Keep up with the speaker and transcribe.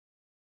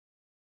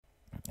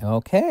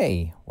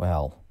Okay,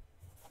 well,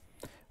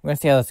 we're going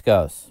to see how this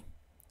goes.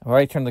 I've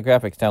already turned the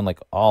graphics down like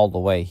all the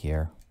way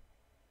here.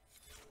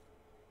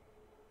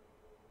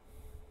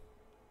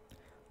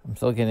 I'm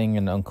still getting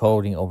an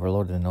encoding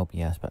overloaded in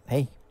OBS, but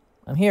hey,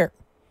 I'm here.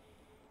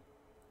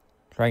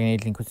 Dragon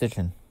Age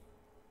Inquisition.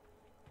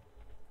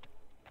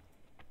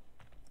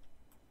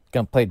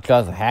 Gonna play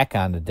Jaws of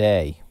Hakkon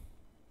today.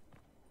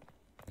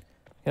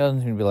 It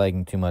doesn't seem to be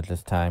lagging too much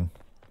this time.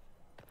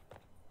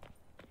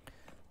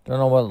 Don't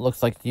know what it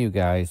looks like to you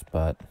guys,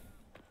 but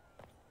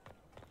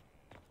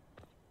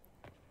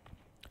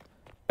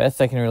best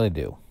I can really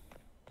do.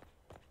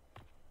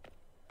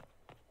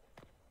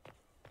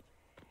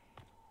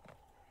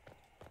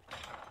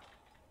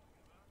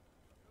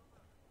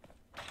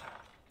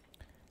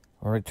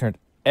 Already turned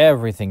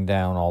everything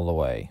down all the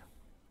way.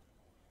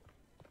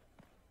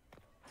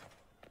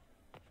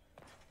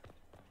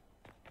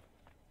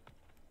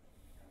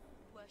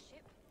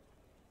 Worship.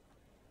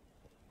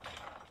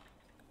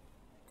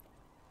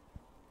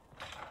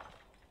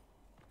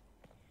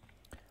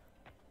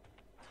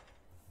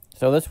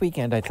 So this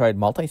weekend I tried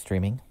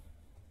multi-streaming.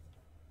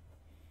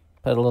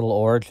 Played a little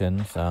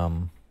Origins.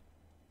 Be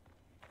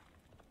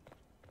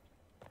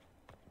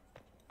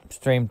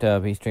streaming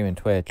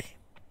Twitch.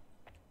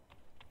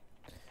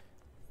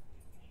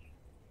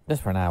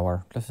 Just for an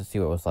hour, just to see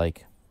what it was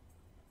like.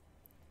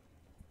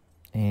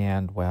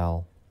 And,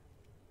 well,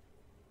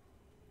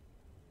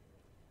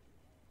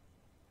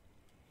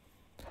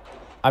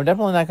 I'm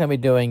definitely not going to be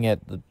doing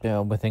it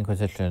with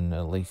Inquisition,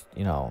 at least,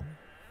 you know.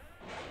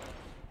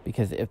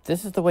 Because if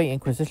this is the way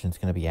Inquisition's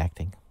going to be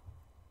acting,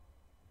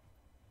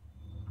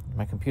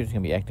 my computer's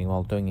going to be acting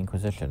while doing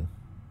Inquisition.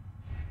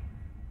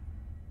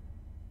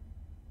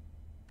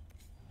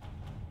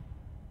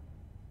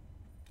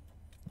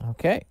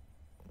 Okay.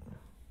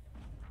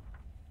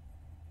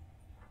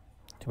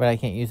 Too bad I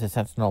can't use the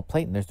Sentinel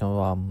plate and there's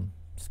no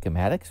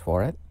schematics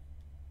for it.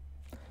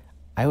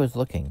 I was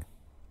looking.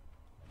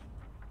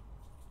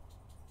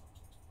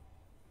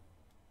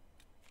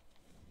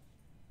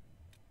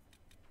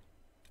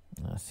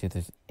 Let's see if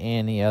there's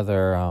any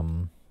other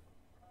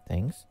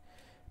things.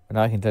 But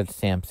now I can judge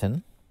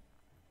Samson.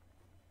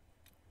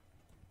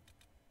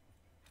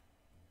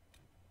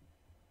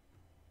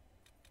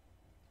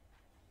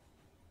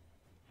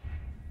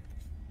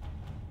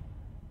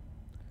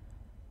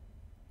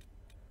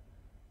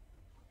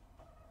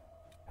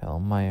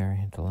 Hellmeyer,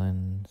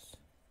 hinterlands.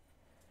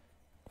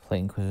 Plate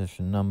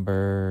Inquisition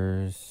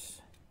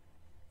numbers.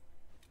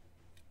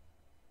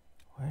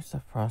 Where's the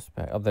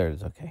prospect? Oh, there it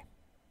is. Okay.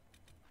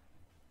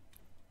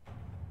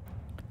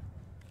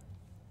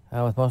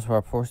 With most of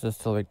our forces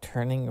still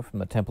returning from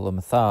the Temple of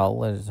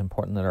Mythal, it is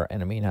important that our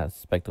enemy not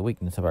suspect the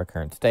weakness of our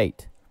current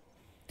state.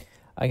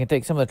 I can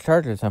take some of the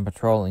chargers on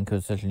patrol in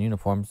Inquisition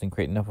uniforms and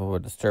create enough of a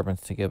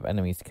disturbance to give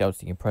enemy scouts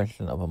the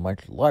impression of a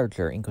much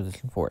larger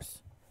Inquisition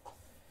force.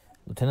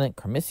 Lieutenant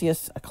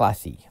Cremisius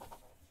Aclassi.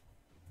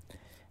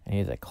 And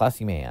he's a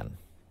classy man.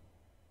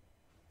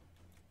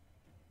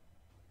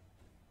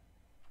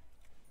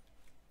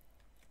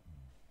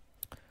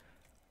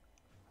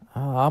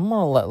 I'm going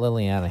to let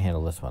Liliana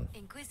handle this one.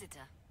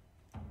 Inquisitor.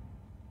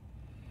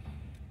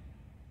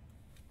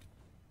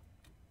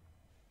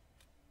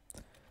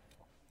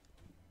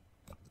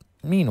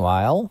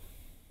 Meanwhile,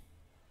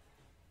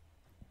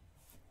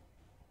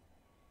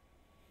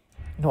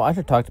 no, I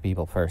should talk to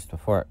people first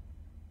before.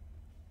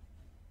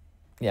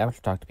 Yeah, I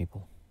should talk to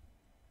people.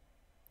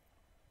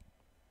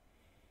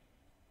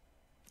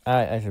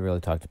 I should really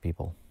talk to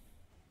people.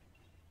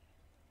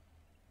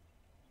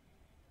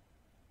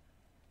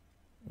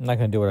 I'm not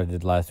going to do what I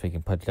did last week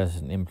and put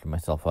just an image of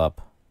myself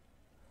up.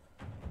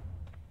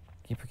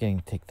 Keep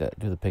forgetting to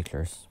do the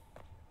pictures.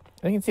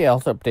 As you can see, I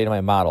also updated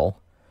my model.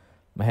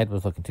 My head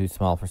was looking too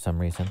small for some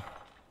reason.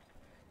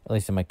 At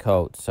least in my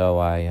coat, so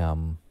I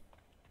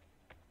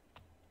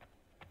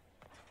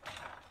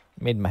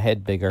made my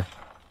head bigger.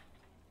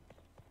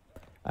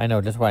 I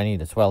know just what I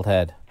need, a swelled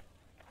head.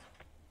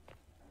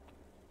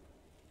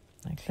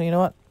 Actually, you know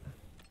what?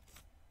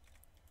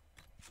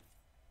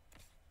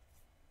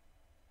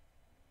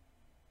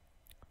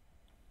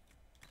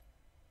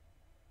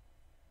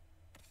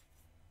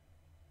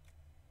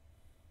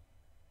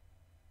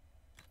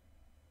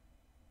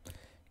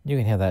 You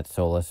can have that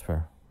soulless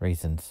for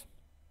reasons.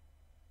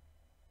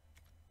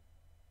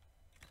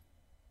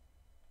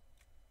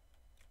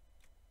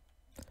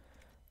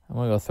 I'm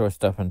going to go throw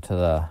stuff into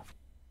the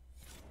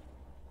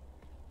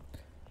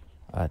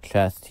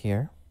chest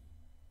here.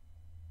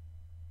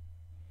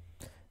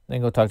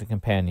 Then go talk to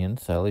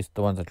companions, at least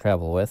the ones I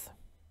travel with.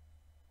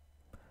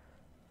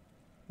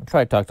 I'll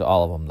try to talk to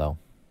all of them, though.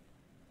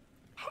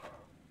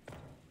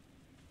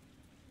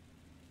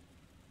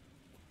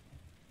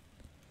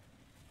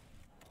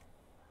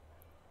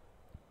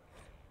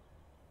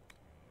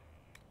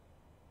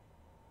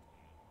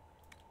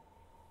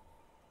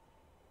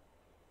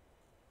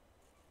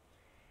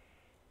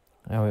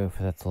 Now wait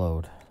for that to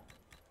load.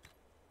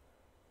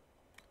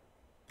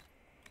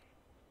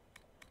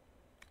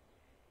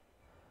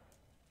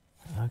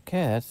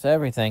 Okay, that's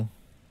everything.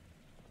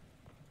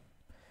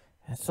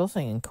 It's still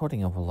saying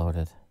encoding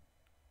overloaded.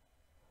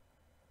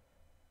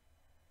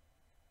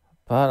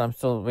 But I'm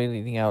still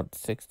reading out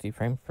 60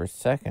 frames per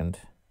second.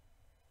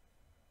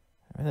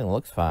 Everything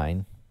looks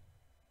fine.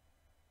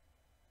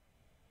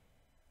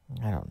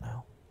 I don't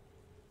know.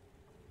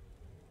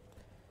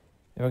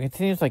 If it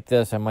continues like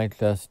this, I might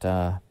just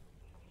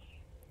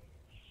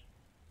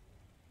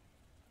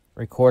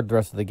record the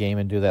rest of the game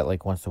and do that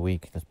like once a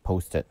week. Just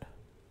post it.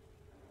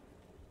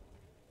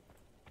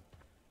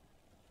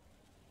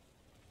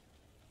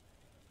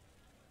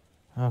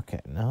 Okay,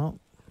 no.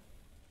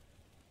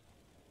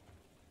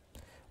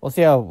 We'll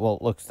see how well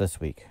it looks this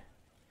week.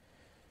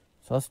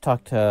 So let's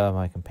talk to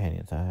my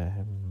companions.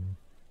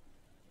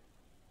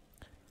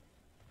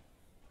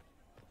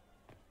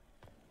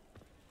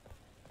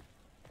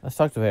 Let's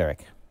talk to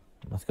Eric.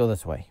 Let's go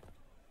this way.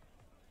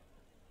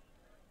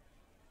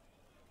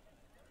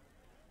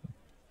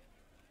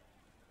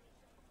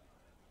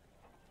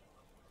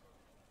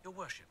 Your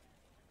worship.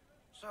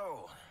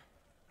 So,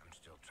 I'm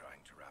still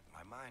trying to wrap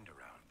my mind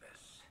around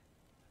this.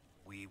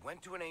 We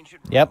went to an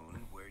ancient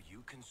ruin where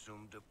you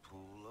consumed a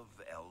pool of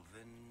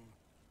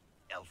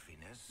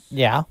elfiness.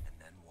 Yeah. And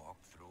then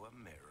walked through a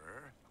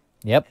mirror.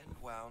 Yep. And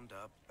wound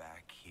up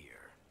back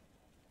here.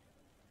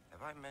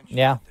 Have I mentioned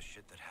that the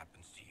shit that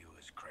happens to you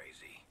is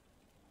crazy?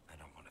 I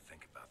don't want to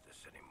think about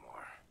this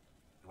anymore.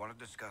 You want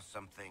to discuss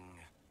something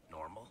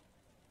normal?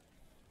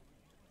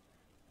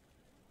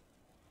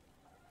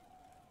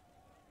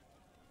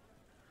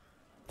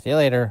 See you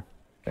later,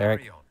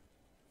 Eric.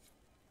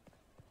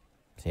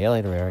 See you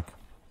later, Eric.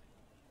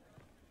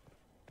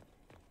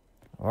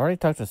 I already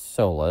talked to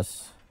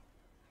Solus.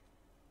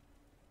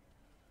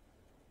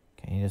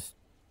 Okay, he's just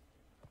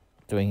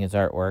doing his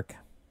artwork.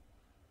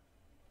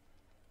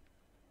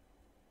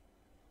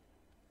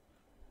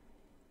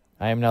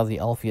 I am now the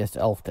elfiest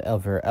elf to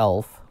ever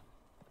elf.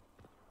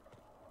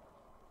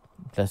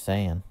 Just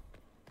saying.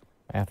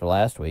 After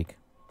last week.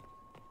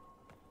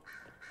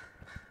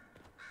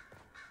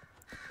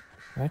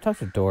 Have I talked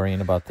to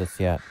Dorian about this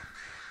yet?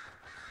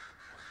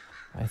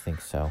 I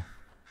think so.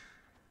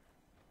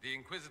 The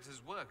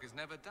Inquisitor's work is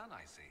never done,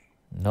 I see.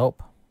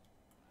 Nope.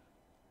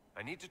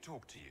 I need to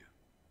talk to you.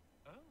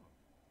 Oh.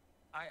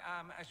 I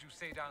am, as you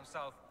say down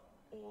south,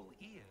 all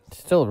ears.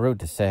 Still rude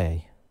to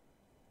say.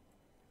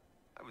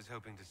 I was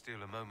hoping to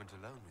steal a moment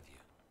alone with you.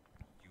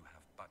 You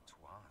have but to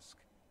ask.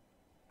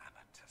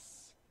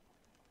 Amatus.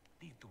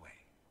 Lead the way.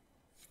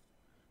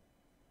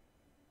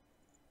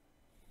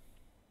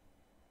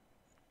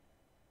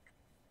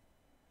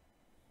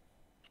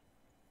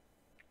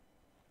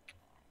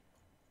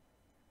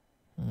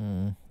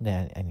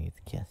 Yeah, I need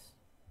the kiss.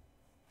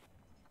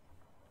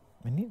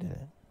 I needed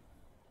it.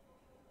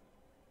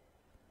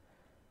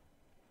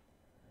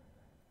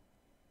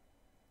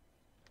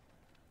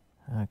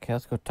 Okay,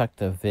 let's go talk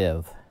to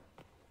Viv.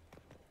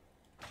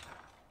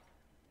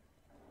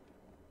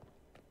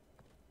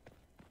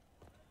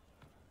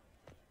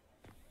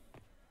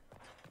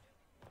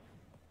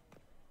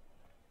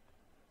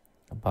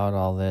 About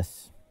all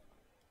this.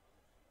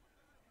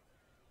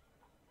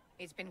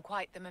 It's been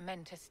quite the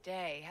momentous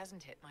day,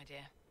 hasn't it, my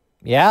dear?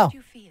 Yeah. How do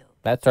you feel?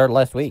 That started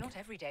last week. It's not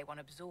every day one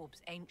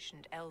absorbs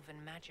ancient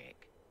elven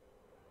magic.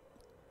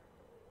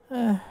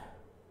 I'm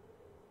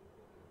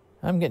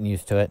getting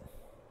used to it.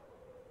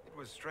 It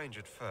was strange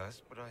at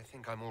first, but I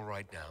think I'm all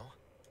right now.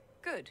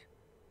 Good.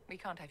 We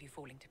can't have you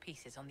falling to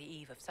pieces on the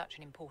eve of such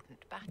an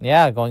important battle.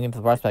 Yeah, going into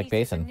the Prospect The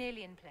pieces Basin. are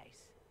nearly in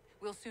place.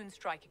 We'll soon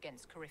strike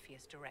against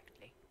Corypheus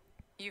directly.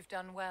 You've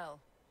done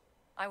well.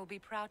 I will be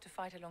proud to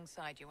fight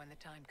alongside you when the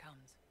time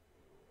comes.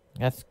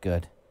 That's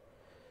good.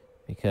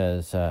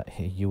 Because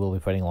you will be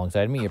fighting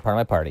alongside me. You're part of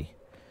my party.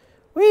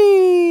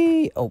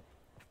 Whee! Oh.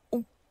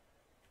 Oh.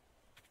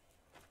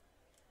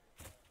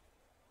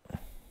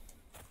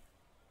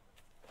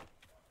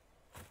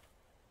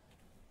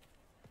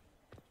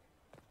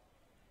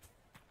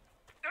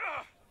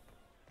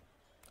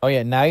 Oh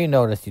yeah, now you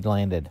notice you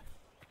landed.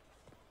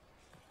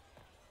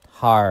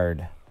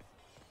 Hard.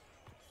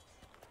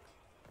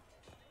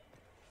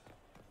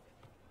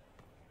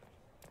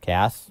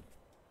 Cass?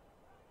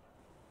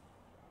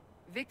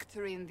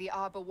 Victory in the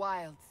Arbor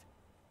Wilds.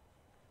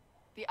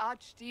 The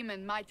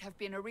archdemon might have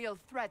been a real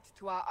threat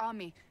to our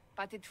army,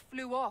 but it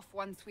flew off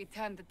once we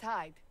turned the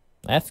tide.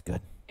 That's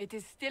good. It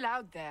is still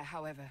out there,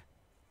 however.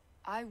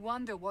 I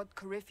wonder what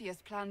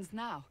Corypheus plans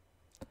now.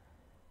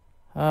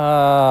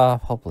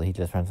 Hopefully he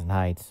just runs and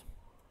hides.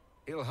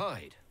 He'll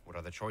hide. What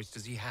other choice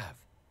does he have?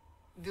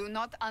 Do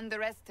not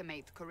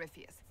underestimate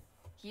Corypheus.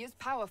 He is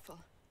powerful,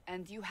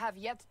 and you have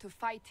yet to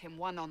fight him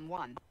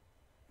one-on-one.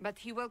 But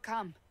he will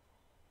come.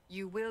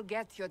 You will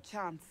get your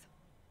chance.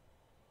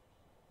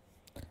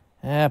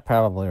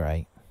 Probably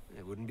right.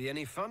 It wouldn't be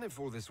any fun if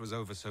all this was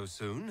over so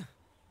soon.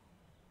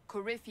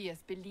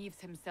 Corypheus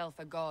believes himself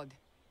a god.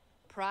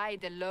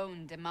 Pride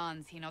alone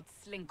demands he not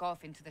slink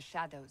off into the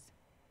shadows.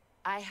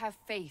 I have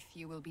faith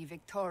you will be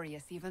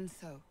victorious even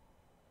so.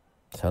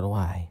 So do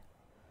I.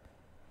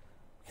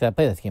 Because I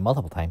played this game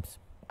multiple times.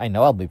 I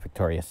know I'll be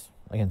victorious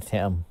against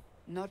him.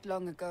 Not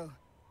long ago,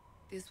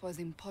 this was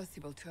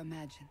impossible to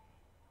imagine.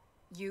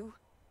 You,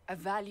 a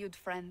valued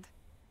friend,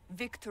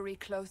 victory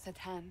close at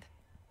hand.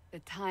 The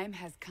time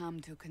has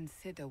come to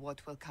consider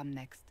what will come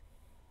next.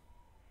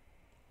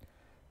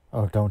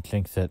 Oh, don't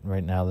jinx it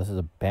right now. This is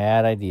a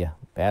bad idea.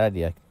 Bad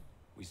idea.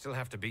 We still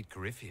have to beat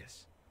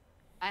Corypheus.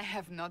 I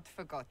have not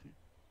forgotten.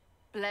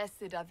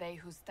 Blessed are they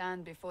who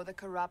stand before the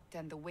corrupt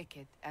and the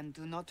wicked and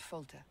do not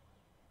falter.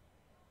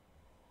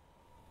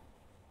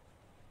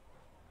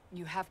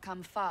 You have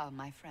come far,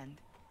 my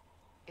friend.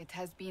 It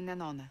has been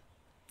an honor.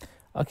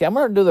 Okay, I'm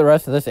going to do the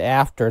rest of this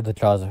after the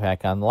Jaws of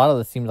Hakkon. A lot of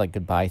this seems like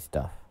goodbye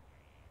stuff.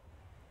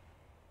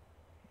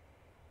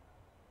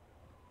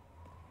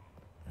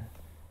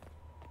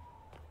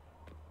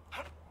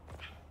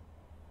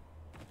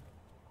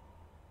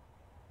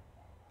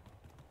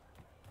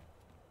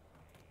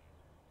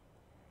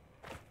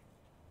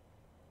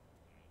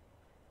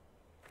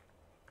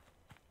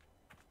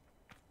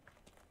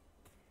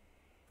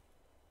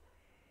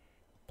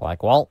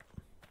 Black Wall.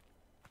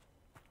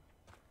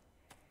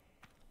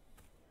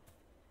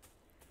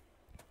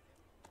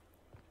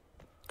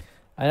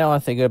 I don't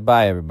want to say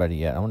goodbye, everybody,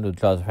 yet. I want to do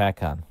the Jaws of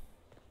Hakkon.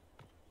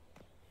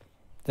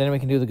 Then we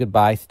can do the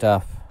goodbye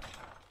stuff.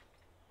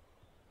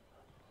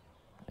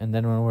 And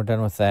then when we're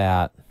done with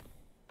that...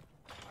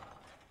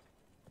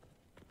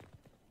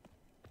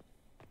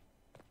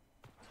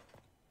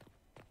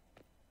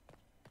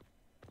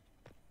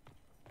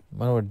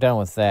 When we're done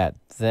with that,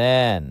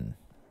 then...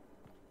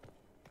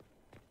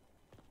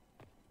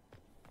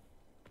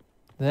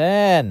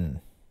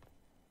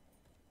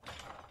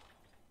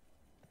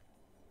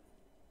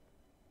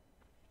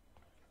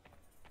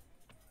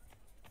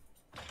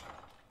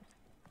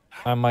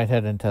 I might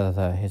head into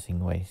the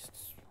Hissing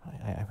Wastes.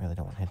 I really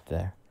don't want to head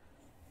there.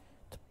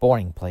 It's a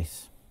boring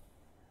place.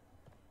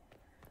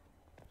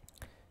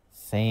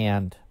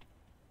 Sand.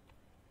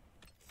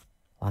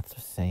 Lots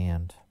of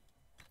sand.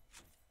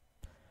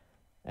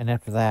 And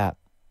after that,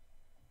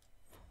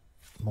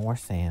 more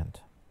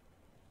sand.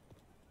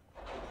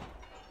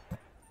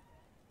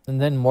 And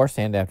then more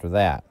sand after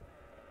that.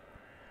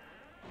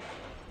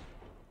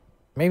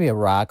 Maybe a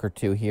rock or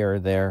two here or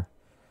there.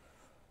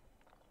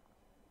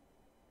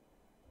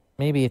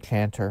 Maybe a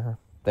chanter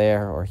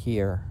there or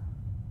here.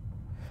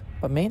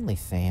 But mainly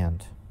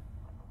sand.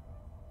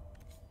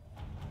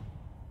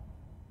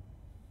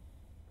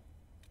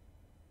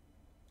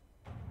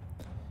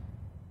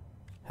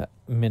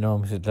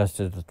 Minimum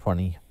suggested is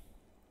 20.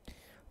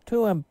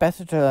 To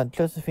Ambassador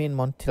Josephine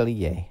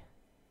Montelier.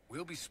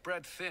 We'll be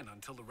spread thin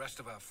until the rest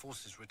of our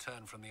forces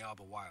return from the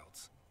Arbor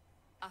Wilds.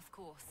 Of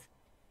course.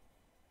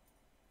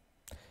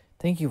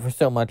 Thank you for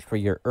so much for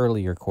your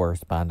earlier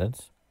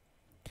correspondence.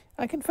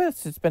 I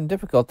confess it's been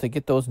difficult to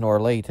get those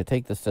Norlay to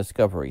take this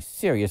discovery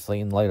seriously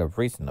in light of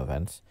recent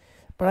events,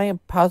 but I am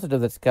positive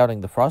that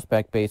scouting the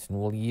Frostback Basin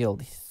will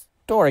yield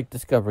historic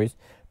discoveries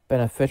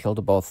beneficial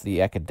to both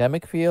the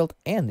academic field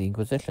and the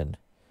Inquisition.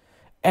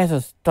 As a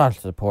staunch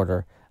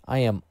supporter, I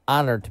am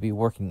honored to be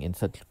working in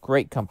such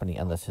great company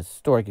on this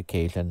historic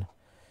occasion.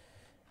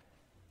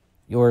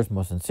 Yours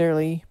most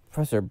sincerely,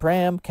 Professor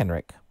Bram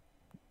Kenrick,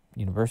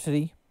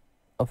 University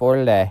of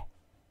Orlais.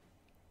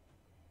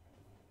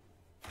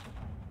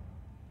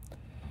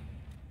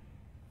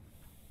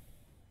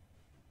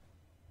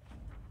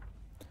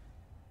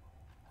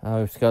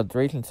 We've scouted the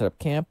region, set up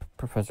camp.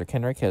 Professor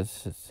Kenrick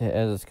has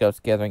the scouts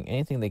gathering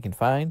anything they can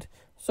find.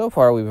 So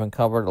far, we've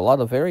uncovered a lot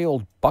of very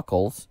old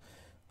buckles.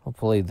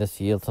 Hopefully,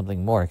 this yields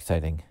something more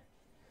exciting.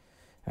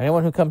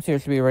 Anyone who comes here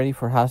should be ready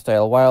for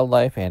hostile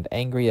wildlife and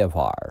angry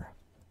Avar.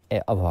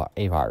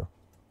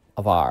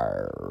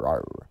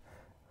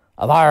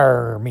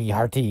 Avar, me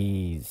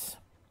hearties.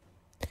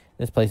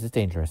 This place is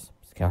dangerous.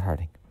 Scout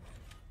Harding.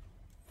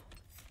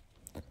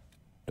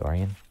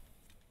 Dorian.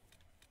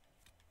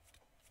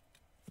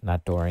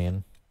 Not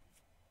Dorian.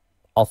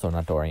 Also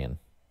not Dorian.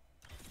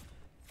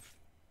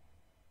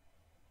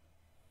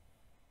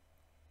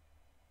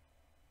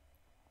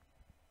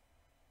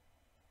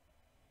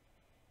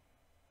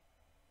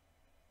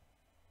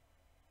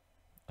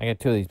 I get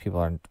two of these people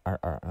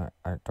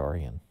aren't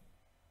Dorian.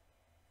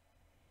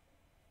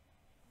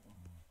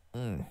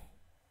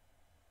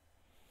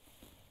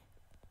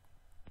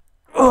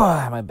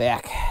 Oh, my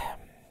back.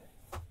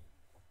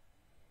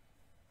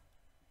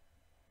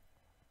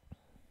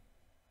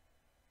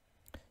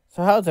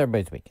 So how's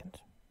everybody's weekend?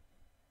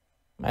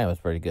 Mine was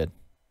pretty good.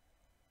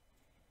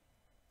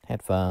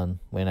 Had fun,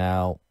 went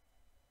out,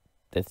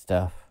 did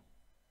stuff.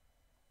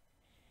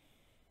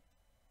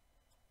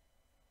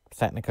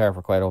 Sat in the car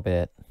for quite a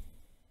bit.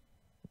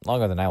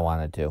 Longer than I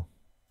wanted to.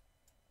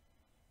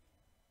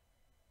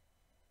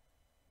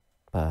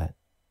 But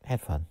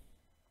had fun.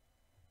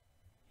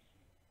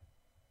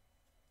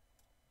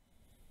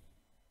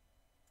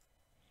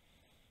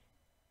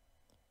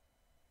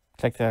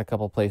 Checked out a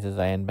couple places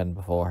I hadn't been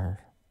before.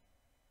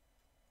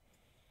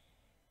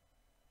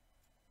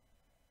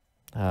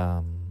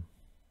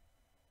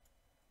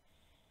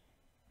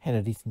 Had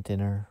a decent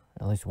dinner,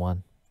 at least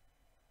one.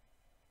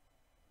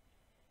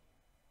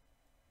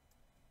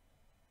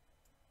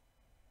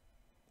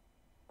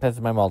 That's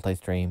my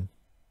multi-stream.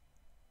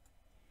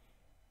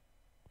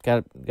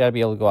 Gotta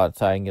be able to go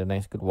outside and get a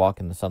nice good walk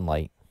in the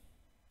sunlight.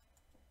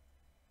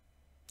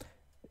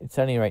 It's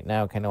sunny right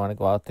now. Kind of want to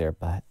go out there,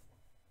 but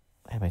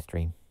I have my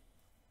stream.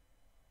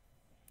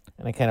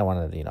 And I kind of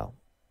want to, you know,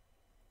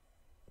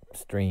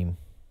 stream.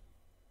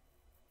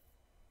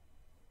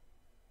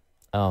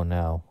 Oh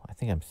no, I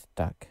think I'm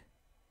stuck.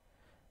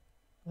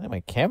 I think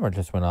my camera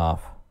just went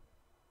off.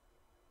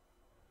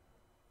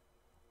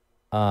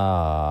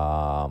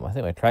 I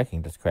think my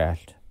tracking just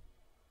crashed.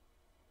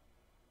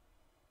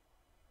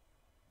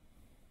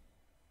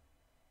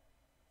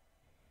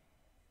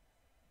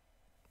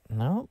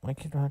 No, my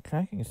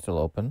tracking is still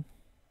open.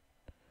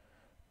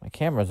 My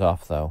camera's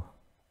off, though.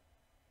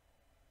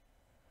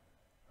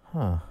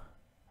 Huh.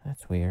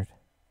 That's weird.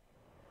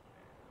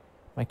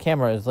 My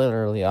camera is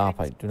literally off.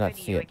 I do not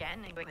see it.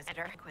 Again,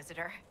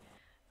 Inquisitor.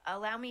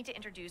 Allow me to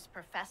introduce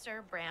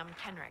Professor Bram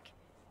Kenrick.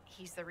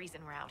 He's the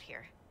reason we're out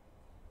here.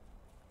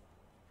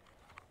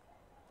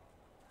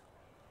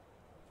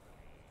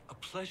 A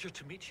pleasure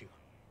to meet you,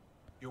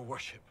 Your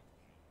Worship.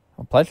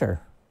 A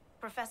pleasure.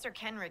 Professor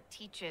Kenrick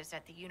teaches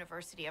at the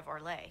University of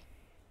Orlais.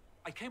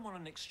 I came on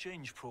an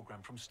exchange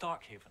program from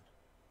Starkhaven.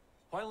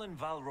 While in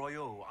Val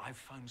Royeaux, I've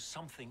found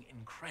something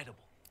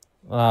incredible.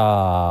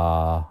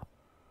 A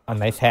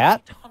nice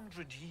hat?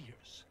 800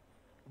 years,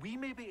 we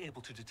may be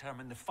able to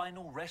determine the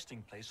final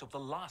resting place of the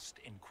last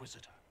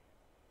Inquisitor.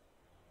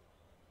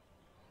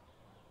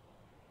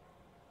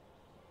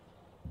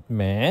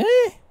 Me?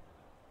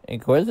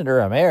 Inquisitor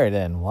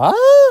Ameridan,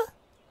 what?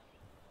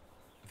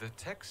 The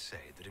texts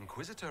say that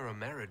Inquisitor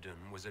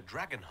Ameridan was a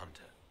dragon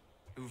hunter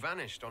who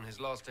vanished on his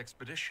last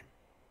expedition.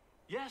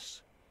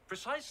 Yes,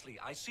 precisely.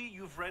 I see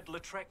you've read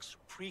Lautrec's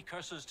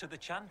Precursors to the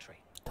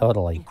Chantry.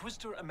 Totally.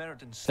 Inquisitor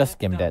Ameridan Just stepped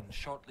skimmed down it.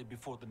 shortly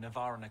before the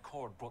Navarran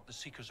Accord brought the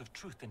Seekers of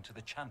Truth into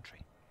the Chantry.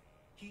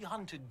 He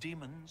hunted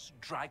demons,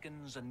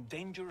 dragons, and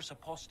dangerous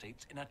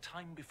apostates in a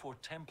time before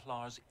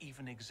Templars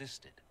even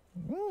existed.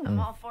 I'm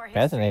all for history if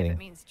Fascinating. it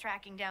means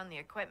tracking down the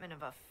equipment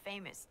of a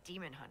famous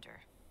demon hunter.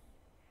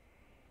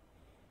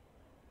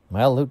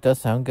 Well, loot does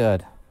sound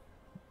good.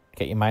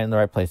 Get your mind in the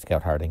right place,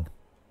 Scout Harding.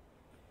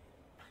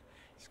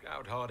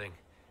 Scout Harding,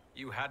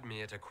 you had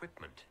me at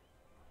equipment.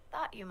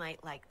 Thought you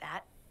might like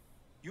that.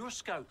 Your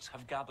scouts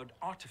have gathered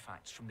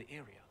artifacts from the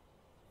area.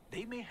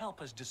 They may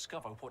help us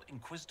discover what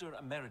Inquisitor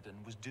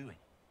Ameridan was doing.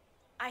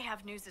 I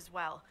have news as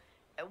well.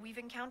 We've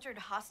encountered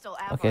hostile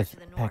Avar Okay, to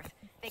the north.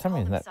 They some call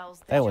reason themselves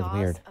the that was Jaws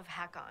weird. of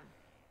Hakkon.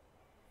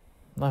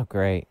 Oh,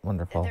 great.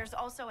 Wonderful. There's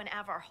also an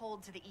Avar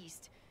hold to the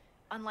east.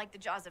 Unlike the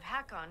Jaws of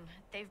Hakkon,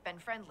 they've been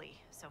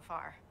friendly so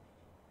far.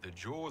 The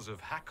Jaws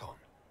of Hakkon.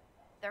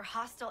 They're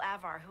hostile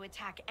Avar who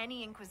attack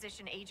any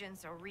Inquisition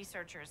agents or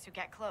researchers who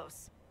get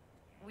close.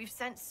 We've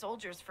sent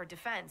soldiers for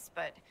defense,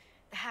 but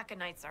the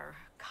Hakkonites are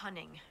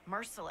cunning,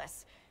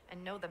 merciless,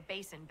 and know the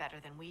basin better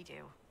than we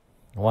do.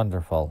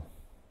 Wonderful.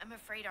 I'm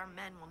afraid our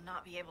men will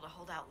not be able to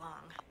hold out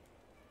long.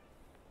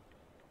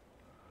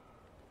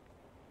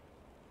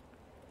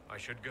 I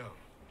should go.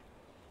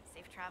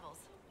 Safe travels.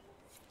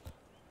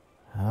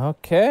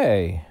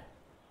 Okay.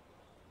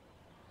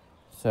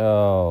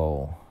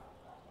 So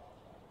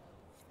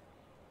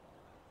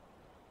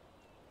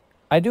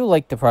I do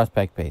like the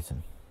Prospect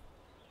Basin.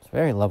 It's a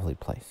very lovely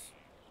place.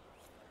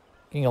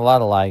 Getting a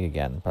lot of lag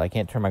again, but I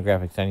can't turn my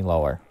graphics any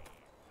lower.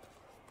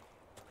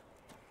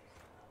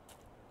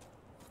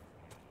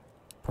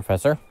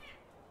 Professor?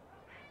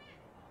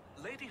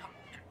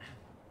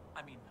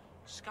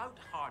 Scout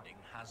Harding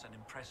has an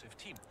impressive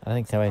team. I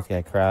think somebody's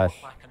gonna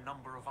crash. Back a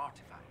number of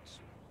artifacts.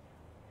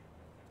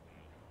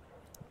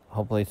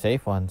 Hopefully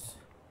safe ones.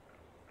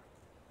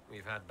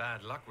 We've had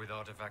bad luck with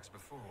artifacts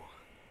before.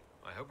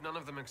 I hope none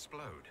of them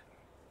explode.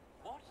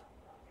 What?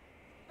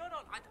 No,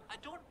 I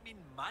don't mean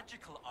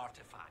magical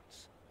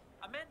artifacts.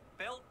 I meant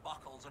belt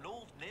buckles and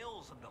old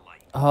nails and the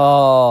like.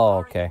 Oh,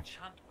 okay.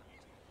 Enchantment,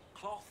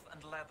 cloth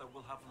and leather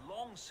will have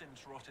long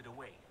since rotted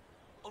away.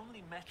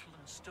 Only metal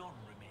and stone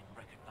remain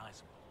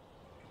recognizable.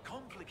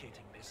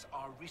 Complicating this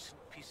are recent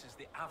pieces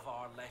the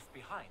Avar left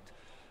behind,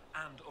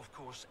 and of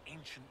course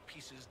ancient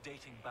pieces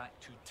dating back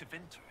to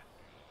Tevinter.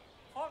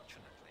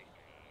 Fortunately,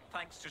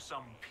 thanks to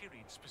some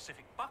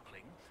period-specific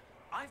buckling,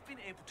 I've been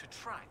able to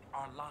track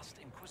our last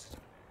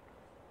Inquisitor.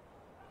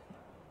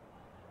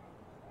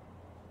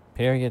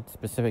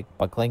 Period-specific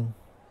buckling?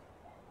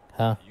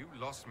 Huh? You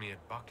lost me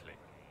at buckling.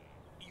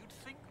 You'd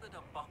think that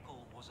a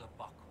buckle was a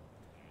buckle,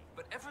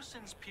 but ever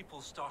since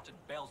people started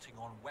belting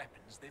on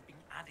weapons, they've been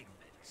adding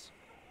bits.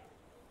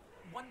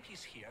 One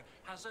piece here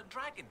has a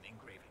dragon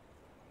engraving.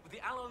 With the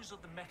alloys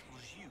of the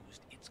metals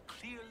used, it's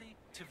clearly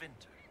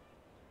Tevinter.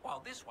 While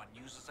this one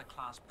uses a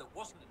clasp that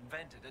wasn't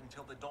invented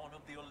until the dawn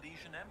of the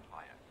Orlesian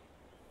Empire.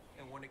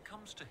 And when it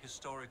comes to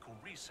historical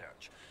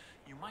research,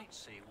 you might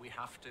say we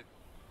have to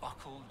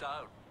buckle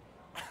down.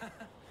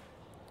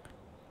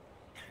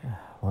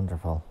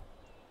 Wonderful.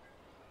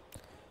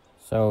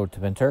 So,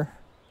 Tevinter?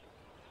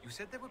 You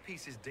said there were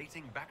pieces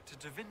dating back to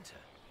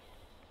Tevinter.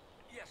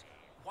 Yes,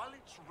 while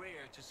it's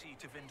rare to see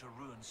Tevinter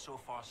ruins so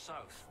far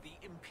south, the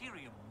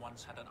Imperium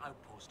once had an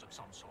outpost of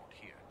some sort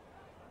here.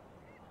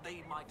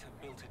 They might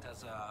have built it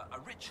as a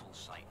ritual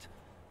site.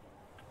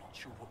 I'm not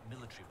sure what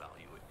military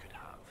value it could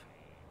have.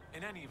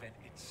 In any event,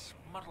 it's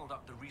muddled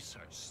up the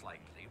research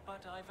slightly,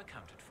 but I've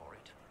accounted for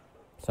it.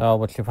 So,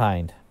 what'd you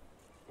find?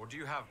 What do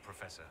you have,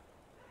 Professor?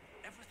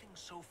 Everything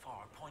so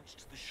far points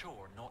to the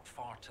shore not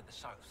far to the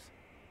south.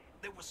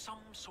 There was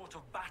some sort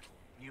of battle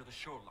near the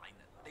shoreline.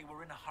 They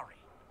were in a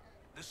hurry.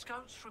 The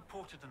scouts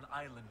reported an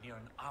island near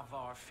an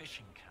Avar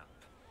fishing camp,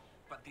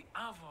 but the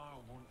Avar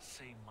won't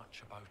say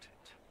much about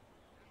it.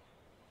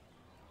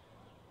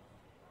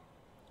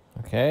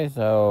 Okay,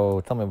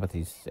 so tell me about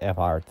these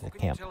Avar at the What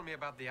can camp. you tell me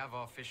about the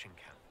Avar fishing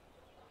camp?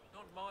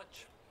 Not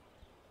much.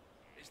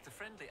 It's the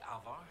friendly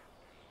Avar,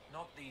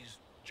 not these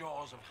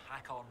Jaws of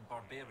Hakkon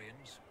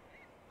barbarians.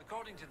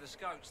 According to the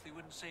scouts, they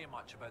wouldn't say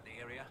much about the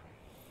area.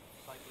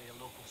 Likely a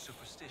local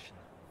superstition.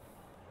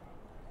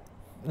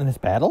 In this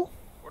battle?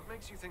 What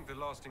makes you think the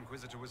last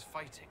Inquisitor was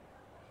fighting?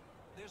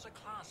 There's a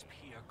clasp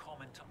here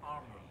common to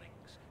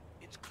armorlings.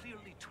 It's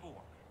clearly torn.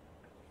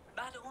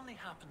 That only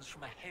happens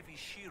from a heavy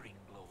shearing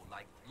blow,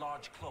 like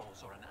large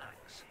claws or an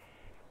axe.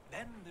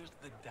 Then there's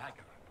the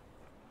dagger.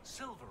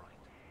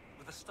 Silverite,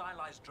 with a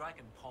stylized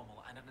dragon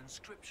pommel and an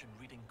inscription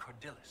reading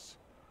Cordilis.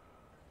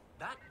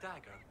 That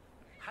dagger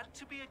had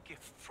to be a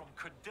gift from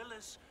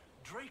Cordilis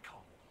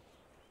Dracon,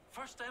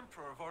 first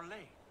Emperor of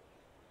Orlais.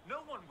 No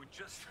one would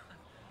just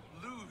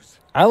lose.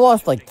 I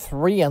lost like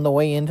 3 on the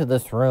way into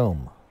this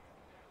room.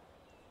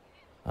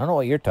 I don't know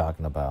what you're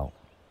talking about.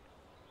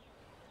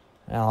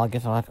 Well, I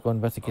guess I'll have to go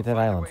investigate that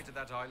island. I'll find a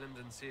way to that island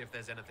and see if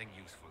there's anything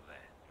useful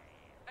there.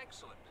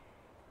 Excellent.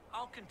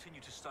 I'll continue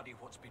to study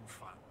what's been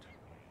found.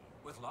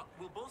 With luck,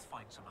 we'll both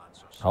find some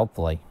answers.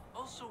 Hopefully.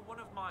 Also, one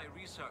of my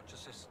research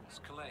assistants,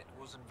 Colette,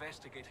 was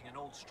investigating an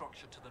old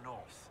structure to the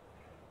north.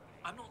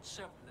 I'm not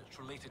certain it's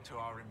related to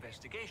our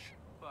investigation,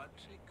 but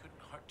it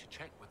couldn't hurt to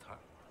check with her.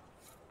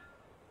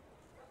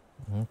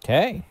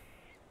 Okay.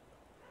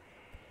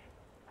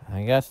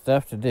 I got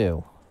stuff to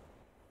do.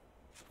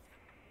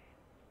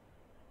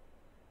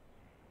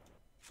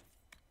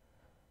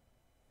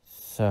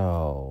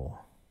 So,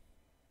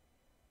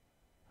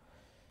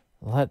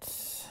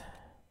 let's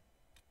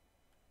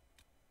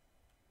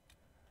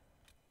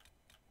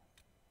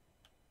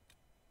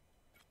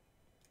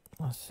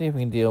see if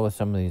we can deal with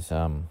some of these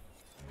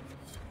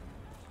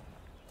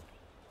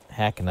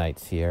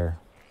Hakkonites here.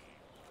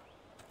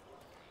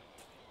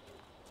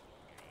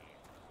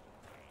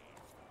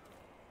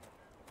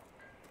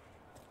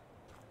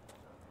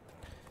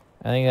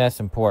 I think that's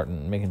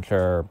important, making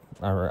sure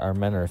our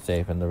men are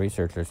safe and the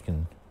researchers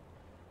can,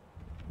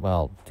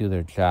 well, do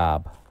their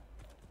job.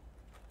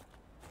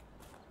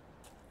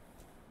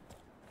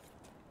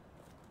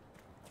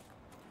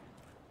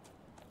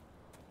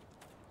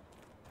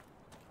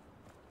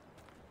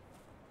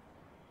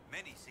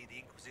 Many see the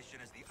Inquisition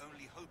as the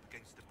only hope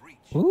against the breach.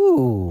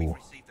 Ooh. We've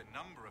received a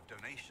number of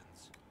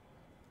donations.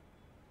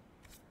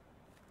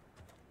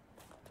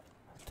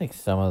 I'll take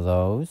some of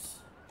those.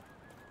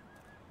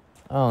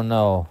 Oh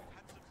no.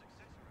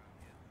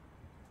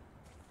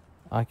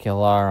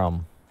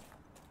 Ocularum.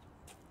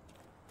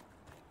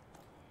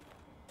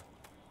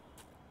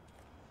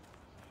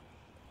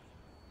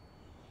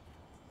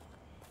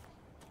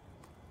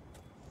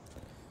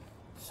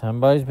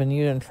 Somebody's been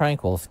using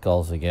tranquil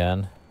skulls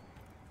again.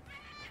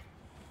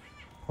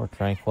 Poor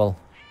Tranquil.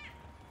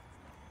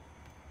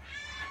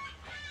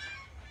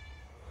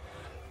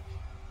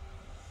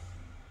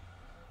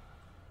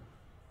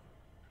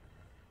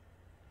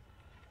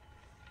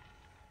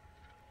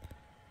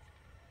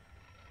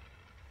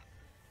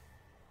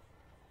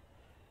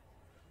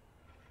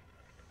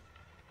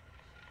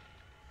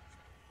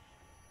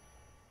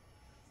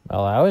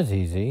 Well, that was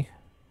easy.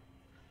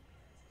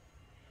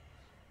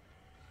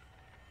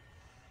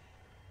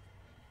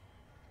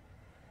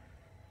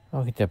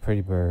 Look at that pretty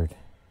bird.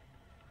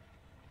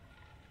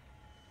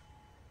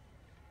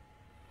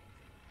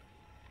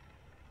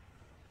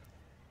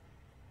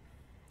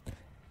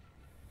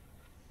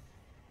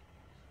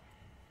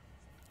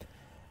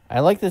 I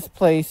like this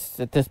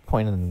place at this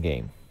point in the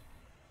game.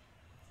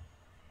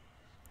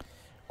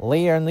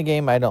 Later in the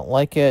game, I don't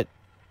like it.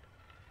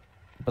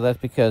 But that's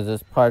because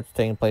this part's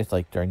taking place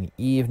like during the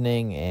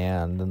evening,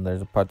 and then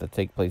there's a part that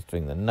takes place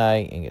during the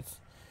night, and it's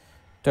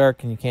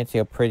dark, and you can't see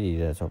how pretty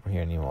it is over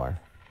here anymore.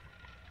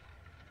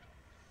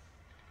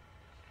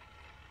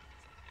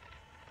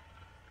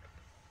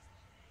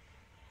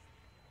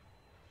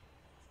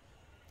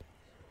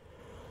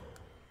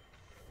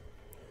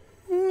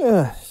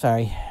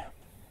 Sorry.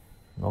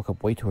 Woke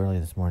up way too early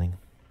this morning.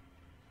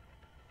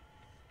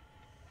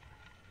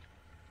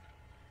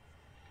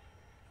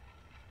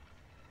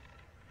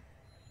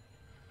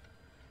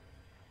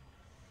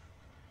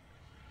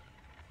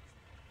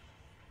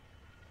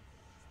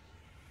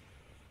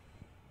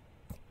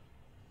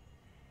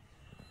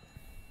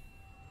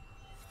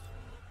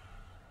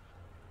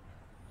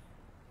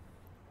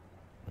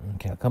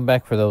 Okay, I'll come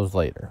back for those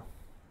later.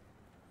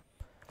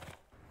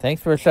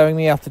 Thanks for shoving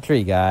me off the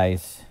tree,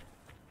 guys.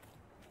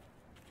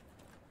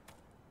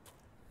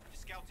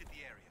 Scouted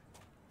the area.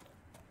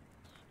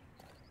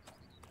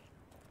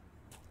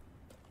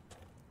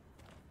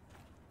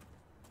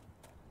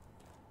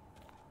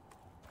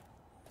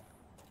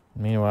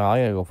 Meanwhile,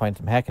 I gotta go find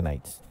some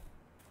Hakkonites.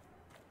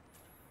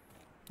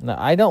 Now,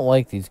 I don't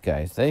like these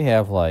guys. They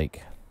have,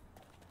 like,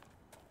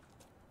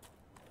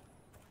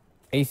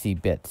 AC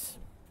bits.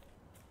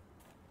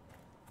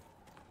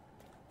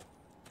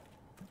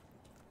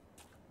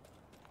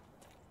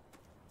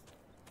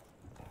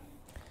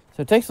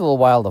 So it takes a little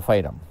while to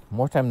fight them.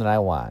 More time than I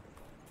want.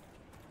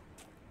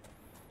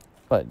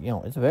 But, you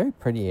know, it's a very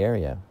pretty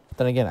area. But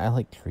then again, I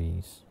like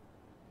trees.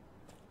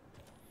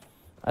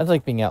 I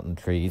like being out in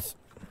the trees.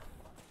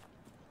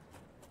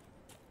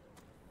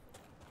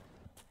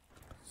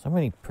 So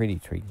many pretty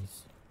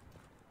trees.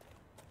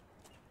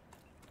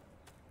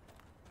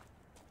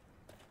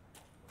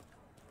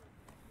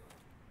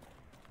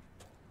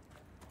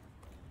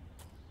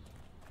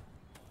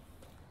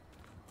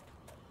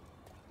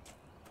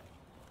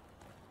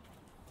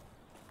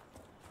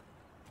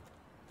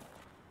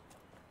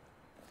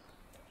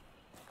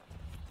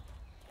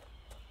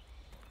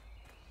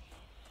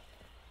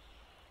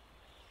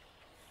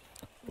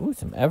 Ooh,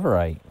 some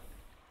Everite.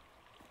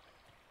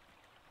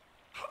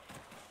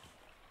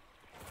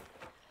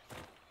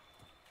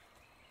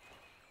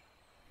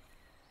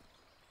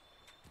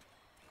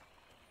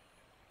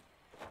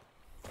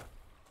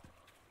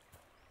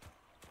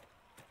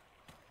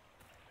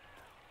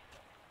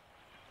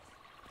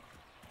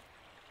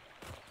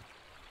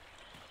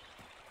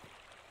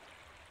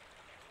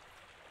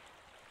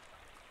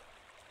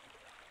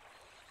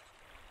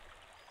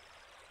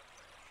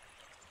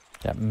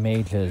 Got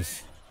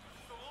mages.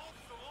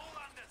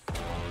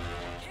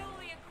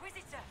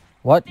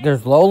 What?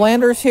 There's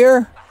lowlanders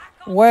here?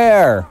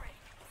 Where?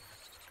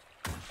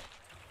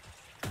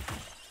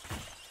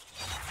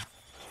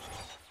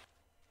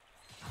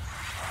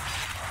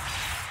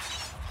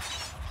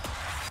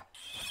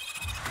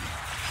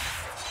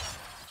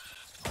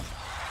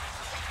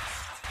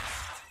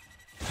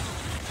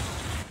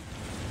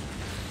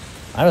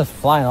 I'm just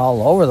flying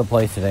all over the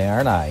place today,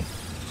 aren't I?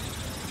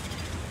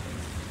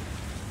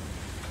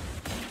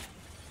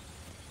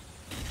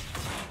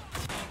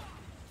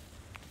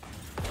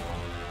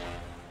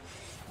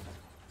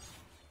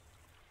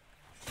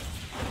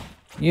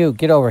 You,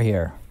 get over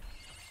here.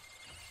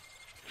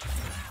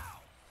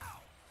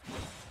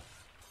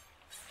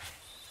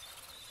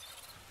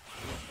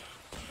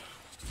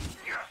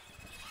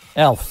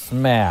 Elf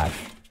smash.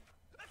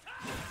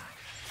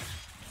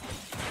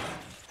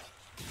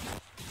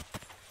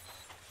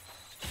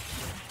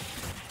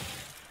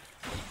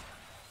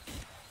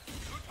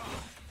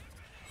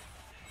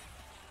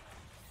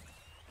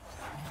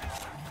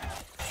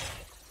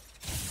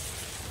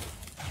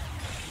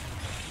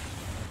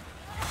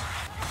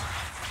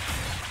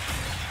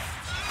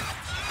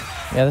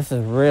 Yeah, this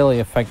is really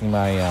affecting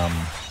my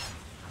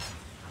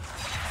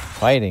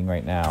fighting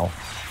right now.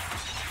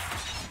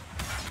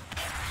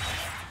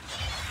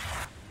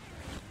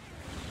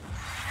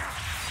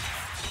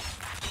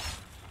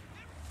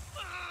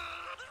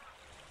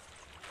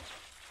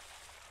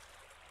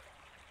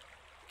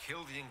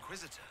 Kill the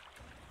Inquisitor?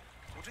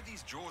 What do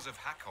these Jaws of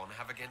Hakkon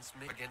have against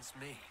me?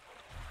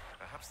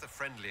 Perhaps the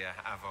friendlier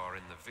Avar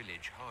in the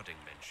village Harding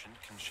mentioned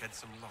can shed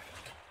some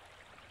light.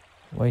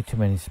 Way too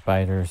many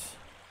spiders.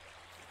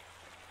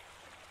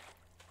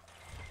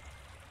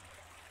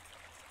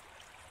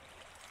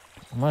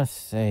 I'm gonna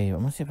see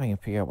if I can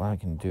figure out what I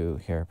can do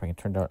here. If I can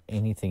turn down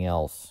anything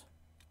else.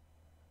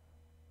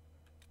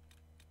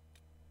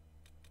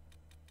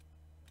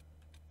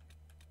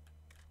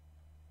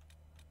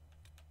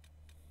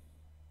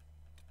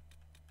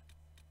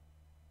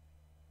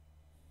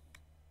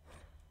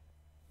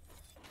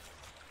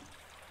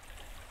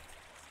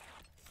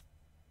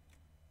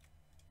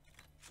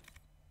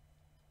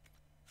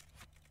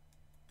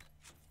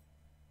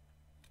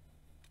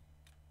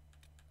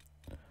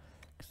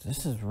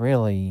 This is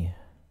really...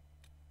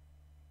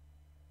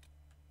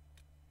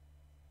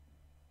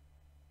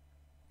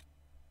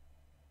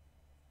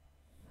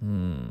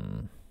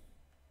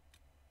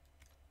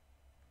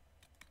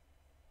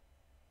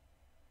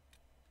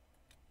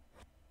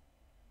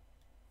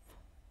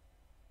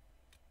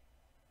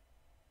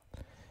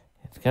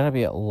 It's gotta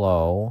be at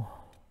low.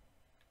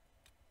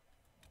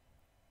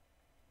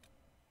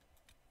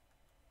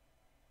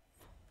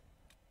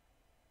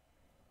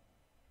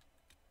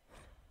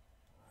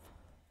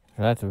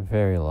 That's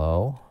very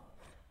low.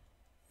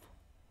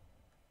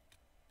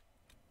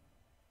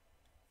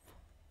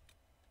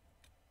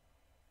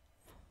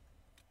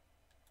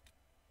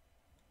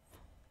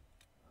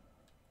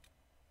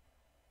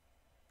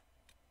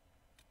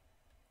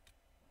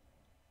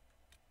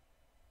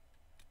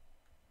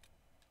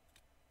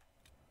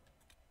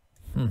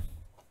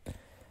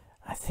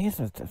 I think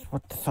it's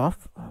what the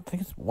soft. I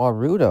think it's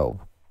Warudo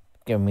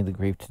giving me the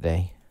grief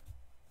today.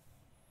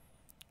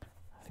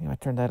 I think if I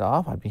turned that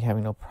off, I'd be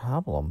having no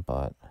problem,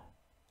 but...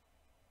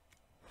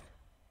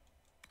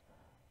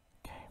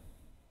 Okay.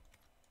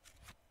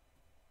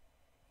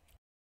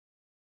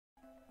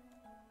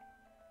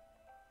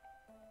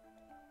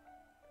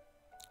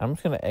 I'm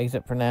just going to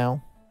exit for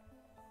now.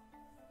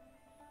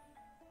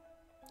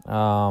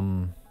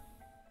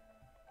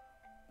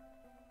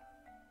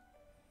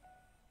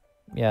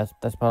 Yeah,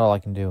 that's about all I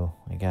can do,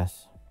 I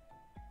guess.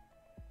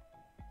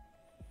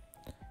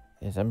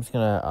 Is I'm just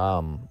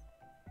gonna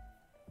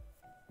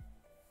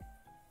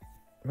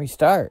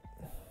restart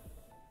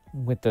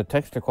with the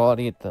texture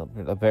quality at the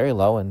very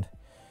low and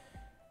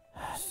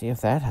see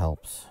if that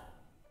helps.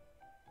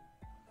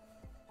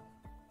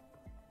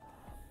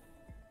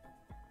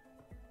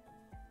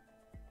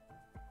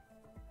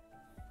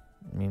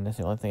 I mean, that's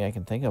the only thing I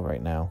can think of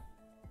right now.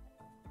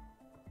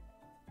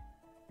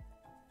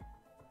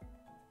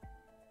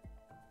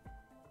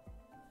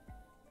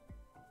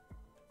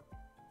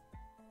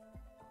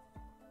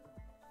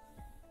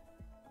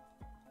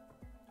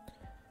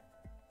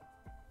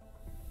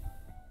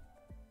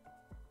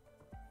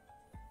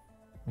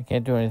 I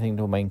can't do anything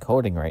to my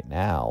encoding right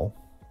now.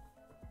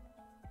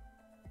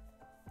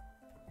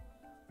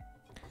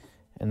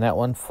 And that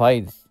one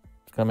fight is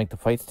going to make the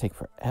fights take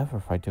forever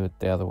if I do it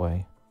the other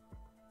way.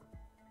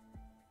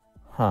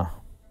 Huh.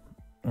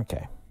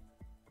 Okay.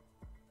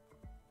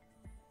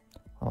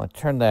 Well, I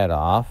turned that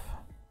off.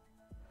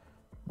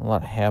 I'll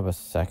let it have a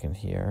second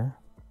here.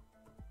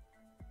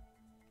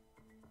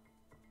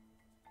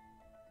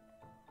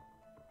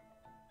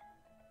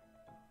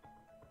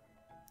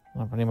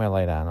 I'm putting my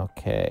light on.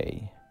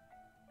 Okay.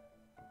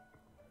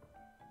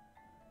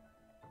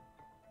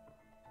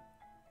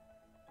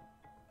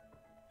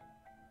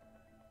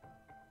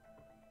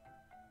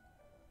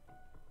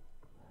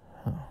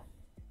 Huh.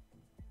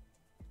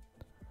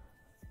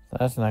 So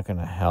that's not going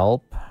to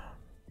help.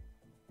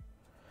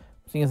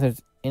 Seeing if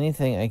there's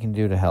anything I can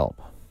do to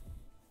help.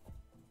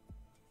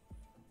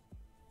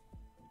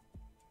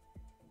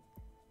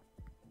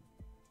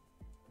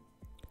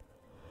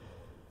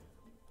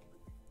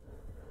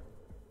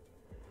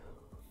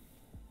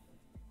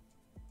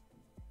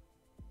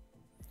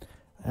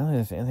 I don't think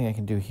there's anything I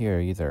can do here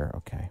either.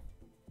 Okay.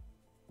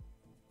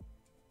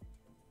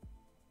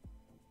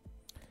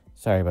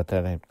 Sorry about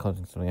that. I'm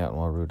closing something out in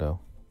Naruto.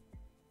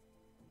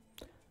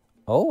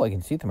 Oh, I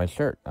can see through my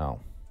shirt. Oh.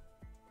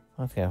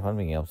 That's kind of fun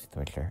being able to see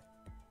through my shirt.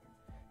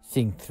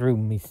 Seeing through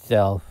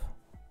myself.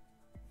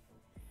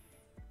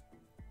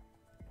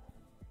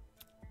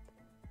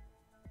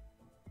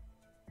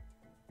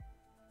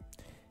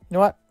 You know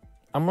what?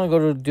 I'm going to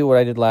go to do what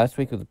I did last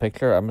week with the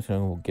picture. I'm just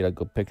going to get a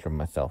good picture of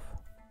myself.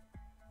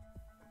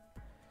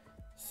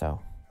 So,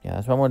 yeah,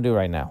 that's what I'm going to do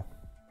right now.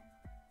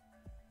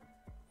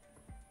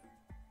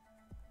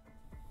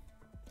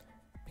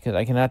 Because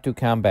I cannot do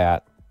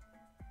combat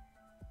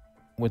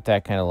with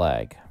that kind of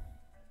lag.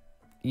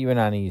 Even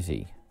on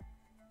easy.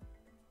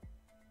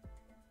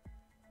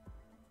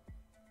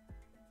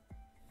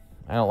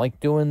 I don't like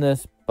doing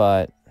this,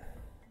 but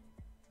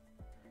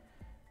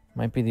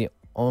might be the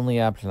only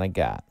option I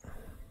got.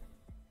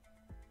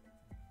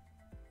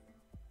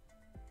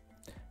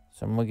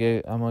 So I'm gonna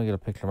get a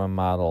picture of my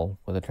model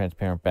with a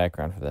transparent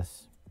background for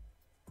this.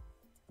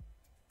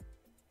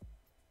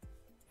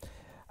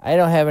 I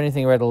don't have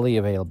anything readily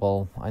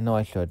available. I know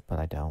I should, but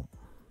I don't.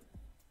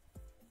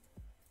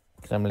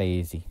 Because I'm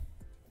lazy.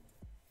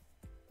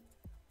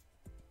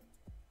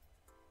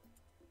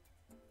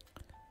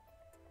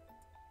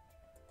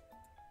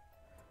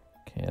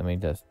 Okay, let me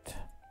just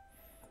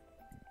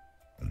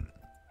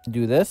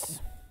do this.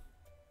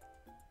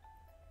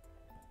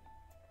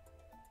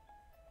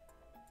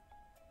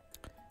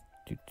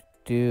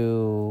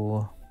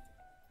 Do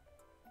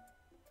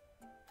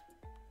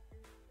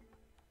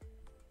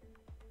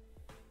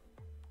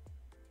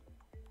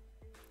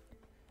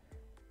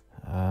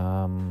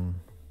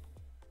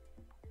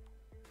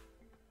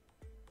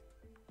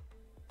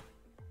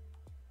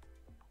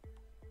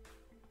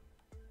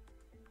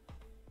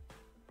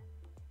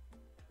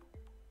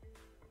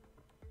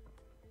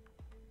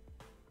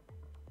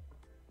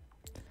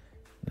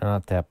no,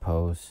 not that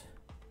pose.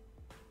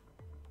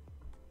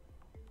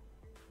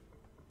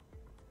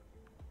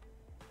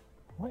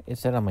 What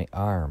is that on my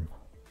arm?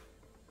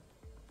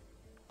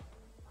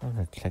 I'm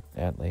gonna check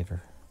that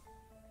later.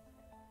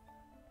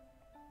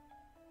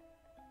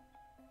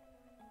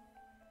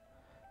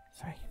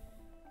 Sorry.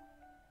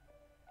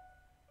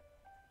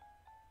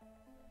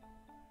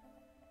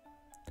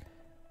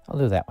 I'll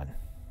do that one.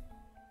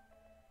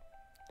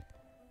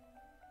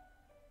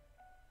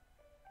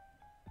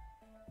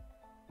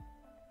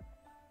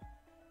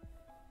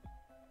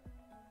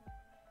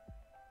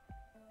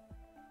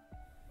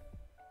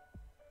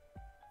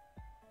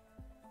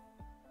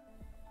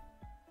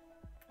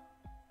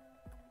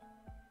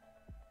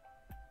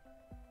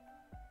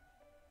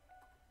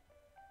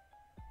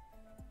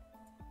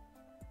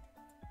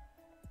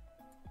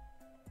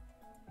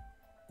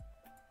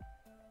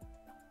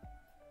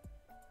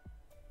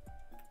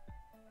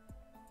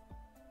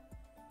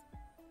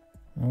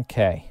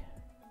 Okay.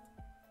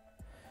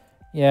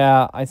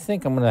 Yeah, I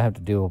think I'm going to have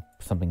to do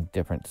something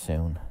different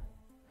soon.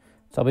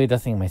 So I'll be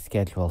adjusting my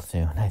schedule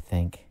soon, I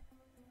think.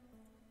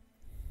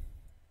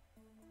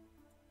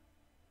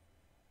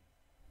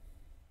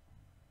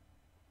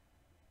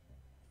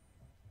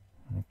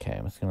 Okay,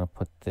 I'm just going to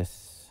put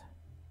this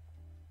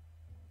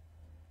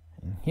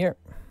in here.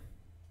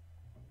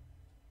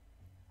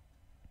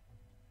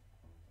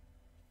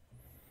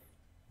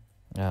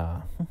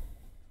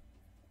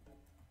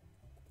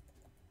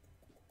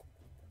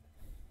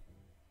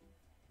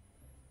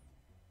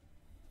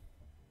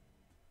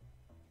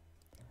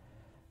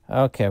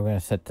 Okay, we're going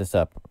to set this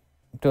up.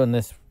 I'm doing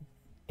this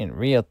in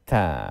real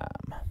time.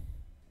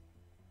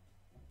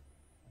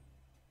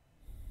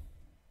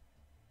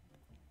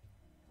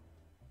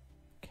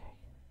 Okay.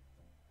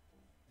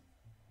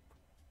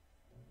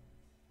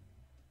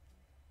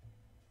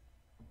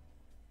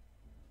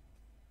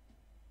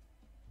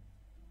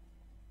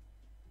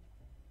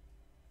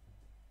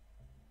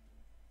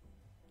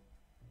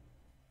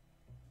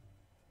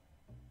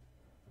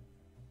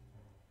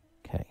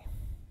 Okay.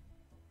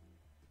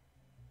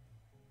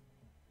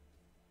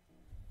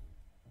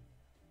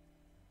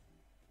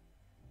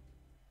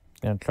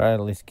 Gonna try to at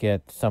least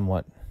get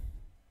somewhat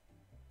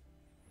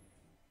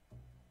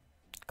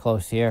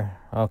close here.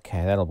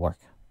 Okay, that'll work.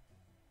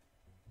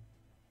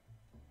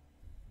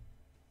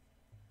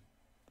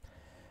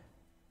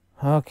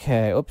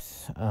 Okay,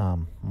 oops.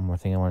 One more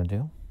thing I want to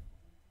do.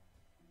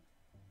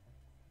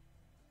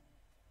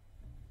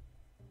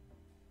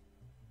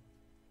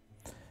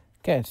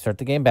 Okay, start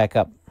the game back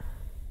up.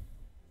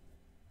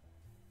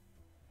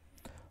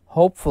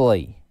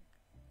 Hopefully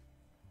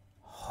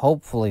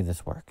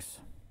this works.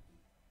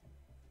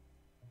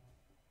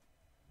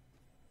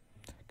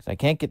 I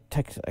can't get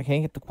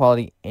the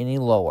quality any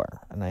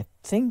lower, and I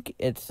think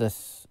it's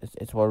this.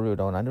 It's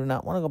Warudo, and I do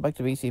not want to go back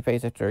to BC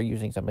Face after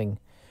using something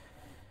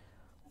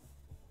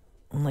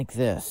like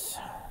this,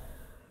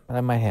 but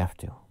I might have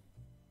to.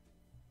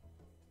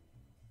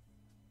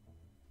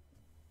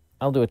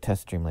 I'll do a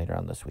test stream later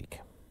on this week.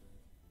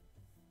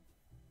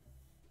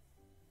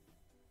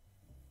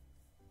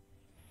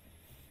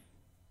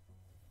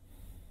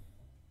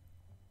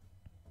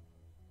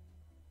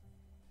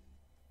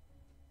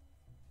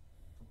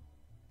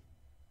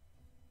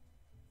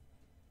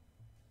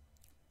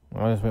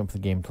 I'm just waiting for the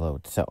game to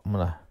load, so I'm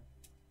gonna.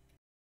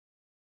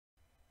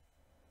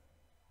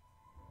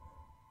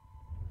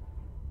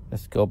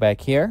 Let's go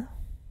back here.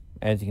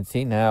 As you can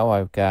see now,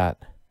 I've got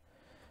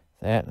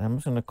that. And I'm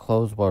just gonna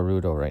close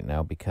Warudo right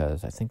now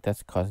because I think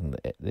that's causing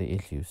the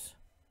issues.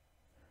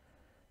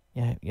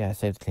 Yeah,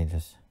 save the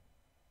changes.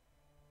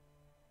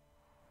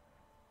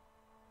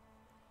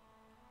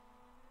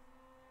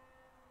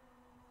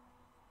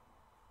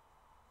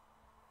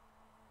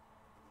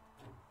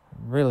 I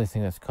really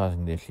think that's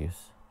causing the issues.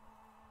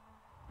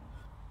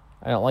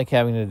 I don't like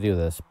having to do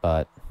this,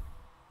 but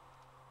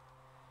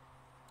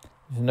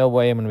there's no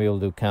way I'm going to be able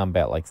to do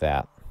combat like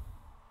that.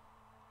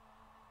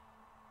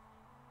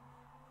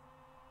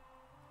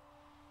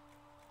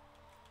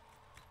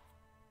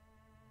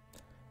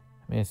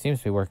 I mean, it seems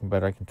to be working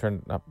better. I can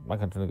turn up. I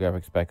can turn the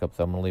graphics back up,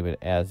 so I'm going to leave it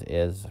as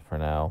is for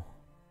now.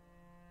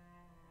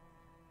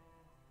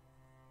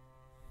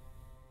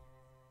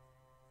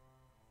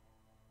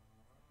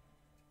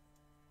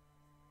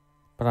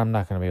 But I'm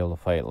not going to be able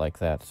to fight like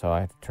that, so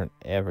I have to turn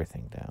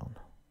everything down.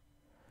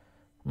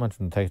 I'm going to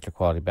turn the texture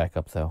quality back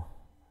up, though.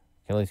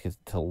 I can at least get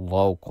to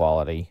low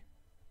quality.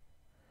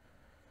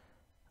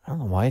 I don't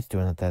know why it's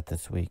doing that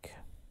this week.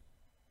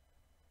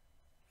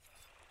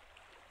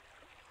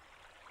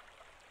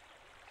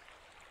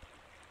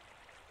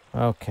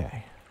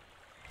 Okay.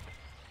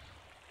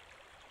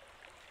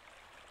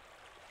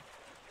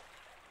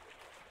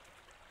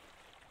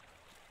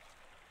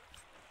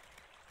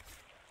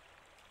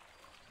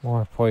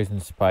 More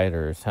poison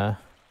spiders, huh?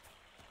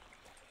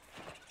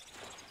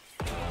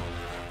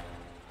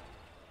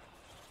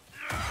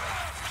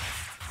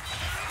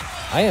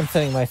 I am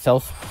sending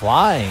myself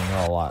flying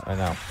a lot right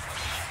now.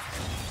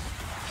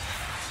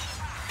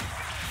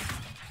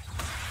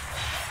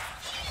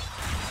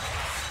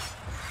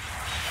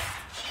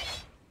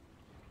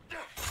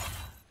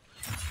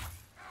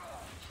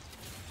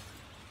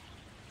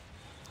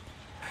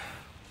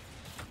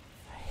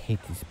 I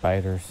hate these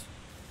spiders.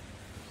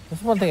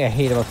 That's one thing I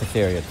hate about this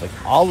area. It's like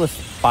all the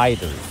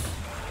spiders.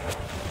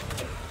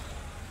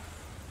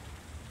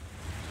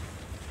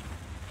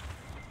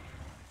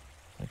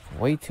 Like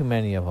way too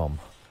many of them.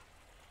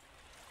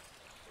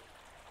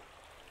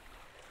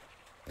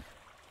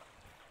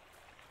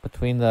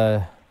 Between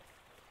the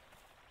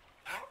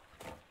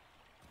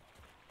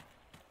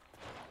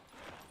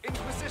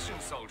Inquisition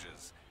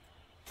soldiers,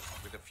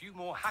 with a few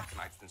more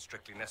Hakkonites than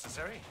strictly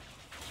necessary.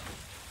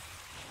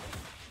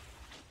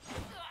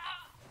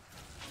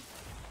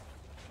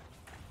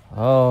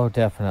 Oh,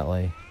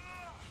 definitely.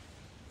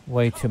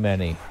 Way too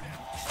many.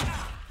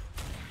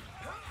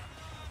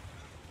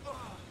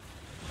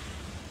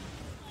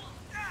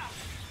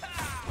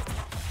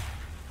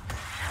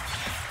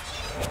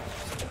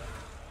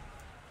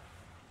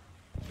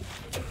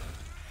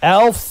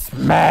 Elf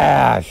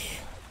smash!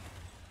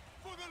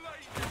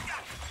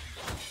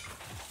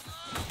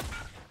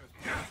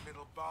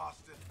 Little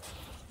bastard.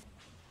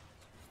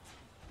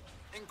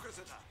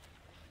 Inquisitor.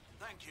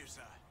 Thank you,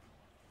 sir.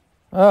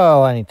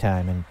 Oh,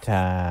 anytime.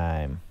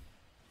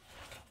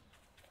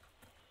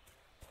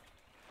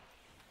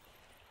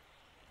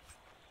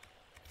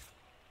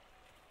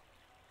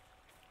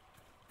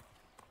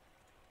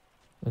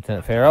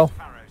 Lieutenant Pharaoh.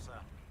 Sir.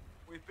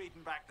 We've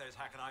back those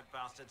Hakkonite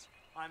bastards.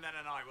 My men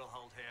and I will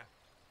hold here.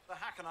 The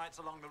Hakkonites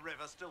along the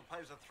river still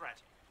pose a threat.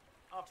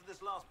 After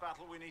this last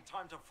battle, we need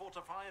time to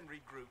fortify and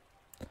regroup.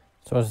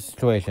 So what's the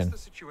situation?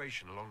 What's the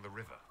situation along the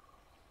river?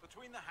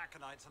 Between the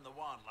Hakkonites and the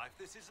wildlife,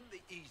 this isn't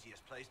the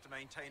easiest place to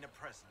maintain a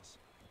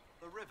presence.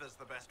 The river's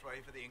the best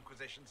way for the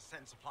Inquisition to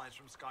send supplies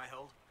from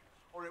Skyhold,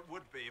 or it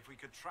would be if we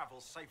could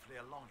travel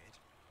safely along it.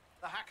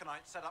 The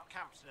Hakkonites set up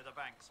camps near the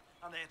banks,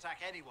 and they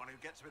attack anyone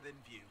who gets within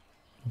view.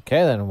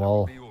 Okay, then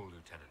we'll... Be all,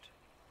 Lieutenant.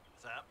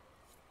 Sir?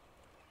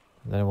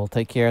 Then we'll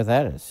take care of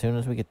that as soon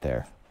as we get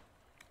there.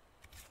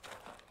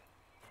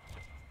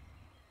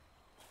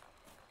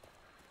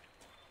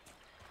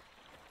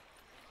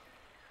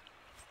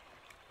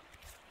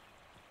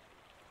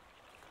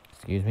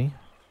 Excuse me.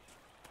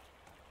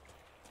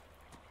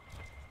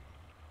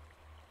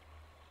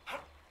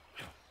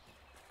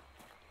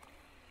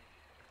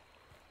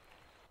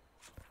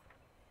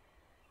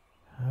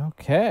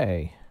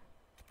 Okay.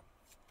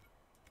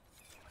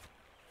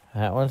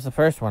 That one's the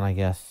first one, I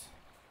guess.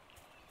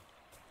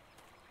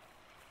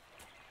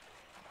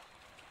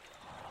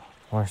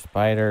 More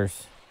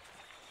spiders.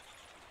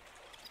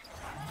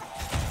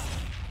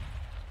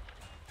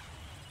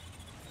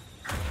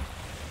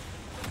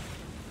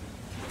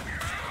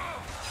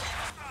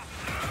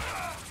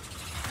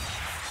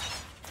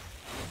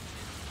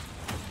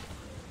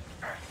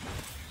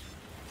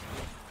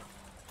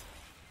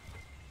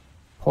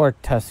 Poor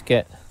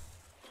Tusket.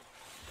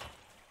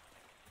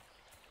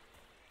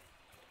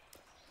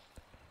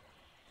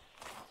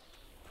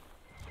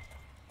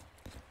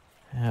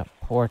 Yeah,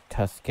 poor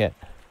Tusket.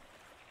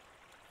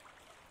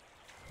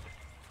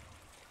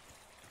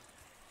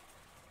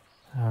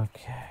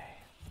 Okay.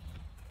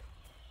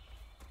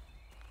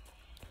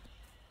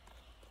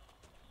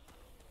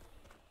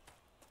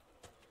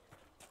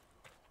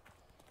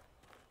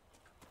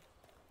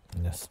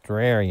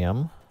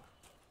 Astrarium.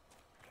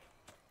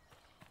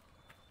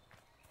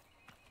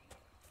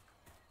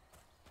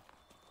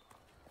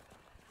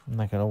 I'm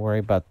not going to worry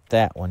about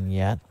that one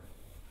yet.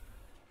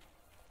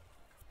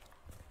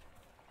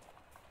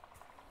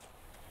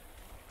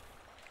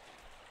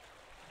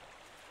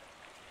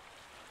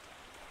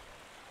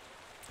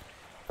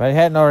 If I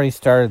hadn't already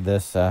started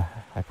this, I'd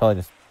probably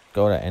just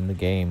go to end the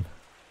game.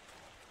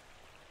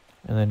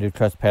 And then do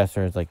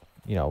Trespassers, like,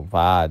 you know,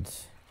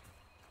 VODs.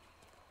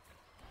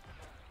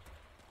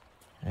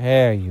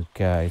 There you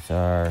guys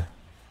are.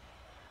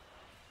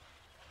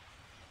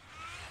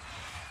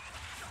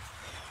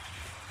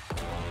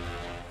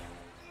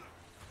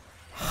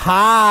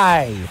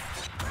 Hi!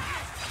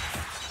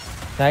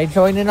 Can I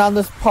join in on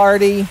this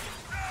party? Even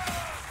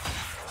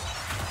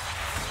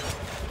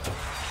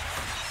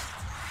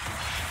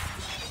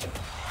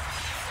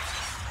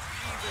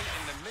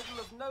in the middle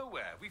of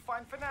nowhere, we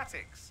find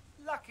fanatics.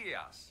 Lucky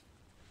us.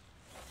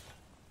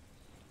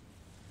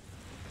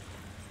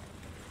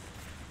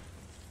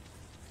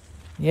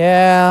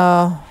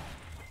 Yeah.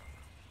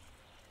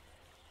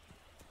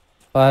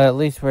 But at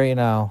least we're, you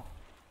know...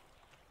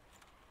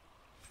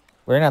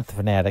 We're not the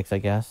fanatics, I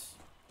guess.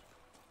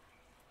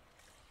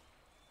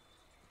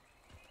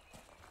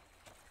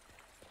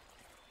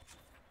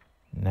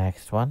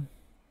 Next one.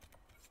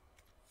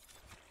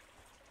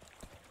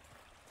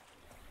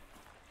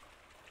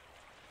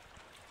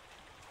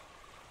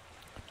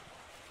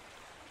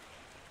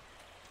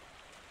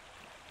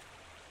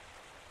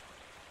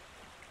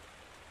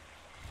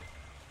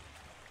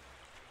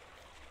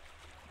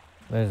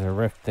 There's a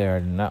rift there. I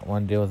do not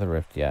want to deal with a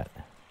rift yet.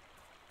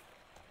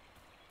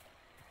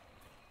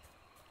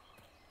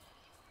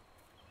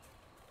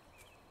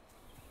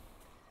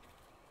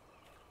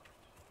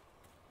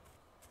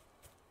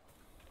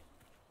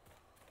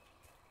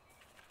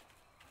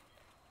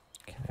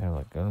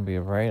 They're going to be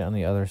right on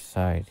the other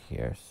side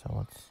here, so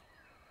let's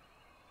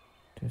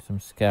do some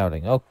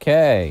scouting.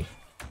 Okay.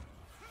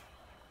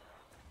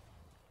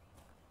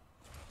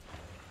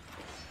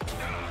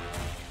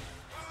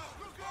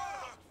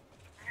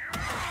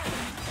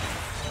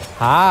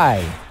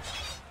 Hi.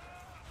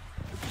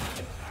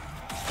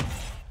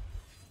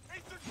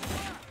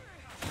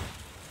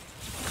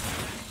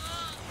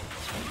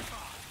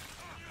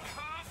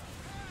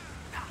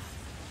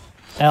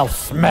 Elf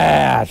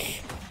smash.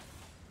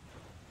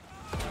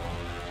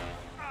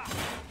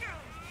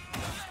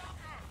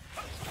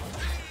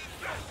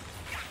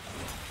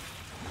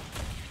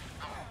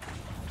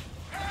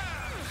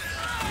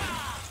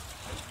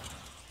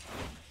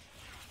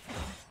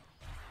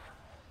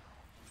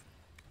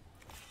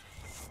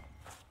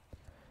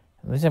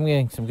 At least I'm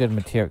getting some good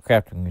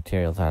crafting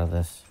materials out of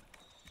this.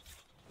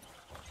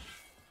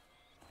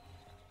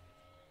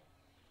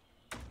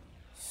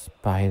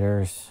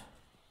 Spiders.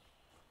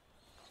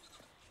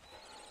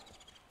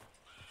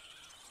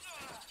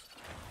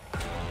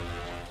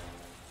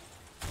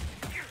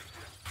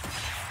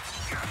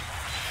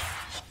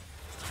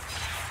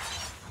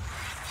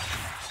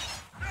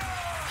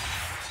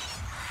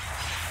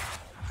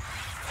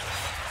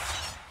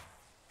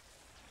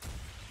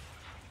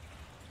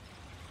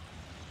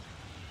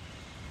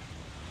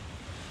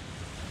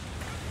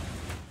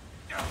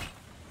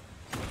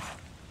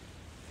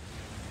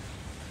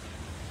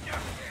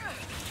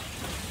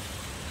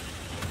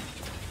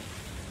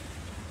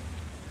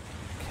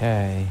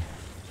 Okay.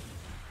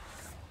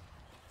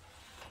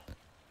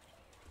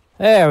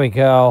 There we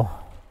go.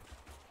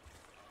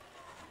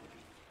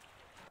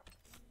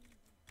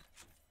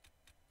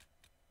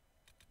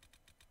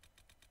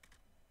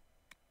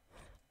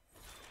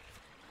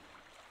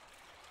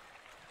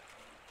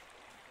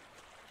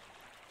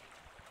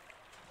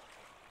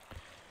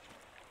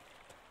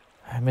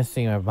 I'm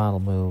missing my model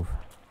move.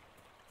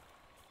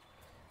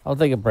 I'll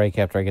take a break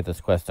after I get this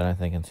quest done, I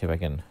think, and see if I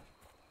can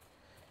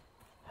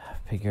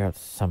figure out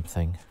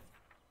something.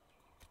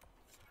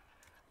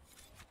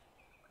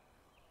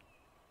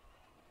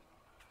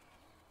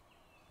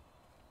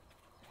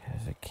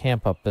 There's a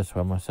camp up this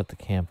way. I'm going to set the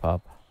camp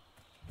up.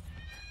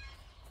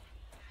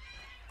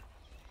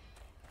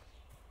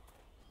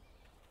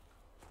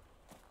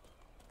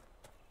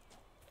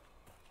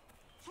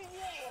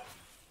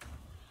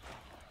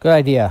 Good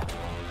idea.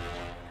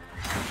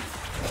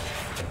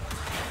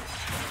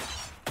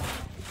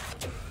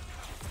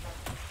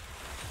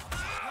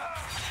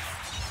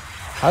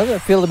 How does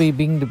it feel to be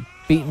being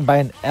beaten by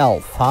an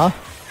elf, huh?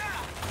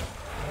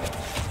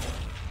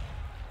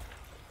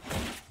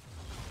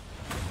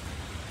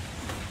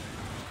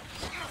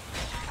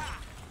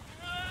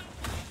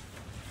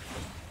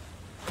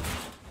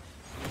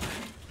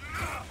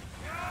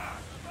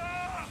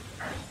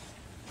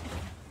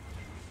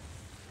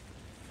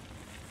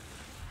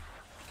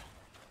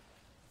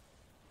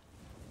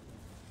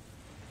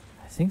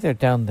 I think they're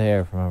down there,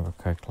 if I remember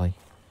correctly.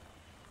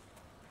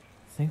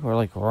 I think we're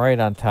like right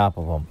on top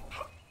of them.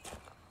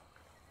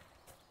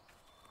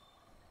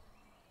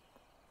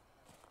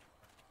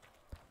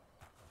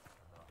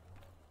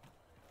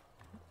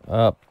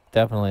 Oh,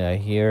 definitely. I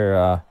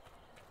hear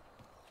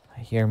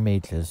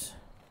mages.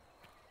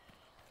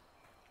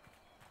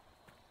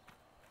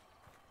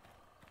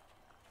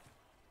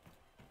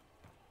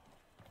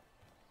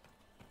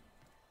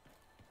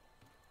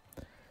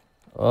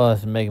 Oh,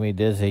 this is making me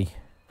dizzy.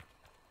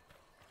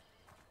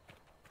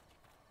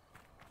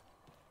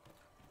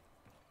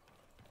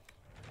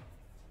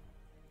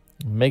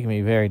 Making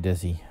me very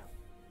dizzy.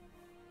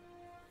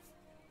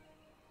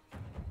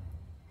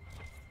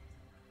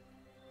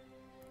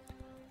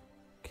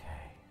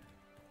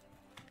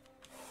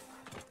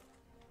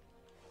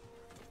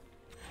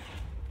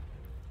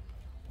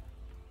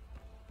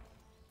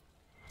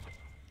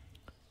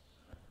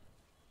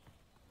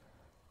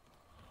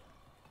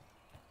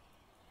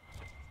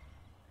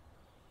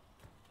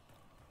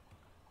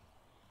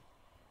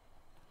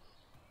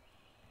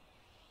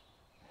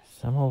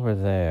 Some over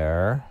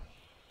there.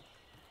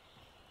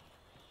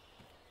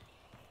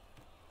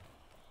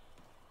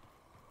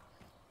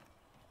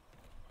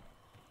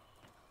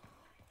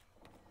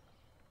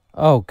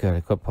 Oh, good.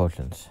 Equip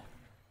potions.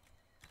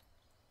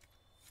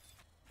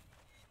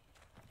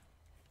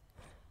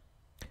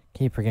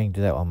 Keep forgetting to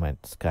do that on my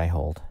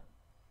Skyhold.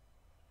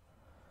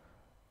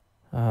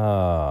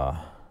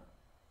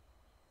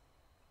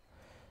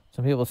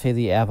 Some people say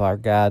the Avar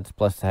gods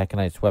bless the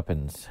Hakkonites'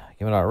 weapons.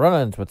 Given our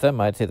run-ins with them,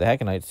 I'd say the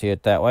Hakkonites see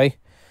it that way.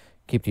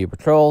 Keep to your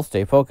patrol,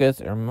 stay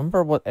focused, and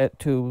remember what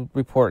to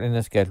report in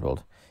the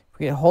scheduled. If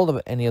we get hold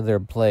of any of their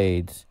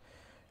blades,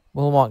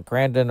 we'll want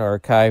Grandin or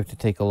Archive to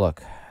take a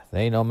look.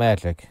 They know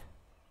magic.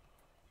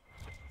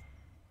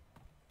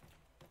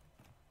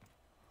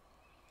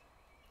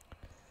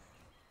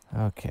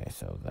 Okay,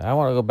 so I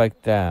want to go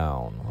back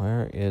down.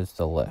 Where is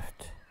the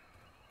lift?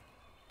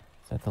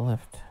 Is that the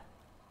lift?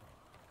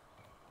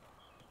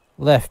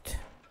 Lift.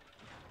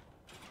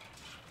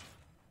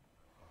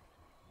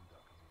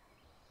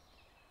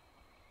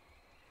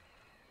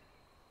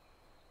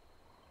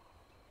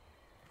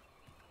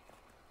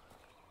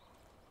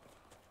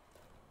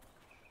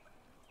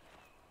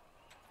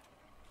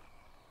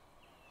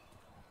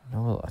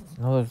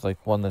 No, there's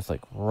like one that's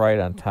like right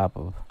on top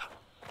of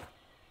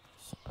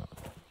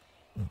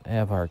an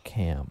Avar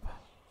camp.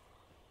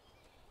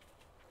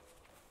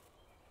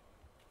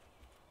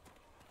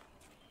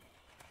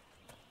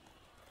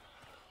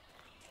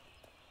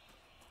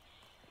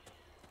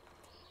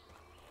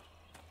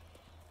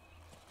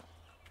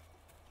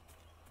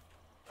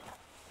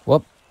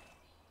 Whoop.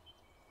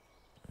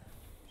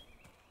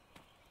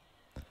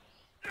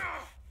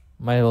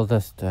 Might as well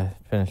just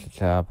finish the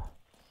job.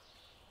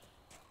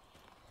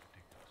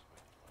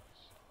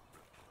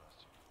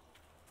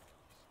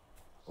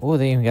 Oh,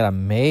 they even got a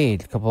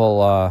mage. A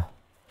couple,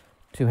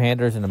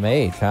 two-handers and a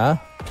mage, huh?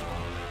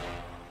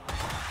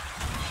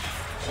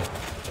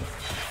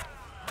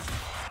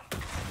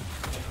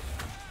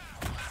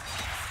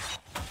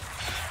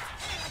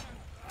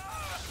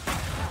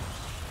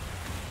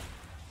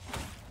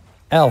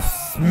 Elf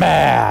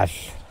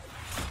smash!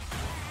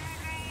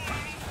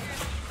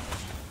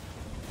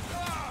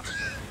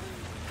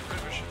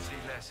 We should see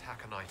less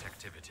Hakkonite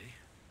activity,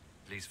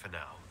 at least for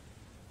now.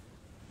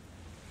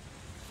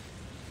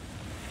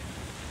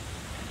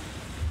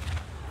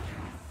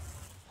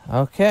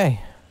 Okay.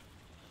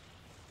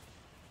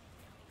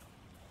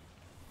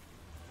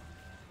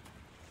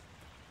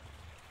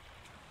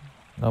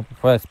 Nope,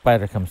 before that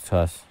spider comes to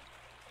us.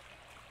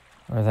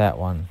 Or that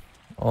one.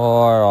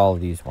 Or all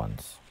these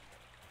ones.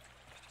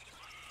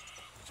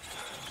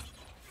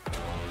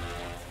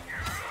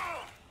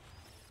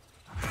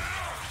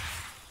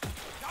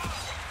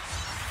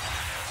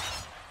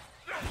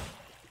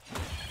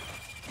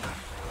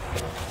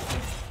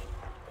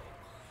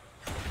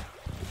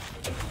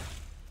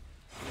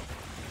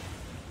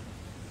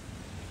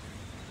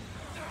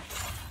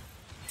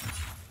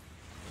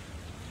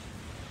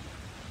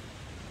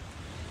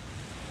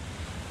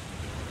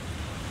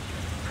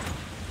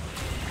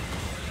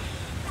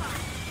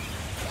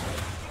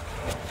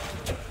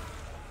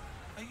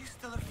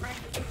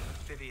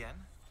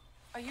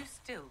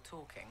 still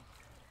talking.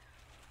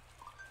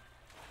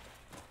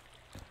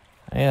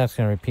 I think that's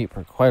going to repeat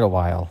for quite a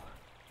while.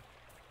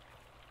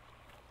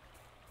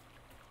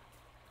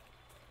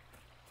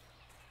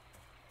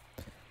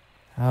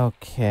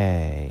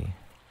 Okay.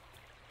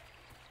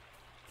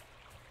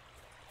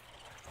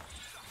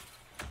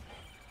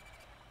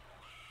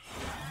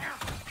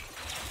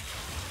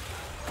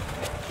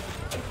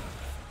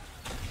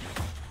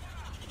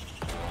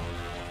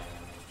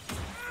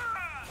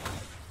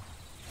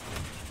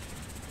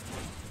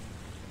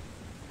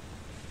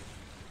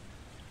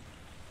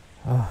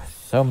 Oh,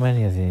 so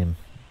many of them.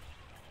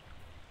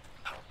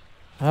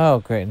 Oh,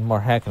 great, and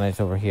more Hakkonites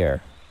over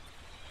here.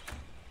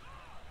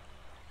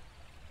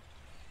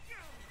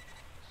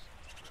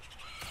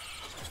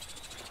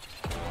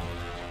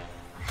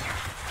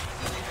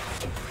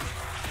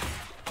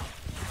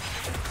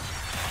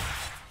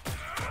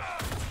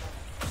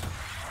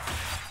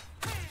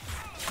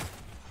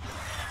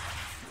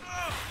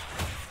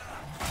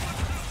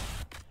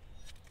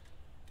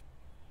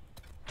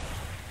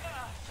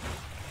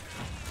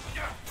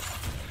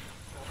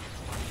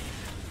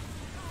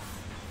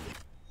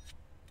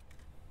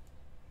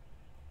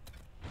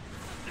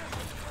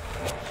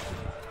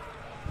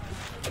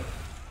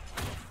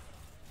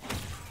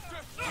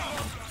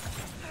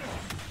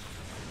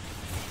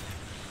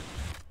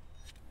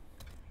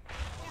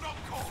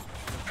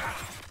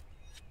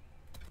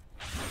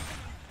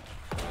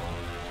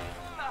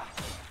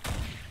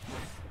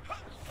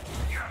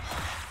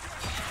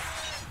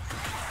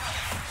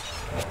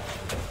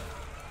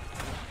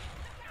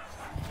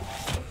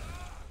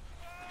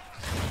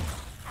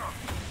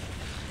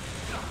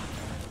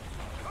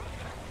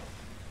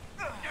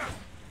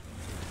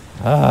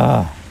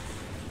 Ah.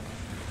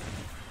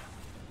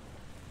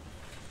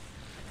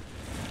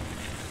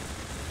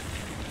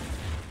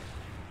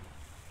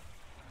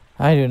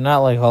 I do not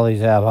like all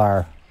these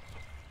Avar.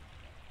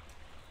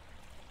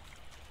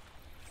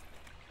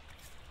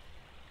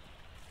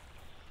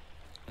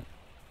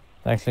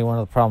 Actually, one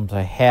of the problems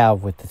I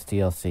have with this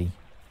DLC.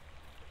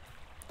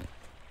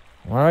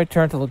 When I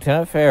return to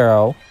Lieutenant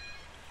Pharaoh,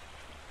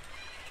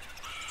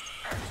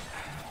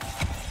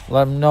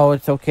 let him know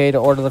it's okay to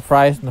order the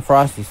fries and the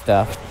frosty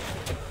stuff.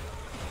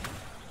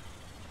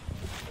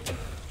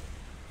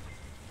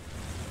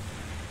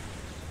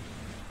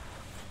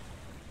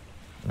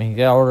 I mean, you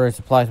gotta order his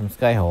supplies from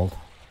Skyhold.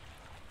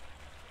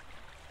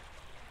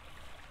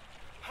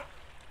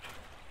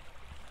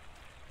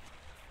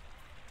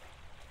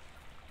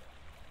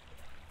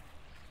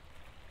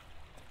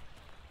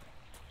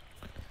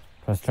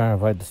 I was trying to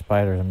avoid the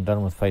spiders. I'm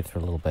done with fights for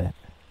a little bit.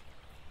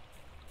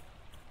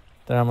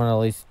 Then I'm gonna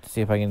at least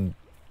see if I can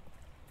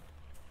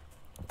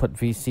put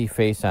VC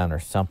face on or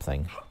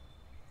something.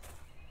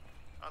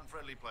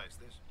 Unfriendly place,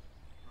 this.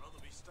 Rather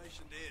be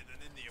stationed here than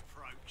in the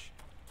approach.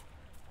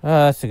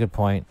 That's a good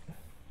point.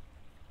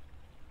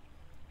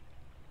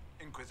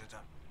 Inquisitor.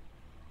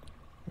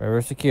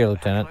 River secure,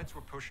 Lieutenant. Hakkonites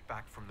were pushed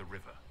back from the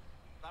river.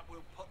 That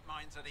will put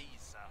minds at ease,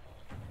 sir.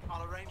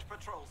 I'll arrange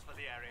patrols for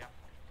the area.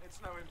 It's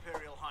no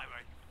Imperial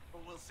highway,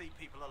 but we'll see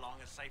people along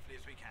as safely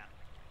as we can.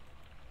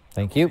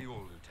 Thank you.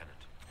 All,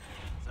 Lieutenant.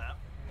 Sir?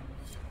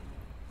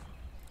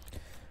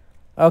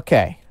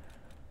 Okay.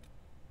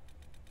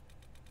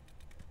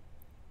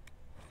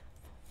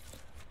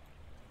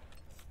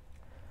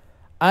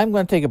 I'm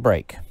going to take a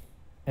break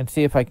and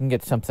see if I can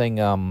get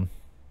something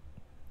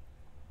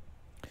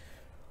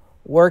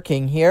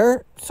working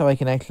here so I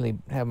can actually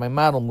have my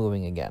model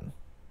moving again.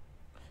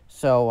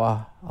 So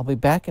I'll be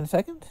back in a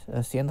second.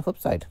 See you on the flip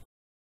side.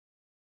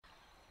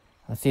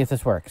 Let's see if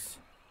this works.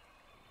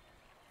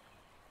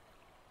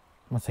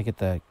 Once I get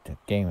the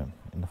game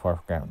in the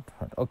foreground.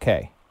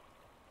 Okay.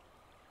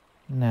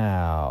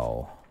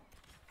 Now,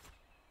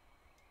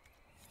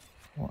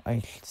 what I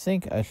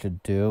think I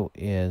should do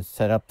is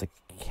set up the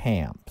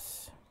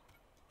camps.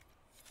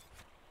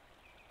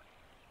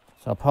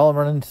 So I'll probably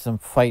run into some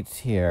fights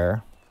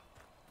here.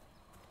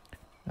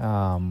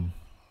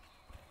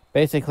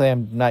 Basically,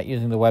 I'm not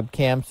using the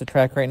webcams to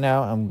track right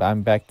now.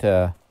 I'm back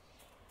to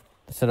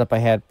the setup I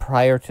had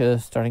prior to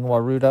starting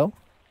Warudo.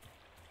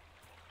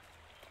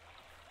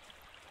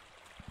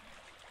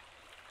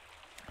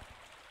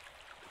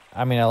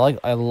 I mean,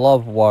 I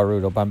love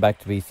Warudo, but I'm back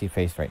to VC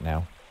face right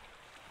now.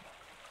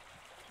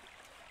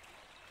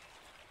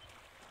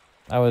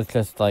 I was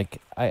just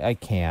like, I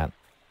can't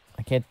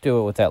do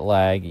it with that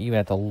lag, even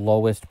at the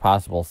lowest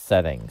possible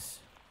settings.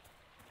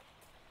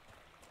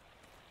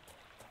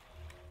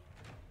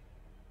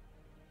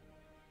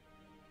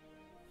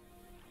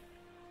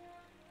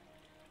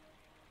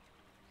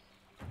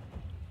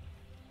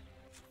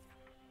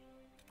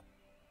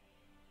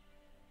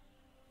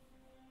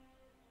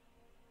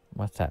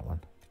 What's that one?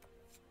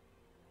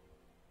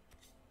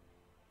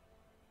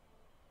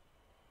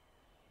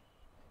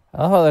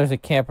 Oh, there's a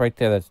camp right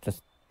there that's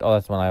just... Oh,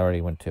 that's one I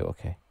already went to.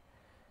 Okay.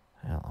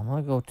 Well, I'm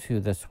going to go to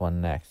this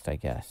one next, I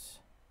guess.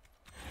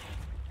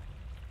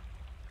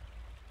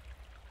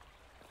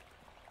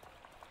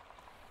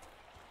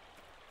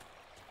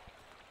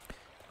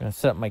 I'm going to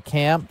set up my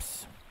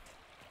camps.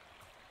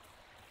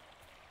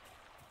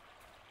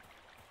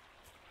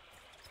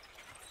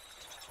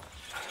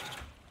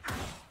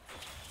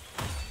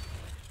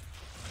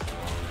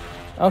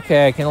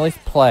 Okay, I can at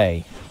least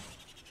play.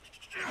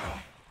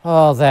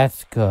 Oh,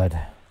 that's good.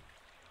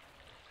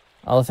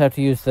 I'll just have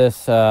to use this,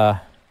 so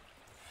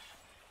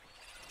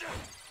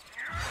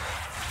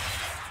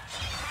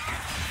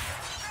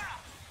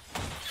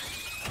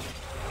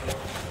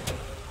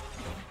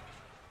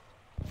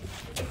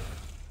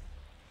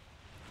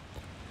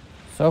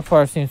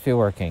far, it seems to be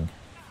working.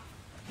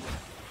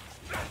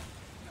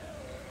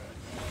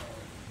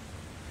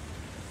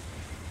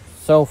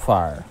 So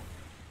far.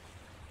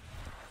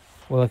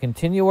 Will it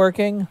continue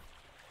working?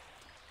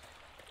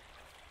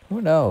 Who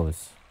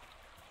knows?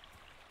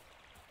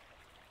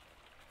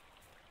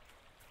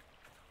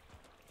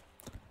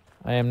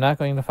 I am not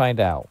going to find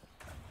out.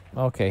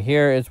 Okay,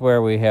 here is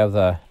where we have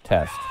the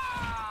test.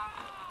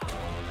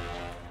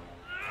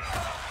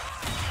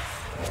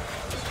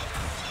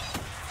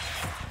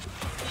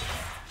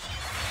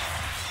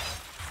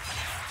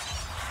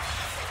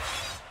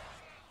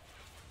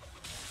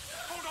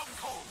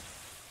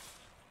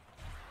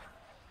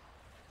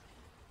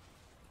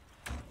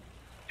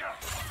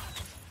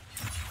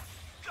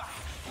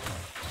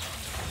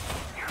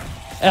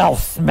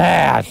 Elf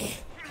smash!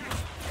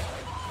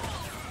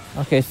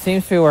 Okay,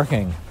 seems to be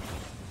working.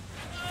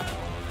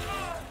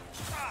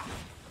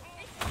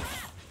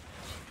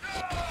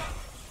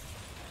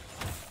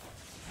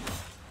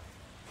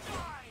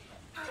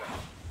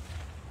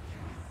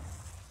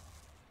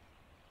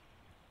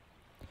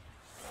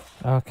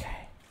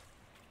 Okay.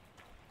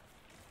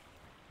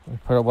 We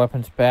put our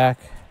weapons back.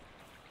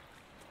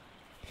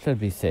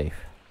 Should be safe.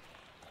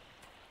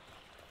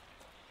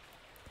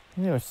 I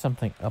think there was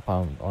something up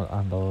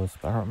on those,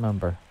 but I don't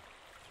remember.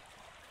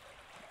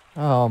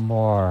 Oh,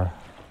 more.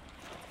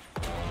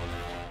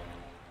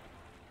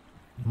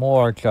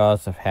 More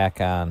Jaws of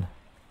Hakkon.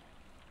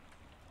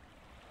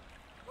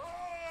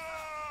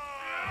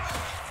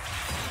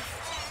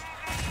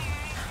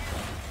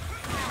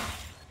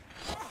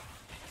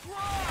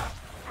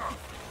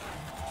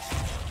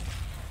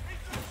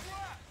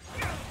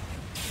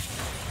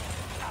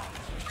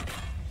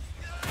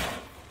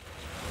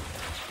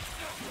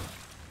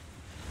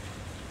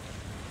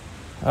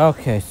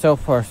 Okay, so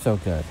far so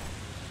good.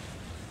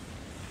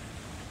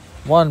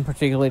 One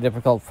particularly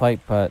difficult fight,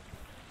 but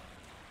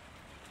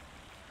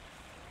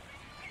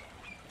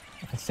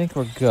I think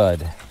we're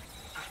good.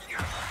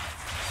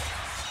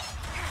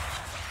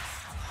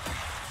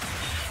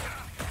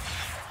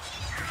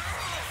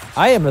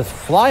 I am just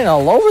flying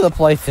all over the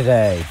place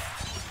today.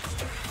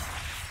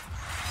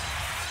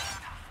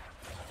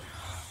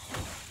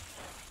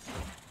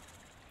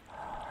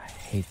 I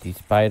hate these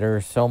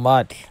spiders so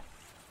much.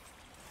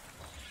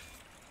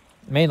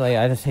 Mainly,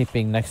 I just hate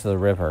being next to the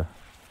river.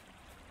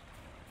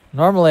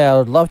 Normally, I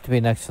would love to be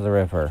next to the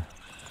river.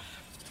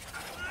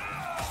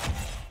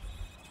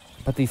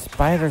 But these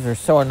spiders are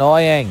so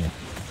annoying.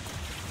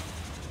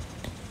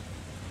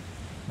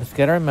 Just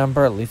gotta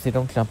remember, at least they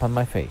don't jump on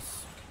my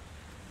face.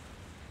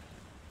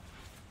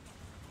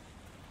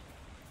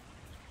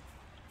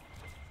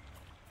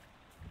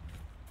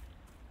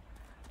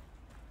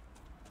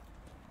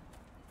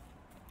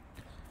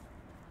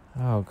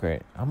 Oh,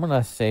 great. I'm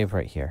gonna save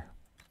right here.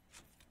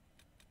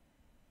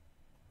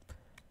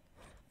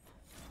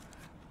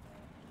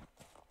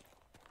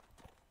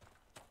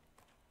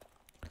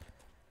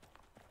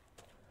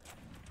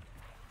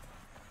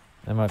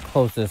 I'm going to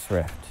close this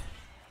rift.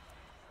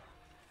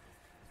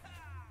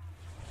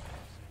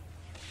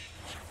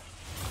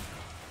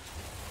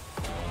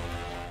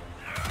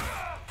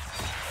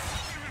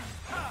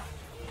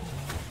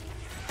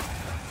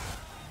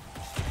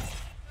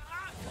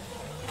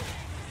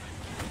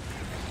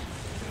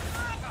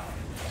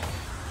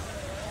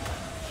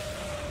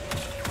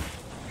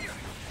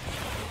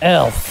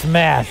 Elf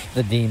smash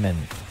the demon.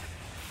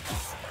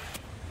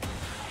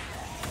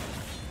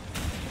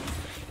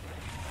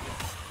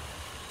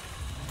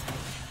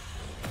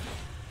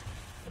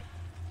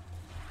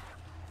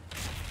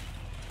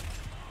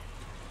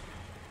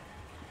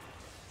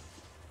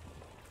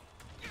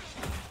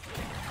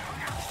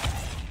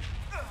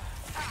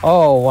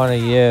 Oh, one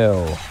of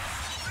you.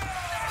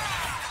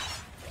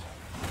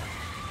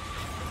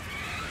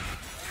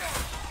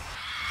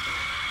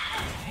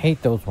 Hate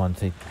those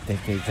ones.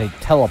 They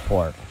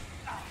teleport.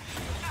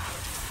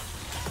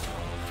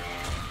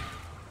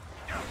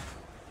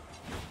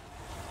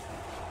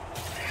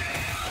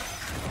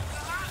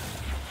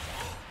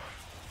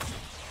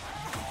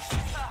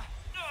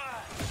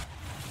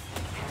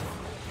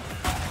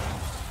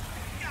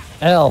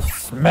 Elf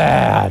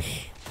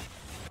smash.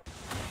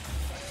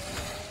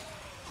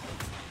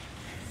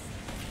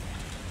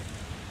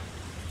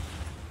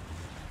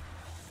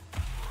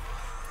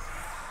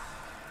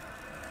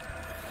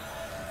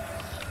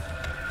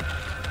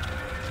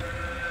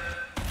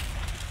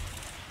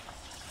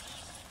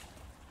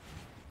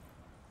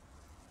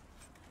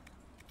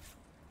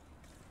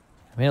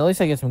 I mean, at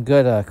least I get some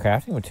good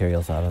crafting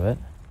materials out of it.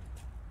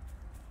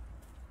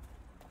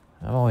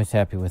 I'm always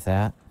happy with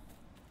that.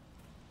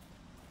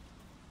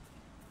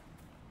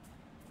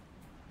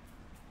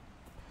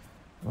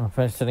 I'm gonna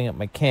finish setting up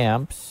my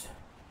camps.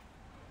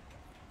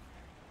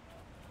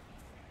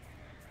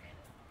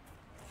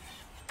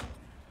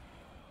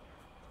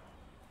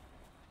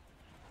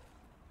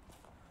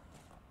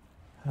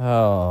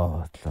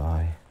 Oh,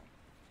 joy.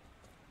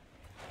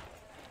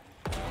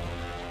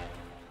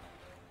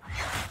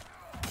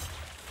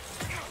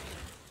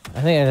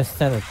 I think I just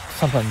sent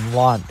something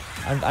launch.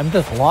 I'm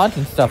just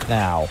launching stuff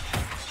now.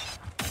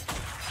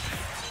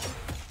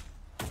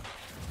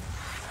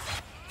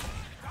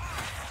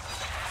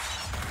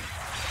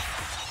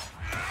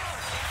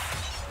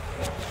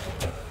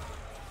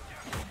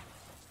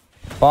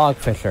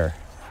 Bogfisher.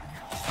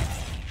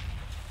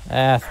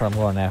 That's what I'm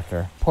going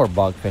after. Poor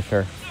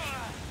Bogfisher.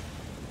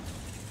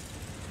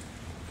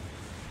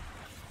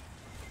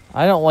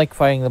 I don't like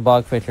fighting the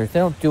Bogfishers. They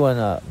don't do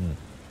nothing.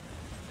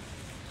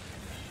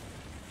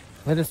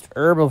 They're just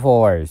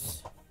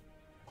herbivores.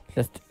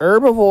 Just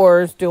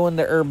herbivores doing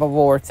the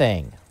herbivore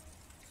thing.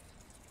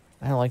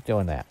 I don't like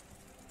doing that.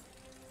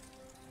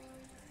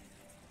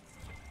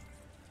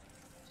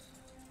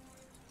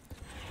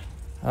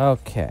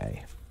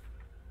 Okay.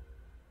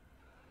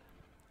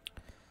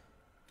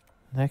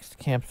 Next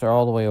camps are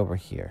all the way over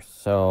here,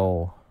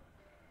 so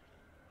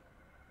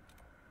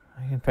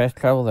I can fast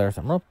travel there.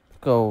 So I'm gonna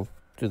go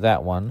do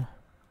that one.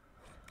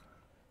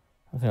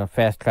 I'm gonna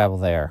fast travel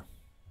there.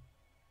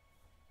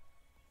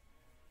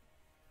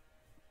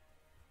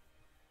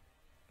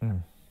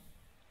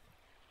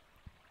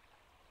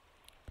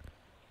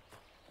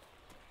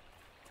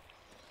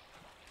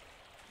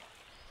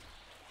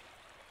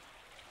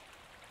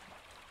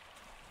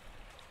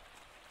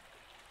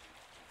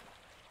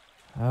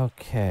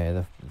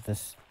 Okay,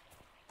 this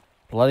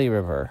bloody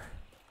river.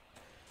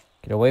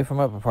 Get away from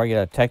it before I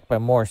get attacked by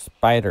more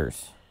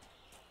spiders.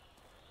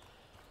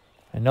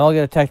 I know I'll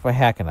get attacked by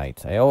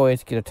Hakkonites. I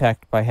always get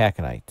attacked by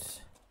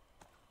Hakkonites.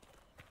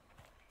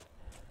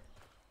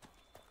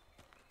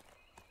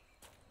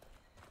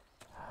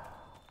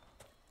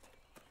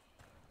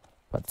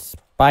 But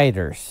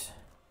spiders.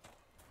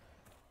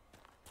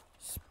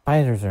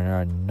 Spiders are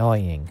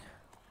annoying.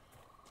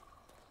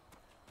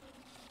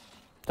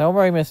 Don't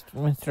worry, Mr.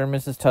 and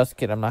Mrs.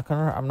 Tusket.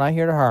 I'm not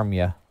here to harm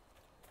you.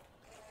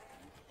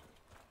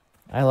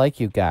 I like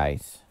you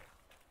guys.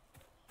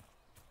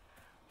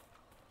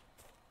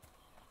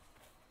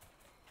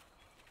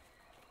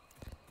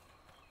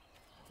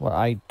 What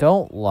I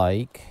don't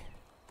like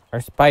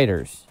are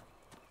spiders.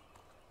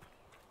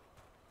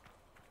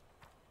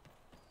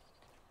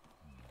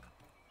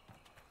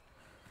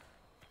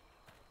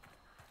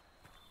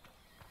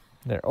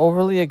 They're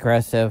overly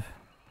aggressive.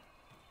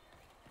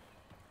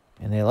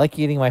 And they like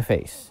eating my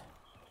face.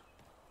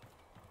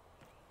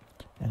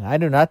 And I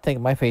do not think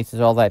my face is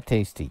all that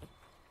tasty.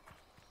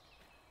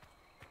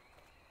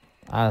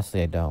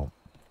 Honestly, I don't.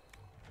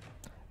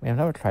 I mean, I've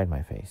never tried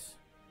my face.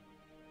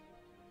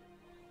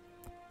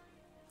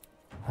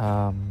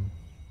 And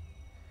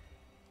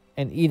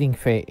eating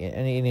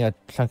a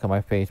chunk of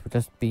my face would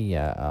just be,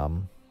 I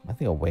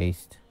think a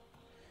waste.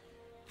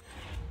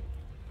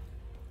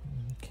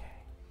 Okay.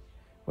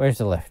 Where's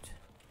the lift?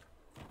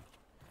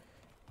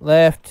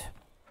 Lift.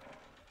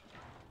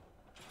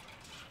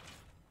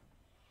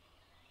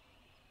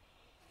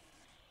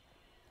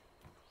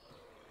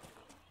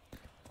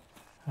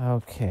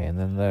 Okay, and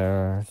then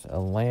there's a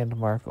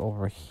landmark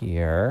over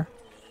here.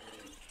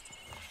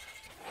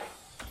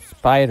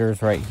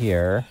 Spiders right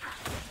here.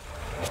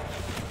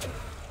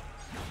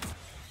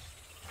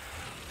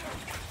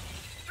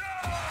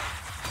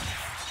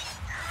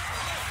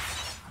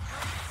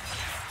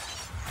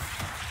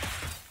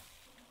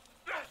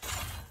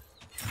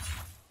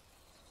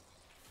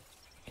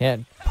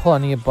 Can't pull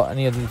any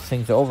of these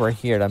things over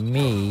here to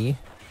me.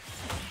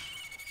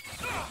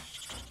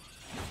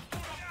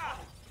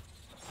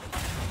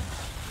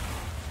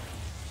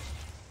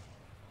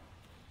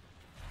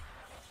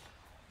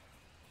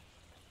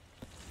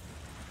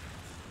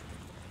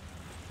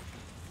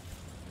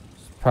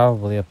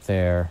 Probably up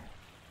there.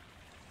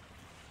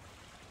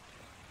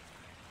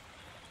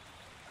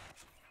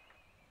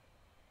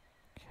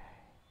 Okay.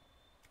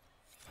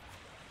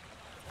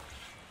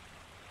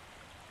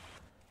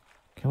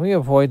 Can we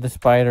avoid the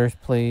spiders,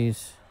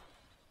 please?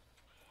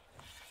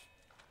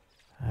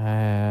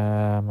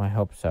 I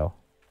hope so.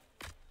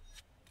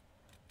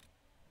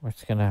 We're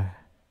just gonna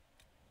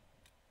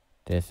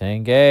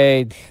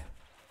disengage.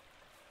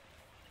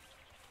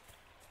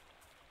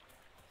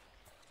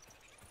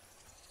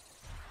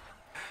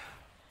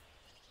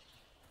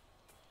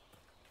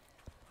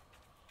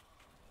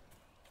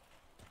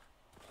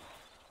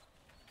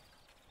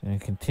 And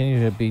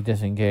continue to be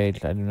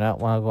disengaged. I do not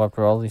want to go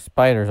after all these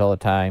spiders all the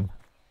time.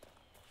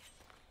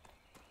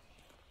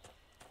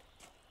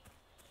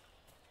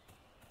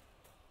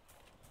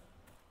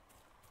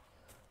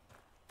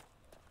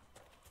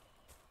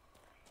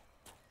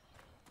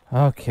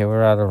 Okay,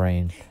 we're out of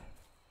range.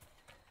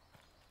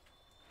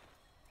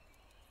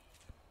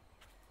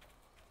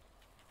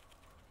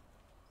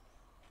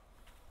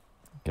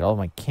 Get all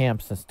my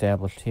camps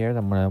established here.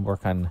 Then I'm going to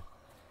work on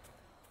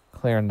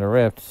clearing the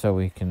rift so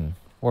we can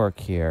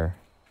work here.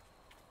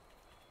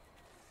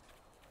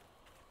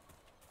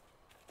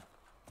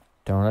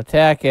 Don't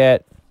attack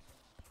it.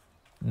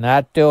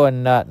 Not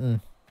doing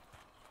nothing.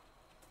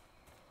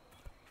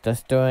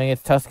 Just doing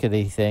its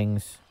tuskety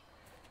things.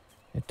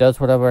 It does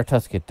whatever a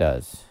Tusket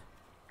does.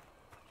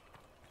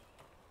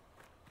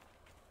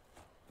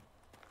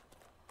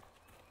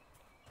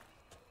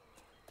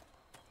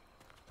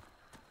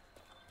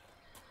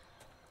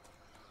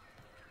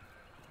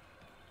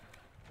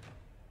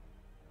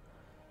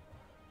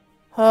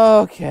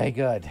 Okay,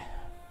 good.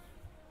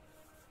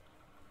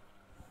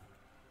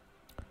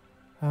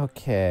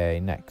 Okay,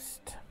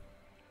 next.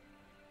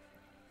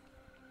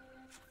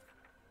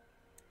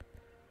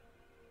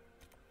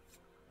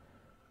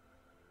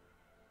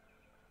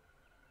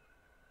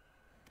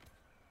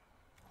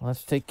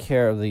 Let's take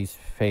care of these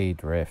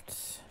fade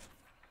rifts.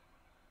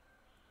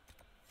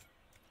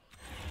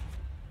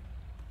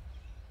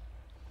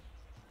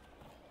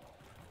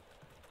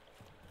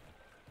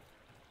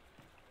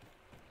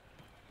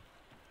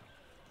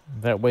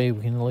 That way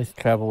we can at least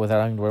travel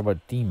without having to worry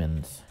about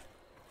demons.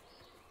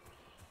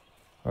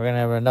 We're going to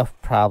have enough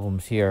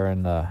problems here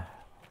in the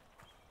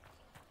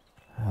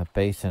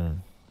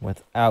basin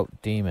without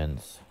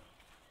demons.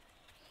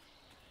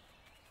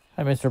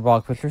 Hi, Mr.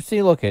 Bogfisher.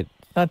 See, look, it's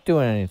not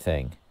doing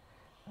anything.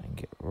 I can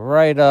get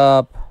right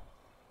up.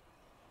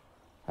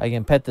 I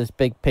can pet this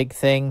big pig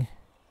thing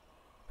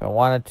if I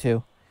wanted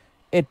to.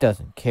 It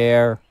doesn't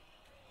care.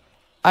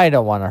 I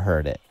don't want to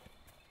hurt it.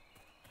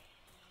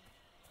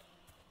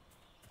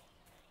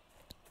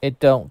 It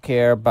don't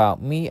care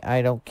about me.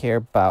 I don't care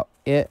about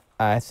it.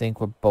 I think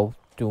we're both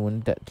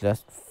doing that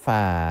just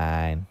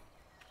fine.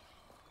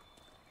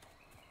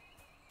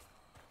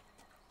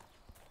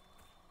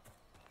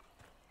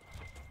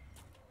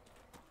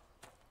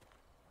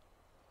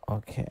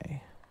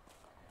 Okay.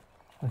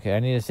 Okay, I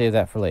need to save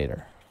that for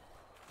later.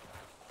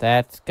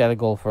 That's got to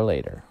go for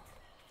later.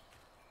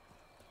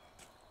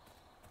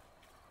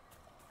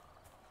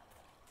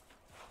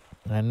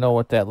 And I know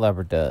what that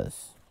lever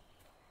does.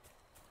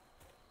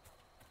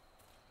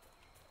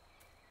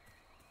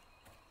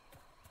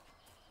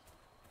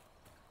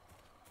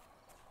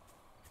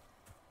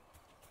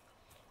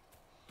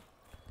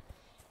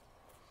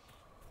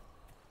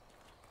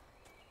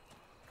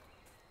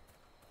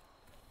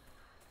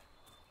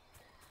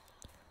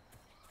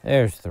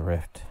 There's the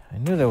rift. I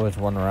knew there was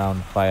one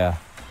around by a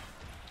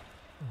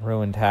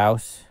ruined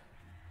house.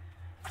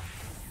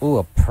 Ooh,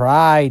 a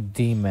pride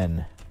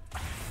demon.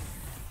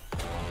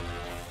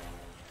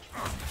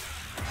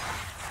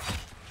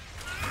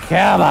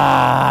 Come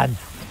on!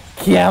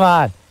 Come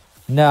on!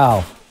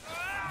 No.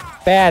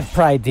 Bad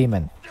pride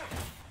demon.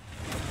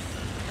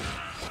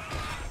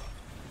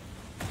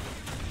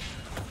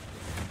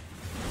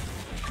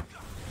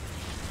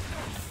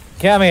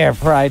 Come here,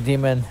 pride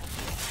demon.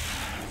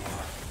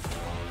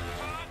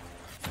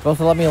 Supposed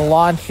to let me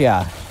launch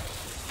ya.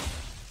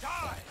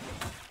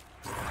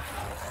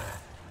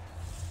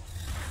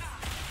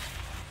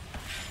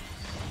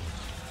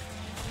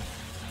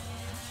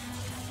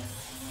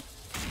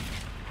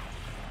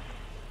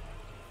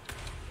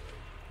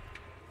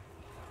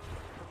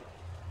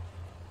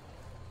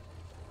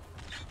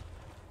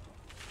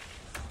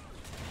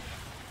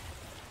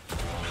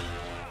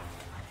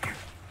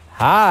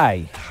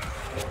 Hi.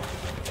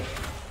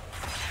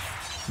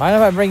 Mind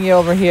if I bring you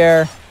over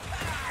here?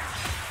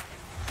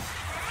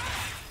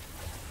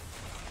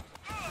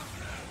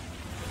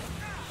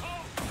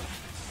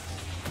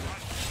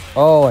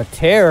 Oh, a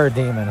terror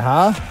demon,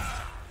 huh?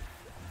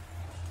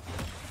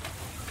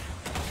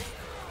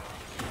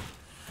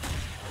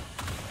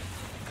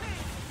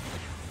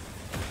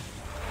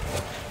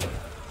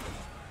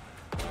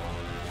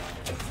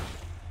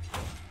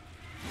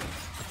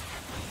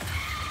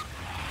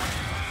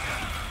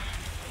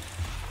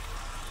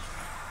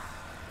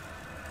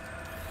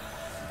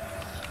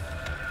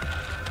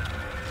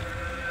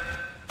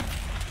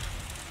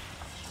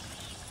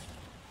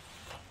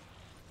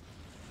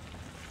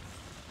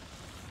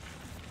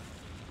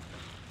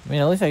 I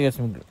mean, at least I get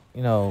some,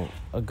 you know,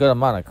 a good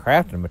amount of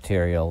crafting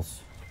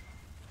materials.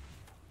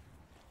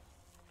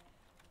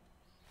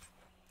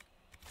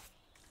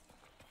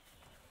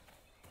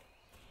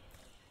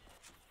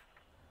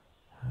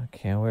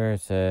 Okay, where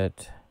is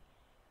it?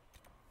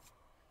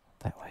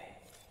 That way.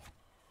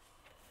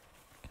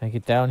 Can I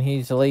get down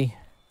easily?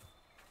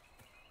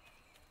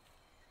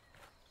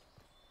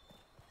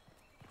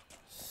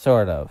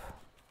 Sort of.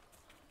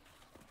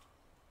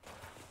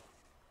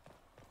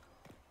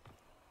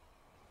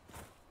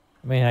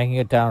 I mean, I can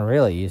get down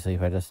really easily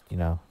if I just, you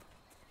know,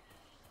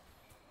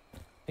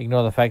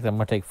 ignore the fact that I'm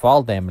going to take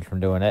fall damage from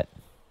doing it.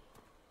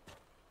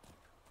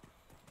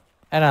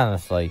 And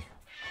honestly,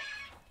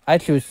 I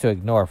choose to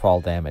ignore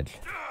fall damage.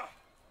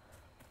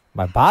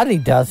 My body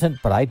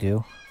doesn't, but I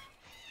do.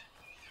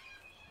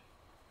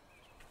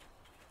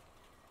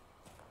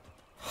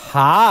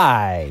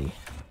 Hi!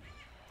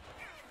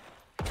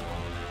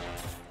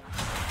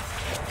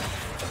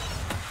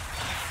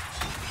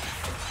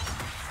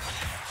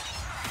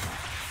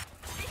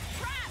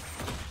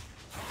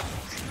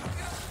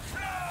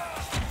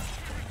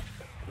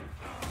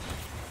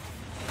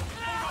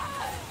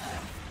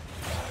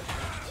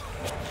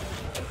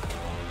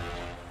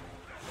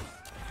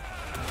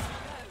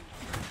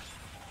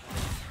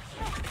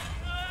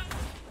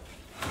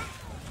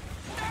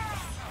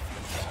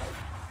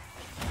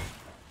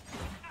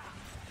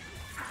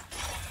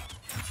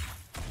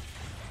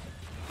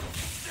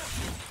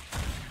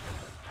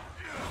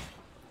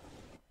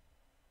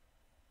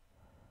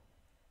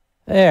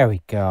 There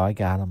we go. I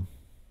got him.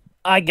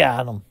 I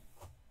got him.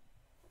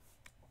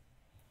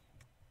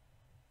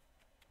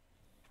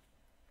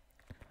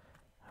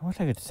 I wish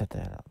I could set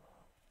that up.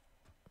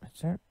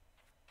 Is there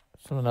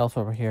something else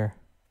over here?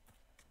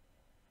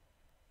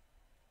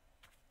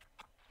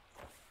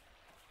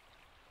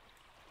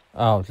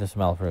 Oh, just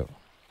smell fruit.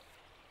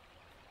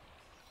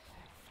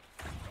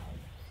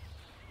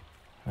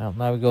 Well,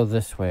 now we go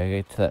this way. I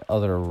get to that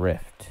other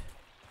rift.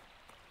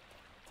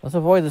 Let's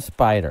avoid the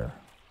spider.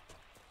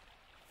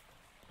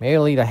 Maybe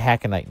lead a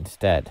Hakkonite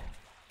instead.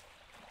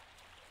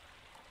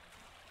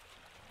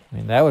 I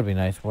mean, that would be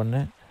nice, wouldn't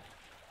it?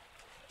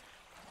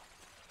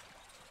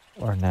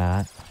 Or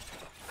not.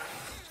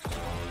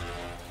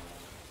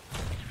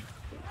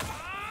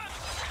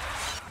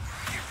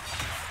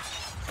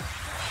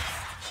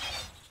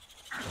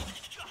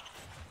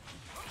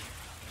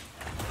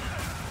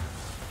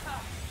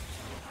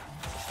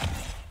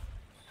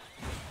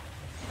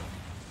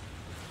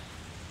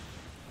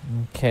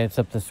 Okay, it's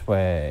up this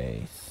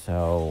way,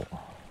 so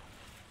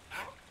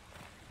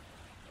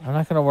I'm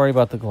not going to worry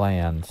about the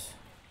glands.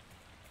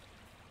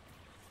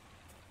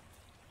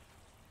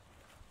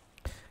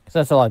 Because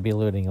that's all I'd be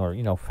looting, or,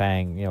 you know,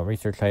 Fang, you know,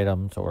 research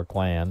items or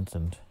glands,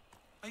 and...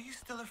 Are you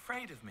still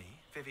afraid of me,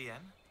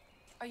 Vivienne?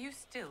 Are you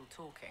still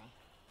talking?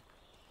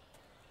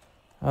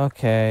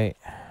 Okay.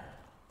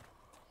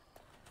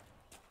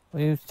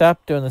 Will you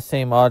stop doing the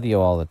same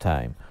audio all the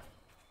time?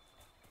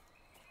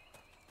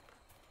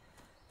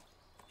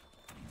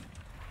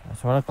 I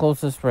just want to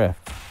close this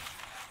rift.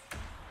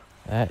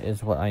 That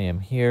is what I am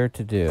here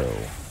to do.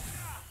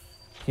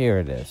 Here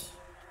it is.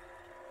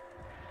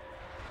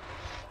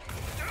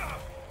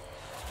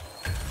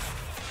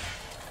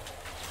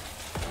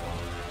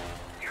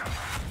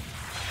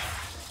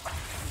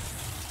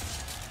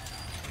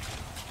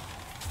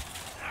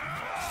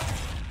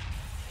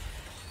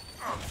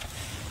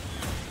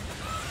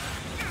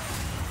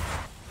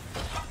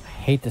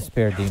 I hate the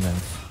spare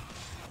demons.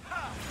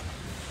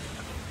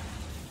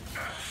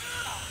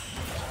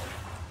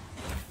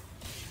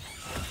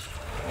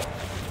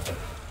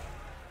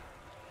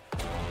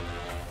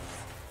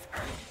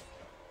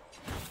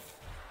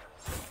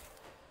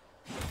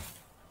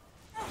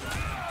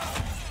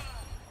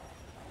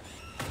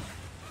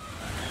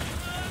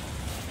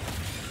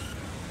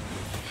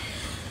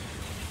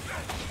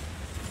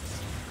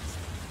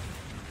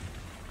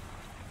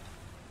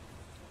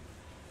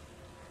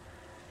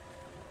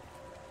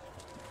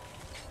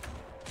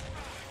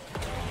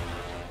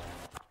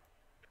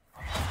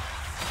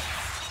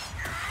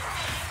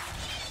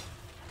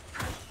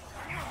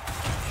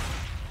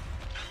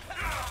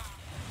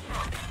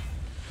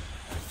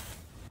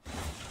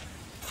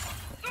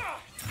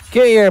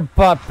 Get your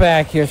butt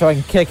back here so I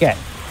can kick it.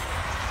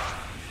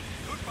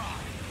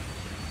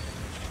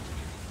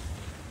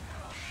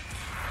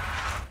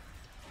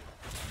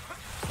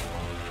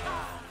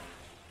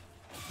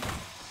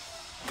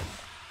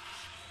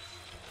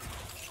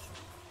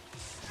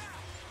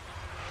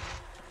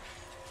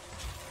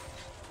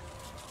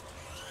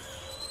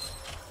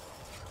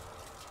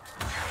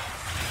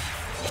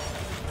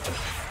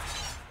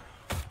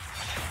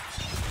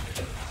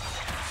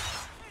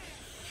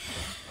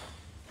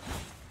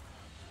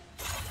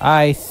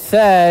 I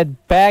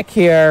said back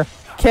here,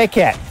 kick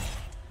it.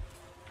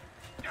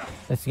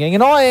 It's getting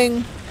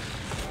annoying.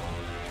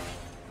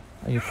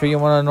 Are you sure you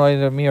want to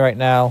annoy me right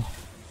now?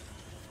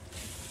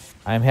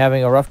 I'm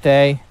having a rough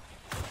day.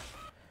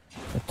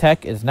 The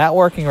tech is not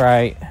working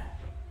right.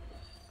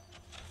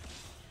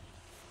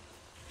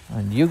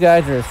 And you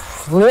guys are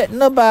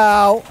flitting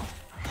about.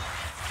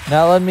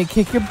 Not letting me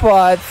kick your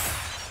butts.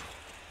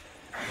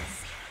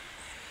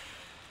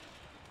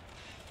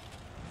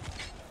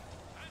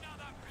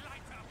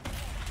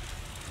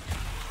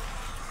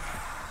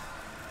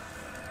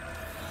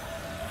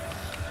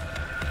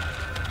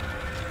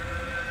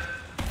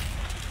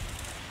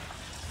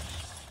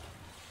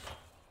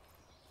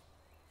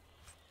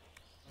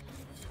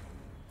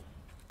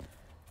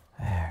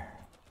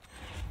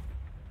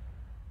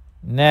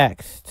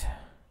 Next.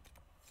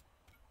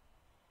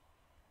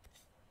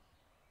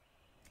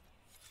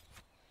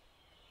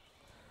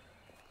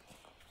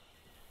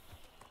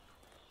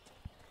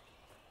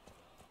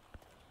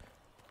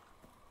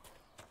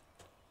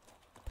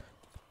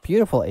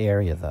 Beautiful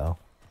area, though.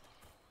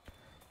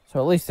 So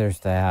at least there's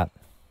that.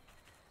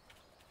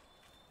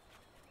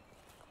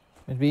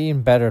 It'd be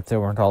even better if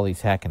there weren't all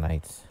these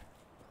Hakkonites.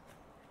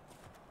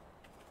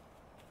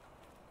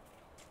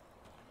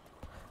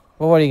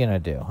 Well, what are you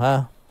going to do,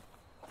 huh?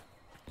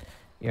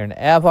 You're in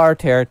Avar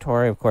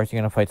territory. Of course, you're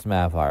going to fight some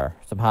Avar.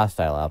 Some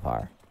hostile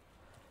Avar.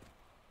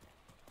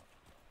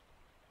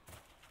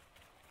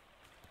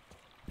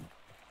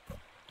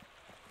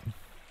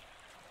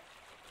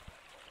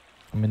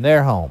 I'm in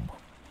their home.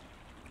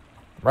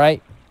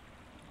 Right?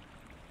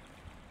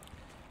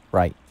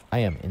 Right. I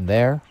am in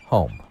their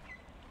home.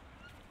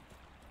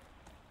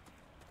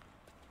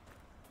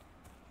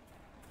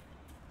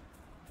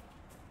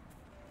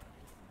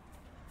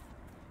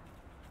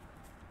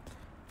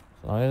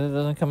 As long as it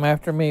doesn't come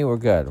after me, we're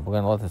good. We're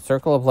going to let the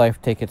circle of life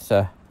take its...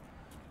 or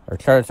Or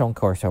chart its own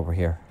course over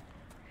here.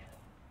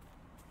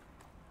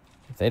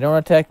 If they don't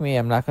attack me,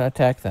 I'm not going to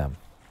attack them.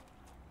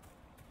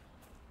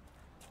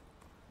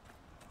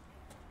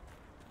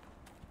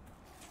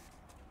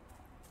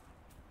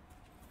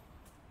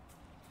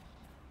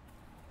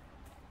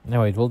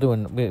 Anyways,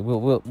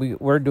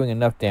 we're doing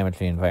enough damage to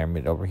the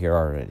environment over here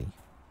already.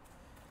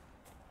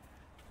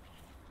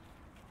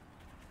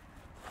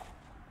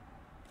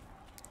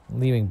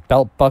 Leaving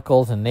belt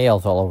buckles and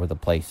nails all over the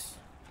place.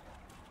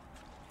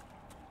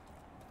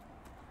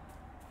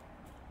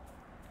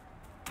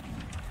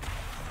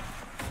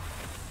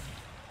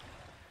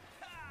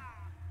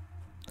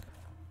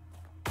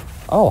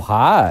 Oh,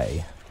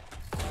 hi.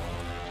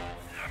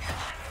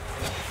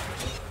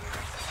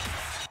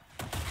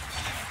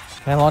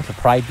 Can I launch a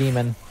Pride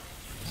Demon?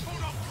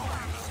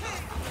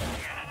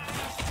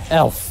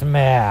 L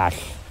smash.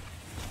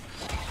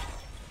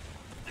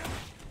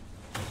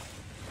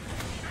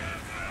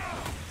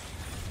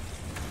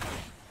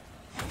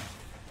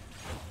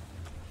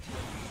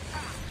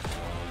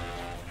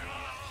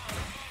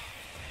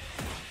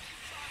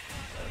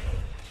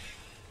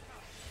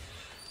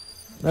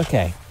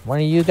 Okay, one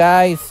of you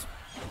guys.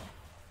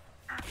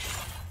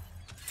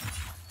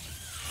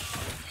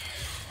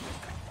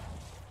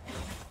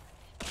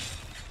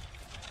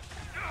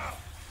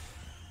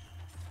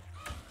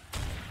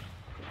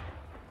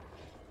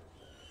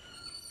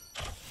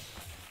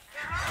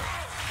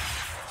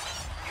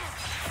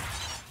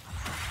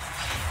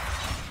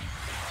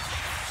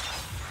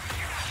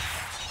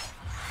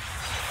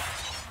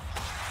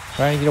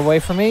 Trying to get away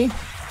from me?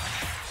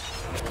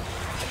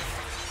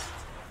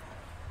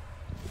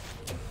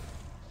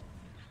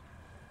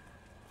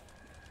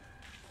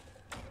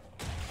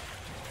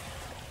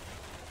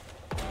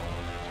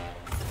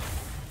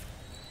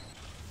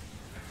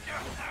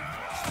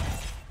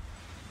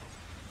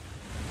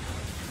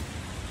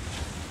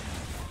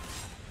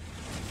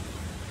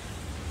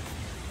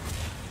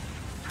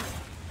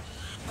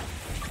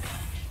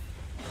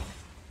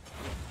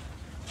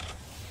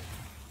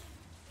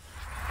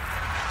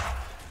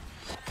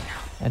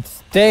 And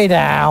stay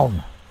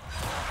down!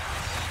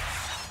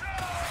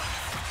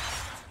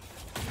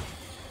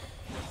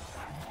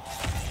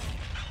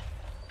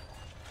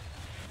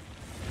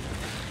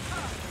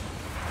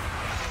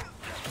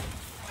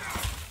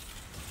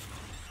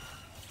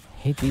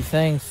 Hate these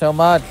things so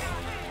much.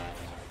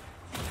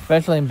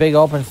 Especially in big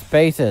open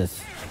spaces.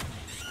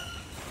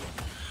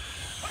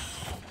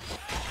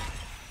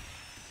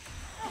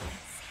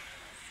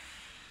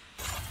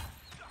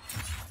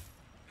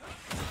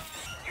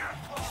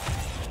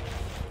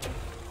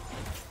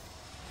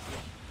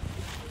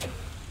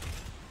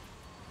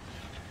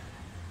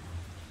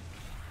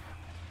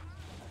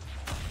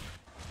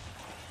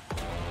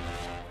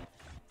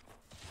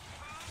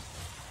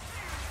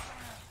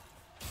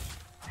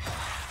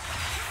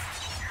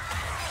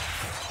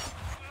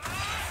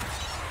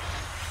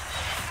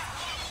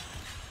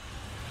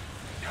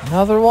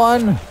 Another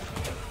one?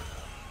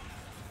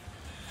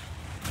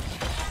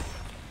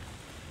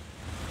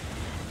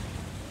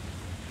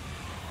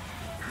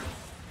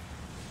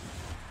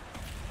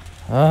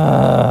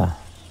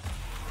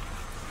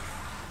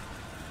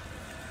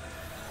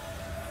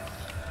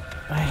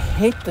 I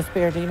hate the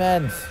spare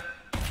demons.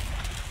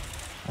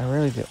 I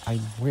really do. I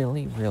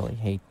really, really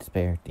hate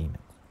spare demons.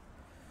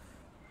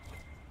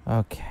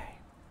 Okay.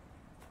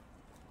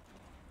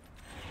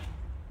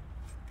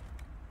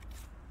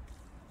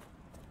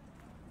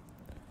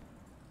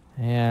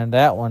 And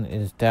that one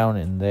is down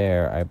in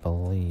there, I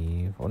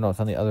believe. Oh, no,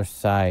 it's on the other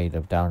side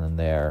of down in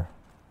there.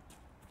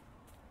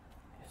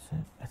 Is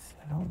it?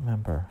 I don't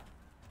remember.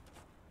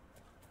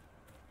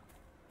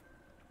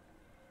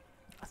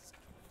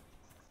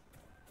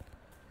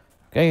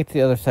 Gotta get to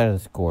the other side of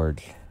this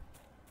gorge.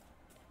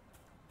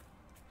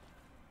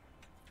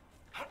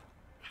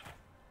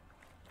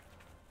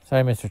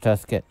 Sorry, Mr.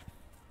 Tusket.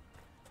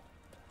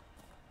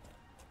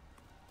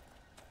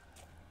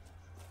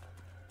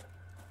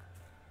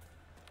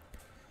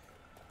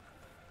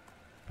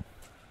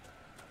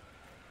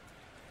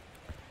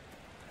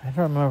 I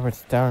don't remember if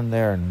it's down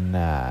there or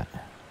not.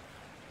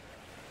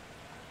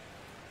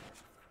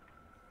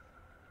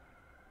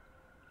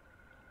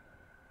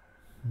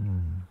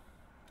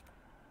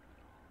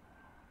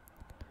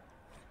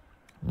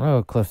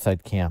 Oh,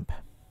 cliffside camp.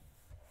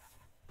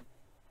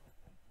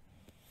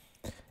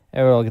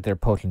 Everyone will get their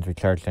potions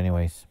recharged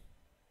anyways.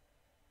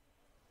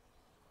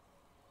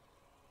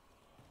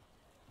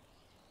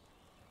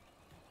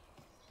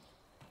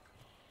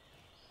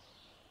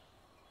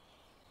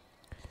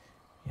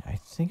 Yeah, I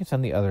think it's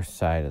on the other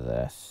side of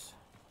this.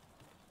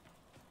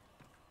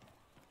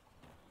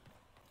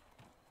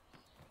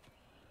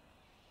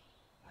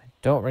 I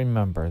don't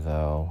remember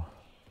though.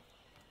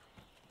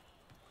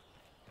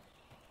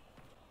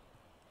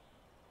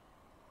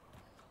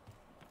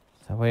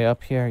 Is that way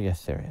up here?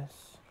 Yes, there is.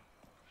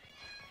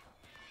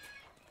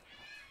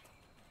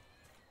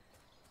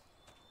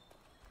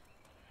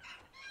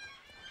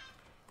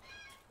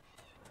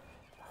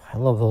 I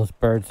love those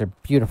birds. They're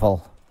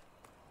beautiful.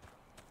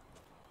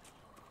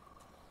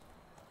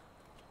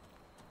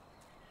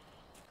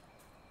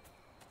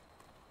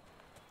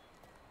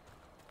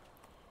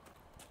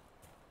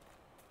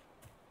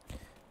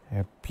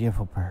 They're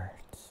beautiful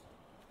birds.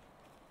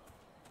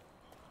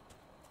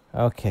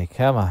 Okay,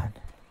 come on.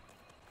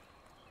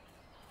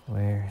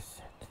 Where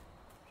is it?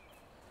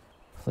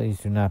 Please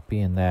do not be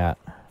in that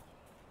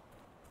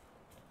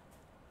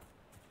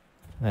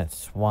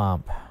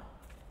swamp.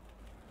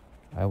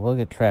 I will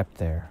get trapped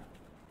there.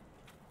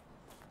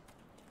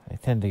 I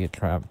tend to get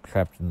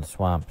trapped in the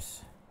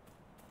swamps.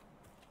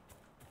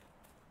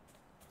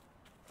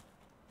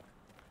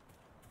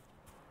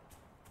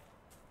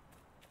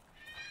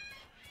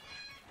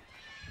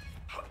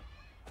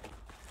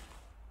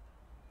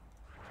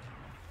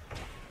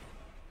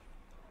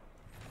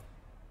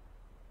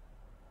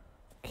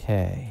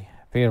 Okay,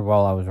 I figured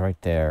while I was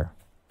right there.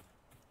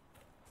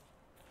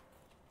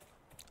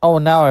 Oh,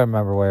 now I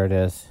remember where it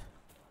is.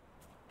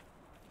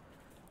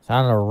 It's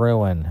on a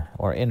ruin,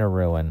 or in a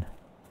ruin.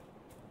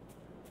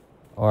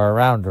 Or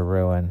around a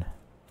ruin.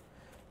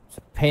 It's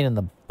a pain in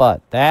the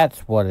butt.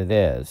 That's what it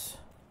is.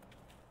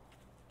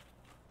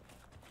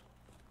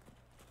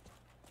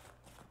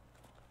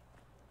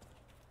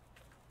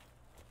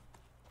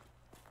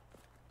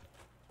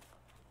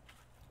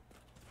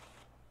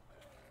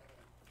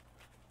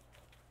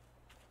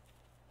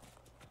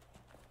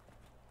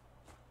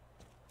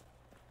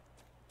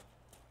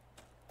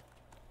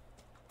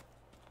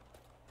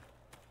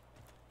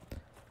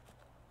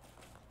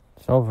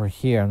 It's over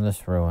here in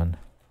this ruin.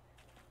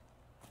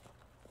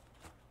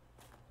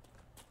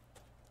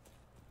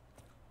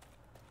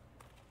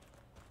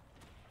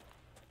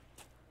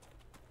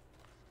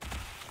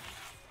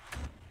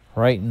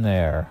 Right in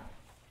there.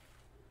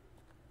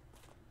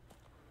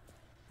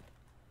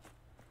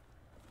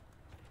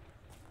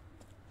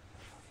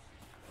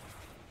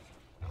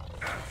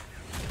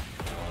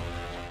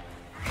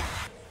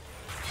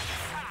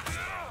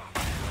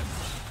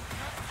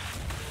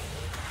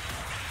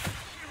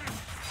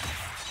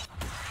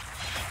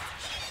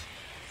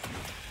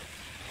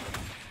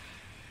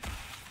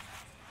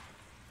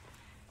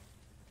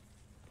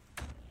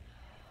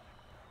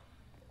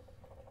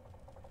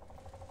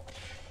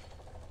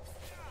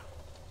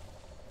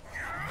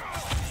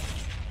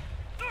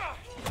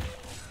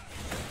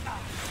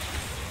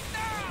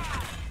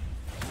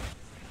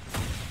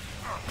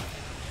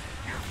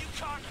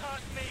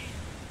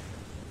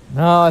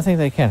 No, I think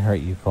they can't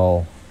hurt you,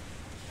 Cole.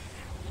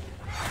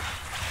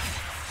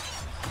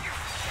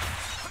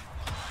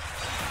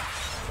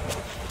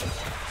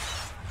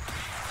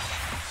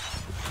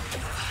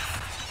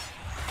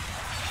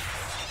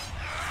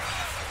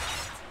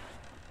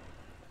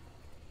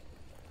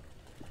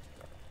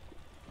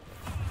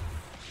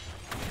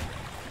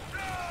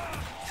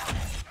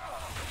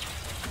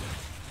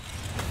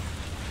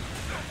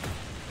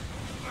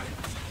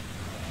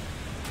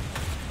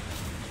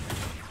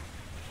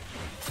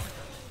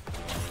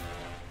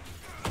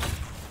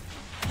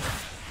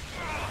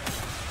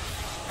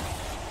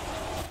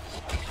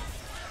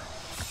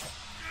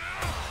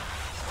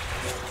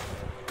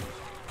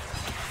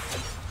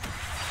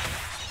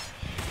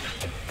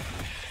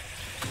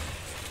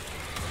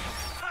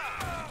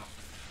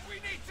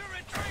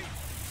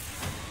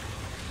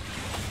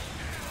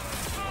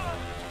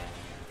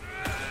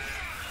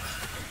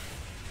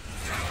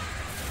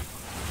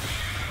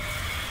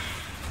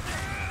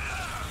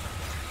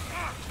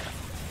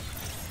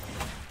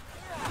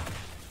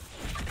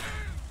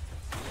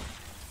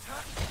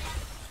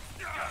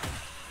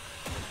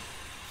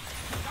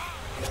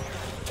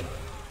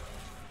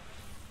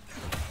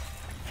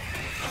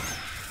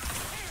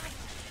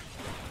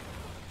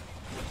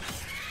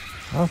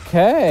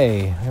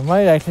 Okay, I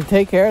might actually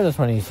take care of this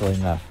one easily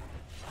enough.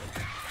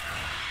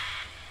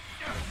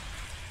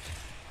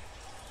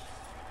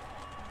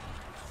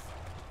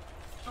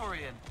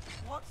 Dorian,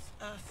 what's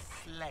a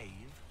slave?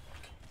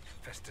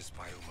 Festus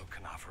by Umo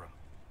Canaverum.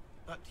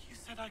 But you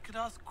said I could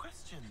ask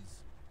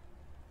questions.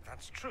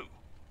 That's true.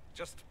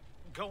 Just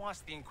go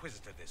ask the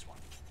Inquisitor this one.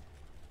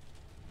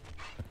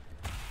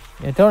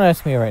 Yeah, don't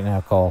ask me right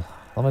now, Cole.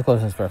 Let me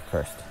close this door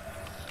first.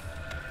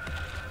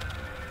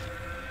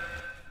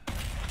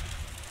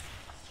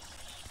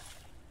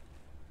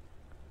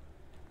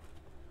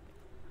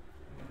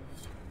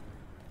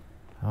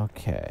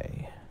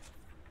 Okay.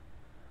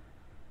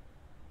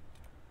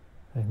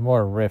 There's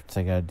more rifts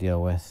I gotta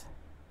deal with.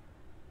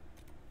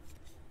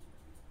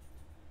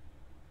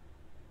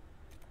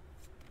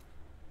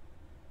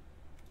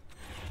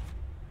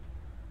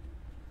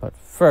 But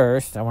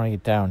first, I want to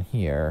get down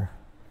here.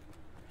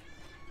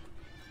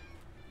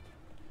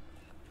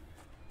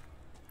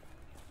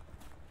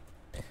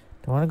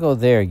 Don't want to go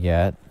there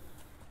yet.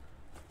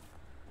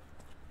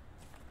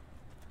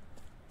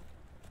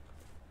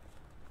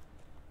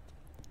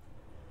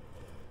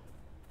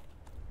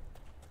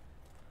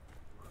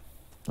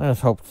 I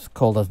just hope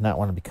Cole does not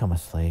want to become a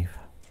slave.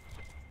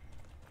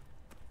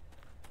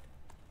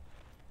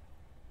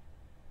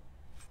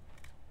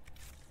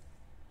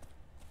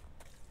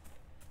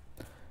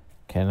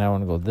 Okay, now I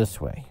want to go this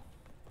way.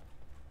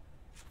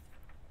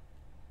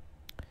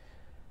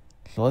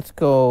 So let's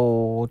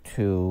go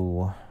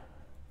to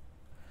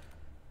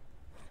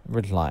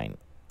Ridgeline.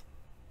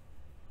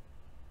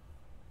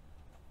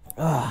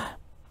 Ah,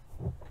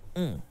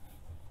 I'm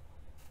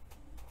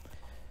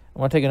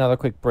going to take another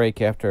quick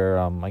break after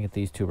I get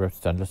these 2 rifts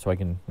done, just so I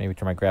can maybe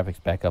turn my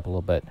graphics back up a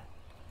little bit.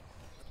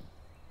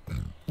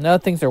 Now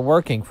that things are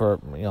working for,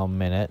 a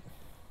minute.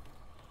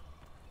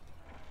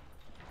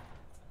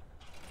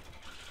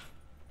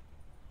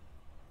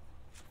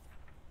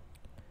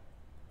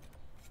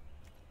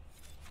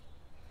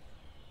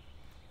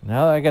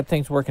 Now that I got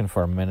things working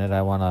for a minute,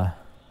 I want to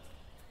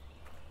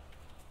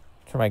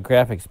turn my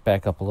graphics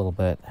back up a little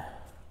bit.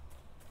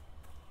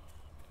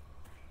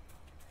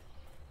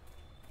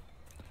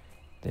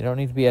 They don't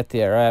need to be at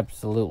their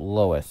absolute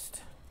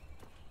lowest.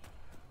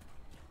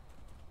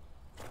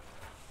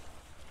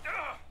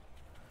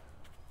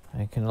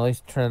 I can at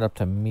least turn it up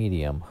to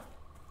medium.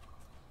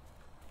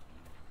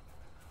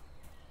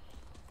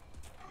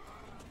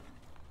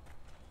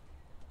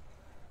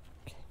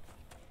 Okay.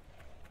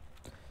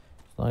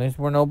 As long as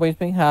nobody's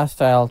being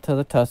hostile to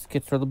the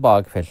Tuskets or the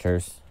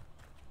Bogfishers.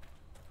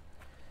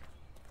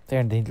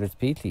 They're endangered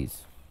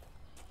species.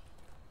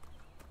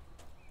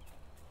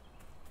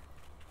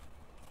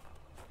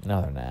 No,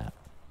 they're not.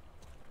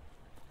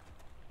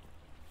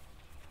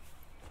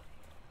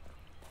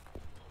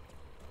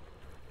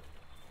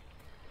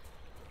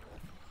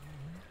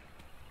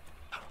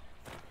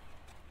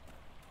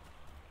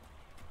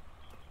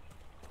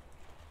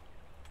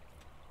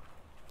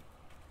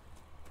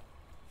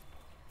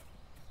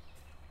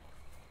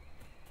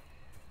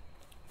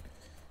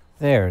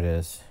 There it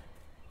is.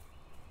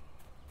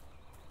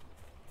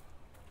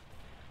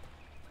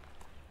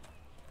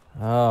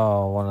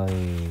 Oh, one of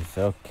these.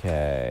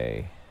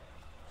 Okay.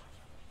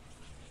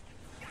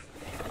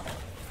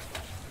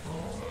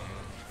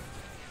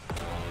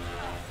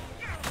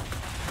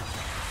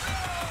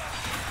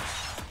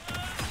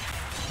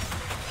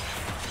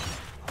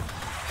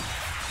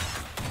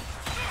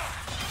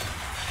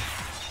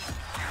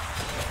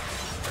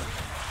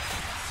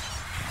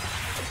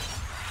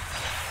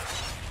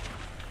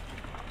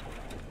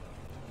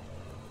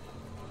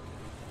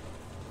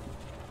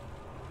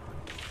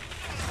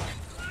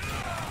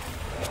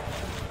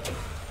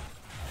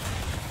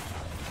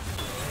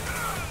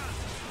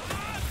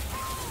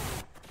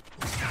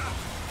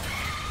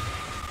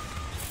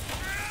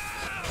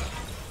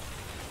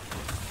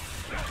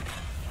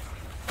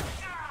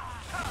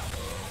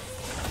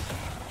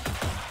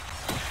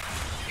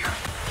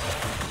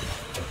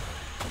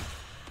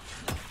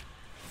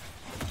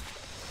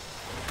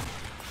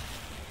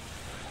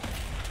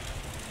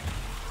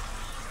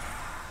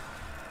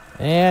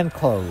 And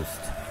closed.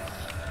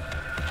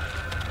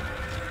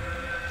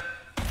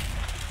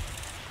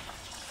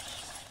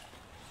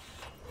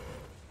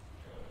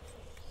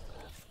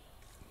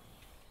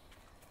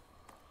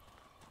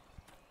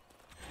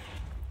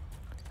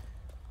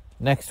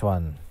 Next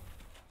one.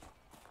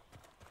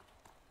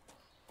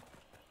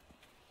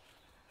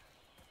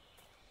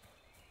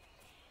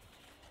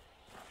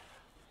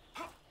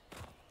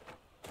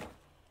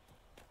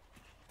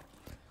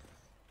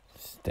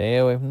 Stay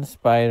away from the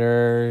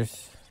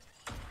spiders.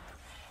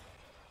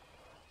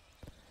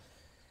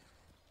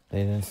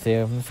 They didn't stay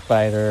away from the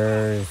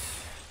spiders.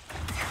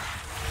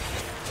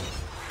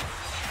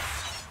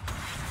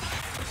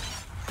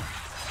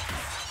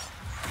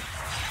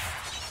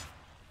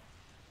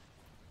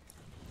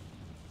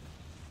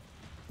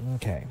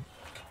 Okay.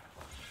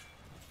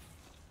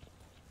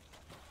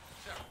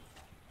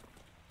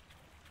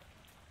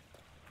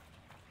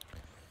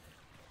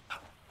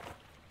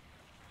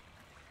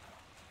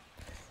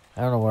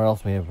 I don't know where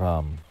else we have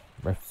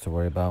rifts to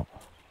worry about.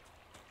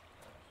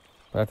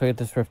 But after I get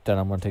this rift done,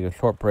 I'm going to take a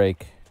short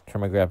break,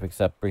 turn my graphics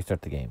up,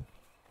 restart the game.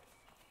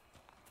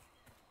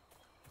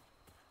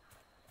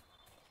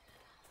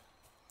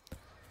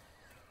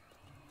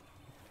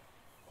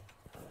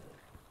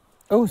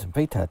 Oh, some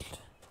Fate Touch.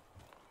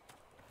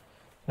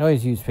 I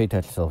always use Fate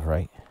Touch Silver,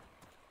 right?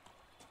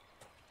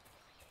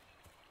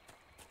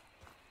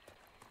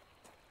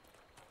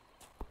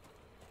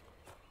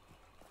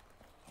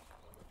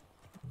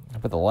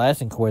 But the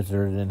last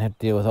Inquisitor didn't have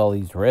to deal with all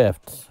these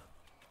rifts.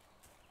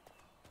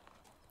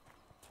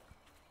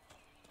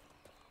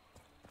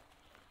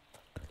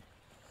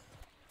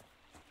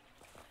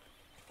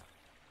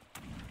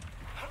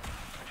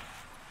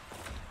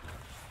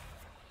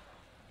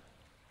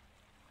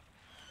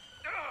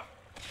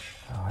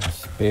 Oh, a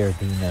Spear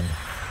Demon.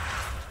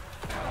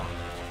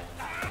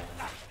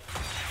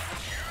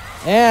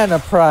 And a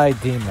Pride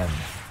Demon.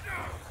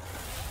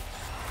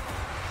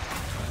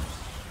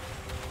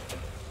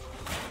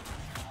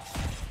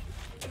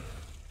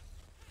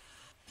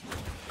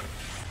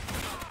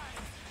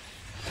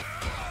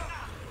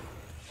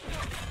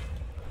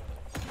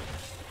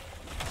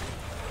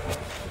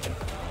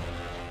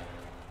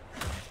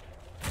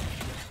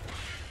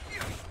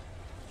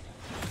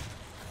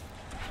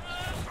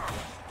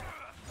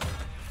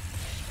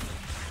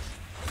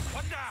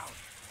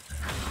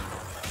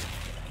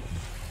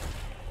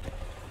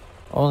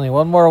 Only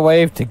one more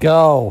wave to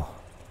go.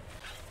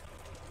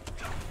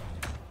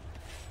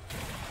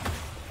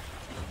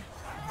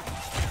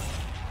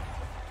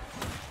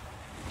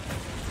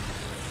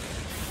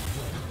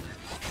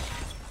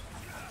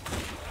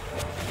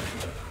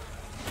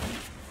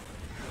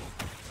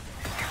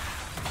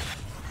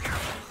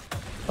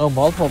 Oh,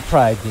 multiple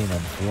pride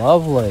demons.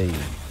 Lovely.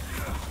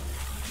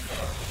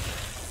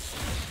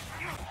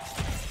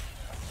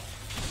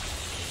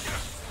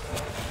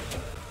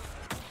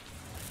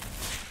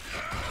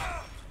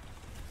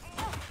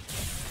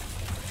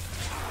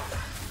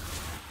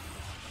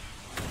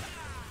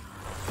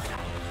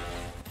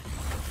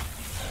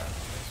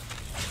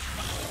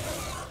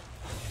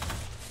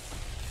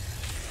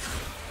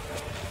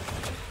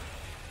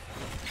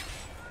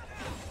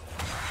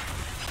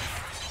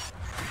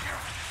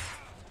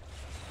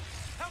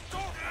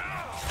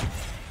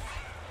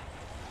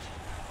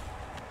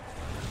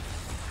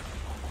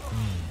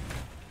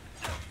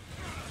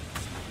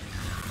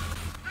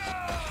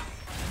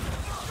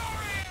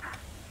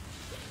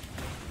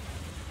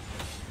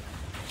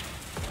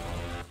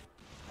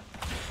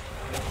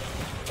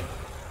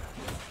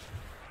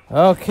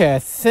 Okay, I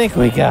think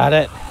we got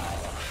it.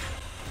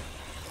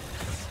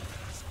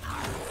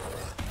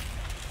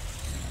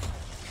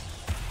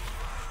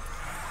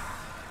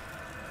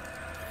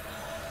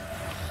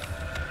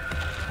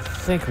 I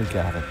think we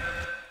got it.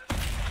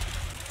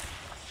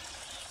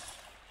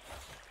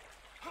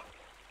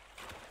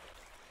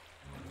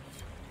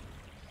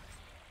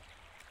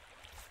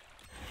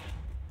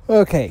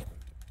 Okay,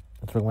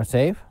 let's bring my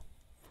save.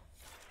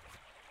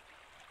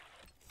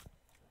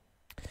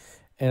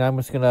 And I'm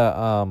just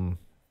gonna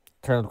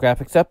turn the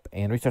graphics up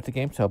and restart the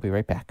game, so I'll be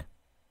right back.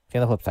 See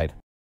you on the flip side.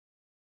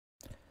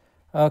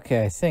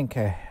 Okay, I think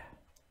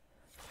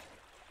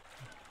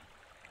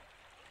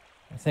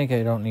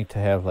I don't need to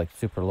have like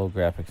super low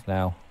graphics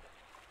now.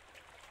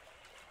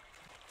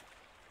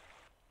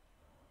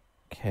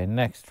 Okay,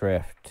 next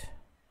rift.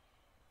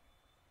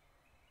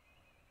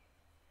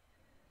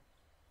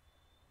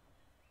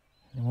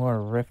 Any more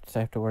rifts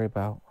I have to worry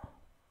about?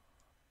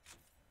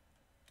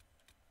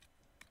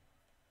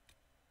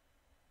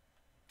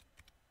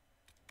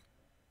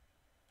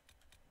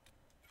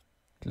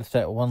 Just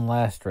that one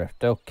last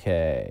rift.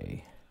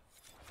 Okay.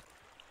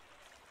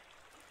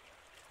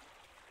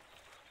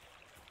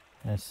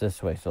 And it's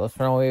this way. So let's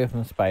run away from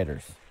the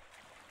spiders.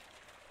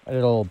 I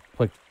did a little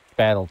quick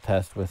battle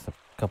test with a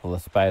couple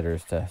of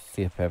spiders to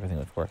see if everything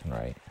was working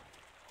right.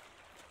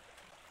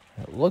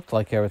 It looked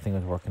like everything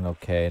was working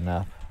okay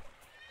enough.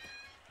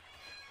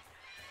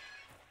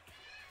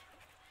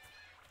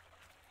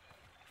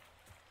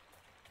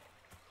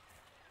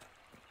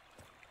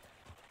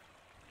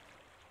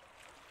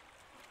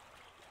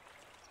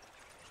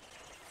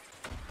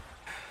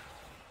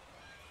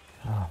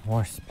 Oh,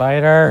 more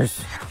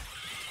spiders.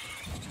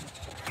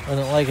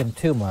 Wasn't liking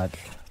too much.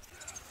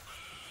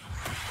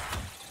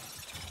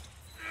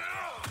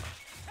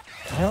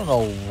 I don't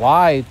know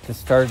why they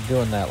started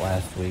doing that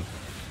last week.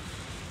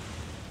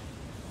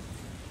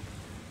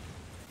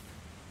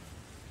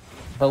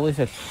 But at least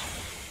it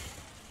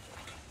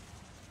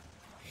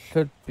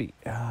should be.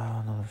 Oh,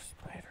 another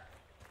spider.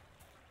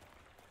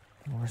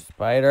 More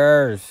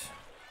spiders.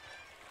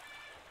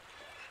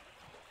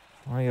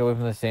 I want to get away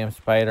from the same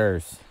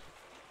spiders.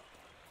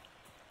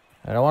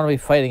 I don't want to be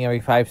fighting every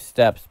 5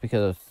 steps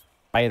because of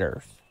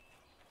spiders.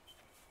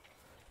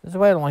 This is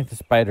why I don't like the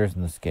spiders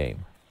in this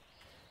game.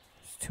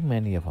 There's too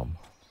many of them.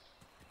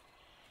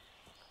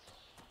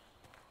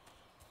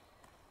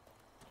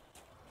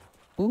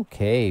 Ooh,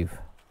 cave.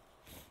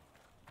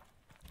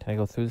 Can I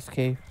go through this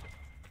cave?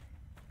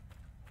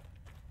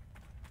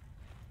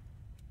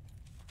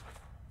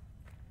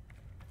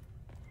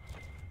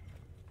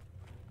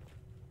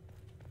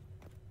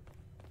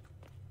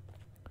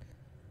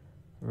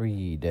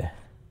 Read.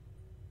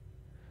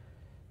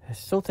 It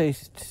still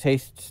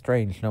tastes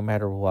strange no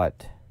matter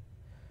what.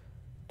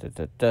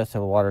 It does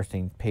have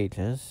water-stained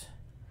pages.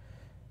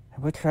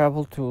 Have we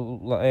traveled to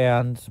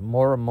lands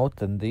more remote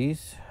than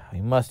these? We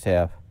must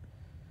have.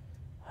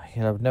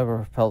 Yet I've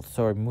never felt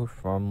so removed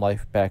from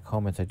life back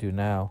home as I do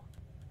now.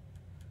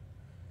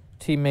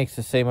 T makes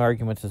the same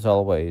arguments as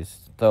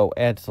always, though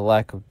adds the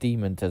lack of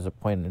demons as a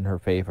point in her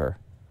favor.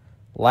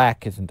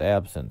 Lack isn't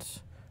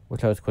absence,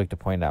 which I was quick to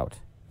point out.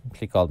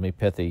 She called me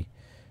pithy.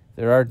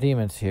 There are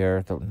demons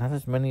here, though not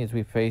as many as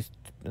we faced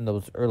in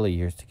those early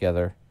years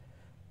together.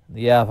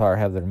 The Avar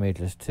have their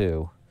mages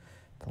too.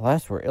 The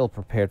last were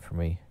ill-prepared for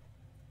me.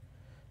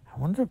 I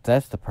wonder if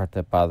that's the part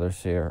that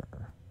bothers her.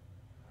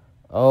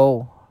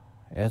 Oh,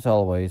 as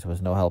always,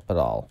 was no help at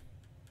all.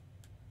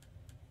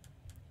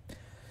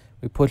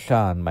 We push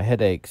on. My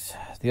head aches.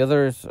 The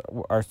others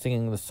are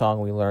singing the song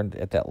we learned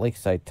at that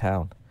lakeside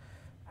town.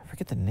 I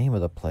forget the name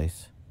of the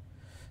place.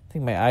 I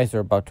think my eyes are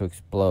about to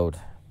explode.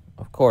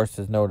 Of course,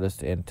 has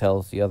noticed and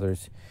tells the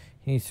others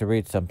he needs to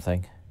read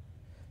something.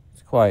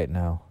 It's quiet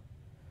now.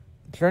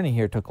 The journey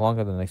here took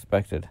longer than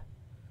expected.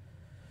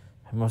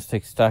 I must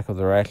take stock of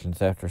the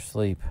rations after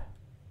sleep.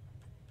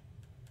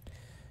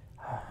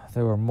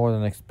 They were more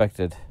than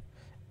expected.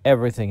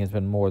 Everything has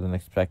been more than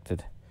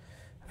expected.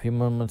 A few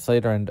moments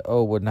later, and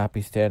O would not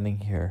be standing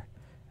here.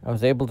 I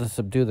was able to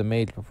subdue the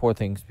mage before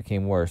things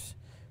became worse.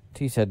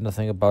 T said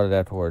nothing about it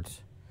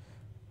afterwards.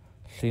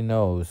 She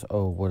knows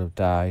O would have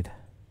died.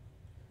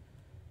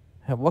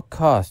 At what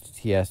cost?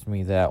 He asked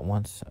me that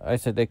once. I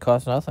said they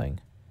cost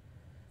nothing.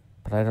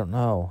 But I don't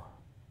know.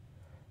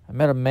 I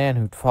met a man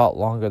who'd fought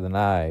longer than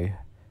I,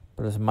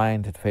 but his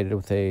mind had faded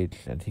with age,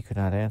 and he could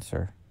not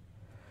answer.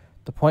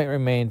 The point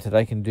remains that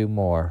I can do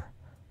more.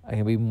 I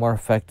can be more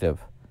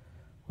effective.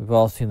 We've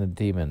all seen the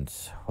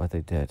demons, what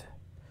they did.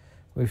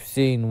 We've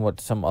seen what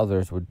some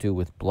others would do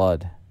with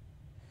blood.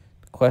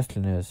 The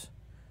question is,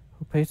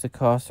 who pays the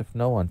cost if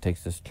no one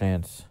takes this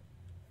chance?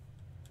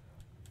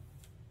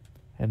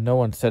 And no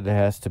one said it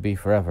has to be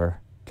forever,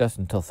 just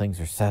until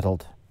things are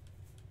settled.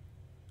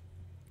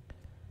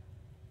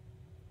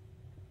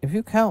 If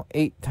you count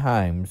 8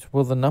 times,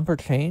 will the number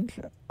change?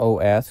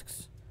 O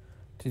asks.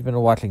 She's been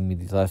watching me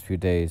these last few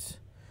days.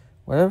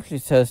 Whatever she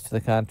says to the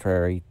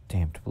contrary,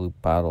 damned blue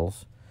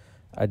bottles.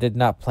 I did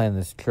not plan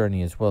this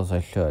journey as well as I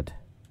should.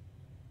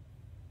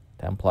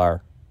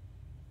 Templar.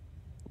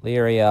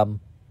 Lyrium.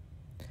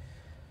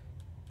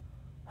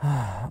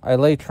 I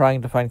lay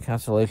trying to find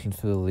consolation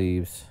through the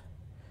leaves.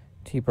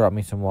 Tea brought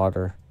me some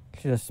water.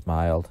 She just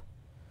smiled.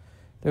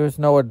 There was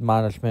no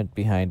admonishment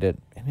behind it.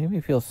 It made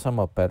me feel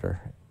somewhat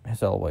better,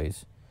 as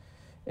always.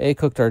 A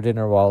cooked our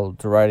dinner while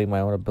deriding my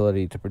own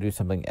ability to produce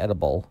something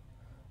edible.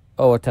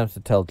 O attempts to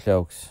tell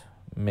jokes.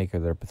 Make her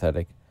they're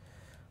pathetic.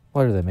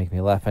 Why do they make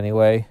me laugh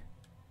anyway?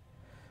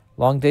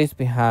 Long days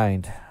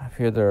behind. I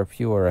fear there are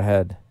fewer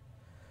ahead.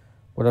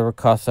 Whatever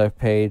costs I've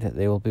paid,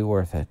 they will be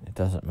worth it. It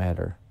doesn't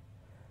matter.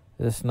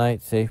 This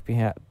night, safe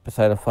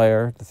beside a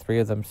fire, the 3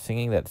 of them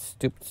singing that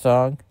stupid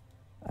song,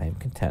 I am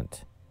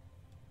content.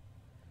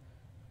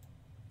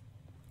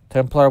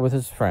 Templar with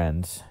his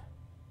friends.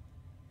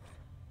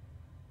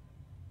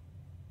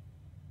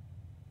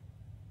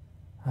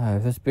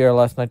 If this be our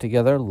last night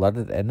together, let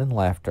it end in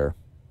laughter.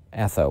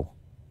 Atho.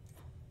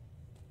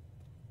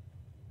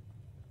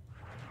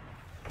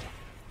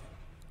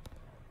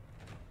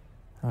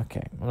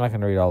 Okay, I'm not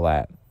going to read all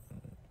that.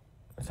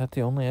 Is that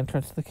the only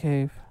entrance to the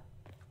cave?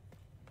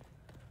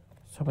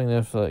 Something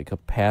there's like a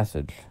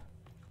passage.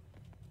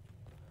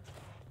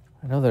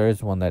 I know there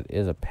is one that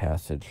is a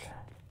passage.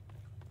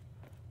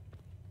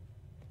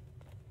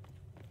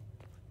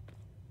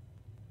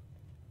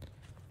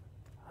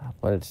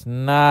 But it's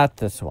not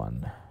this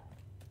one.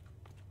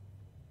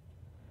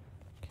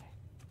 Okay.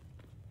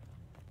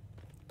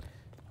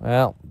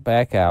 Well,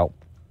 back out.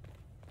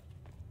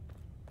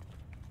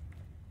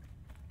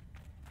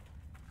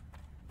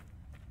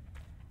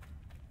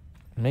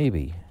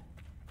 Maybe.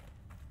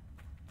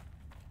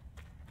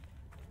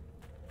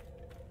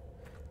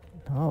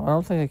 No, I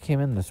don't think I came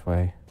in this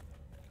way.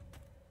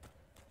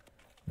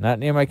 Not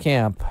near my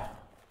camp.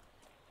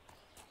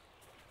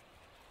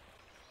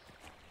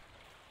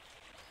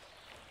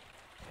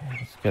 Okay,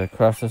 let's get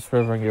across this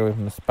river and get away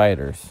from the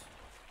spiders.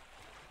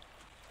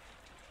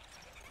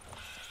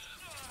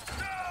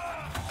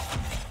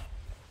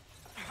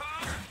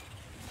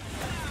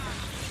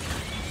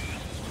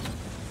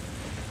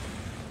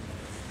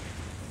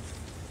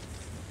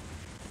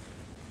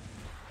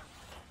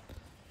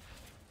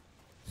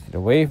 Get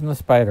away from the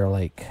spider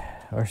lake,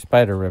 or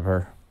spider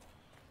river.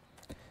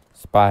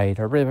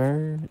 Spider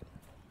river.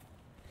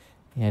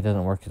 Yeah, it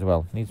doesn't work as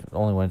well. It needs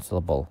only 1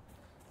 syllable.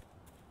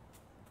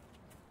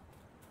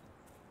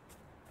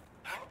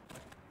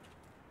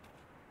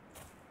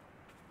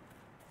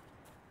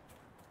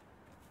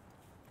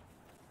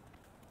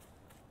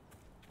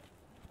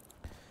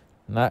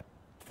 Not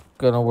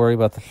gonna worry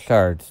about the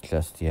shards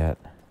just yet.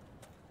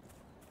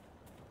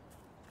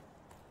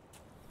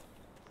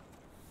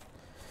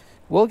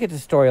 We'll get to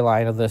the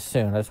storyline of this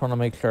soon. I just want to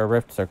make sure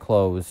rifts are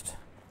closed.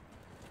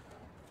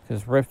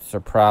 Because rifts are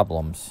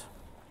problems.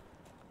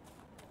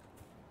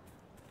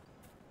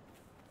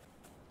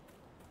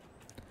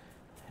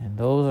 And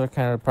those are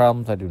kind of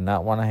problems I do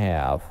not want to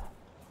have.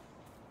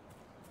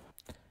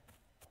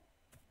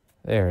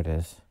 There it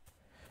is.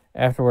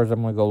 Afterwards,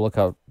 I'm going to go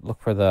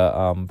look for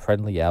the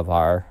friendly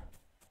Avar.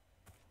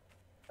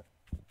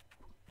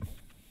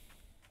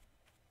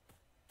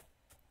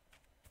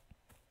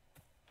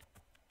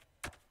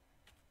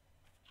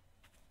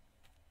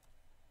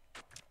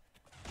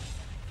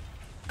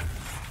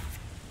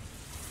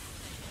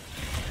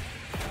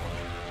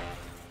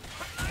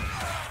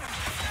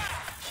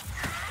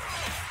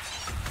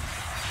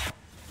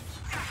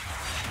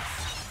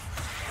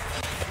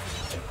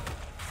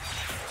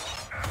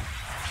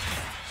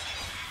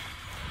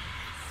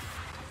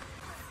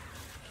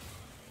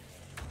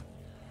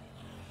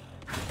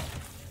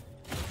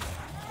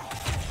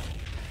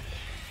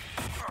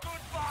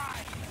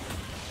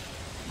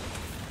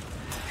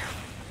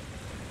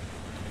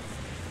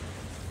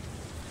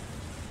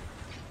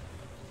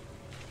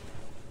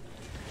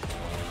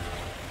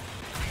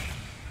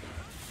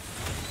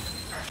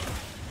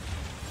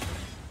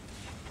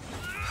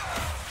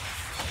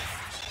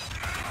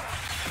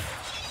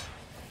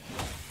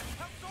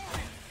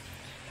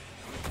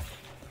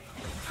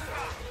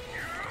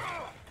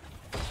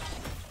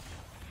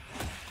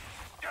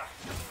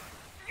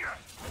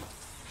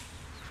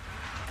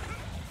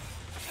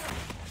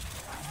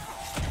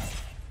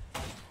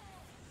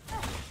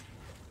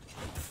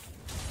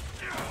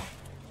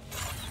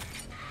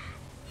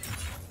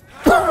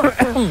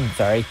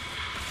 Sorry.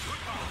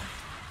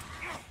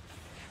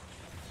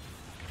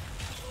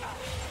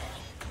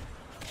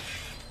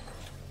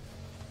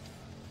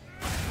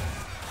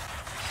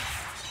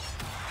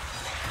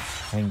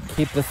 can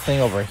keep this thing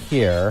over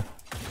here.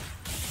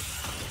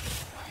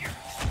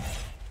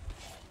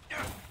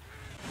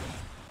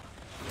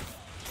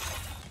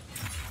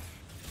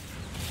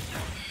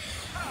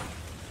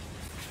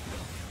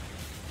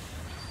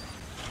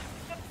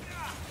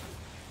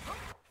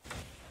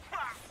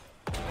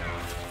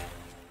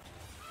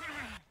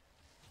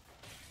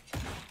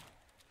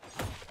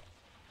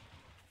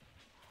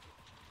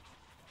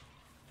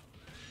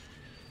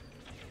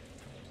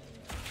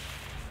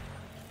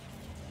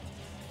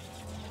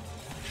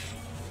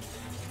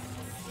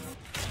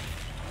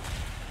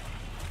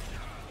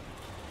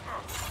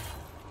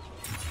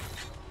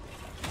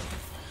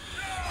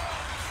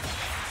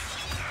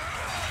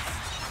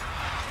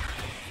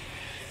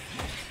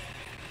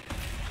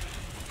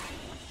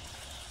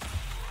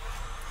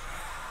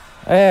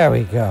 There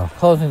we go.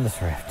 Closing this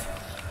rift.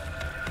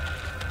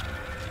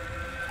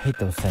 I hate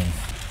those things.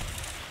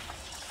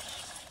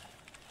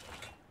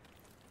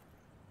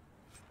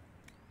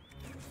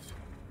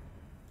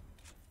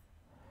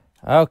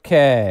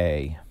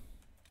 Okay.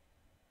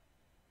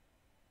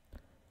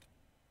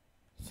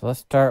 So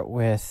let's start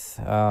with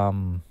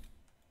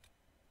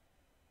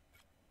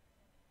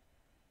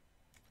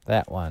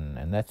that one,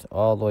 and that's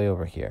all the way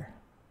over here.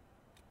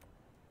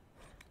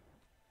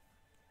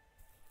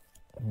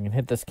 We can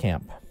hit this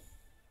camp.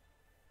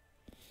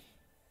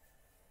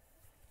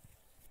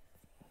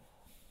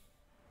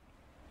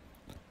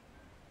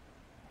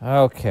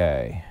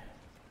 Okay.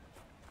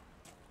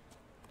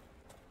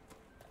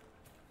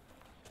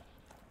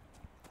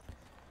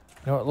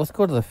 You know what, let's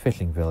go to the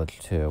fishing village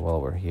too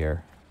while we're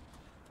here.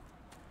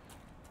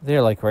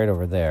 They're like right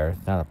over there.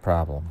 It's not a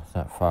problem. It's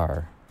not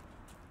far.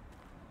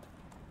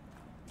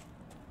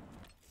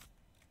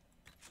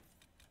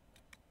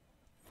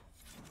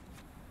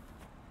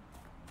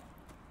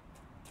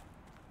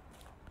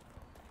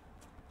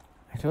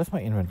 Actually, what's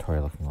my inventory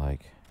looking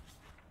like?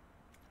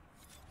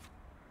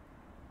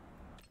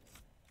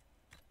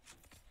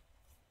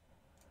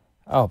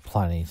 Oh,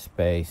 plenty of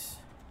space.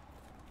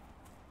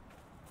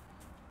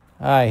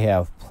 I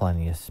have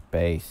plenty of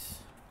space.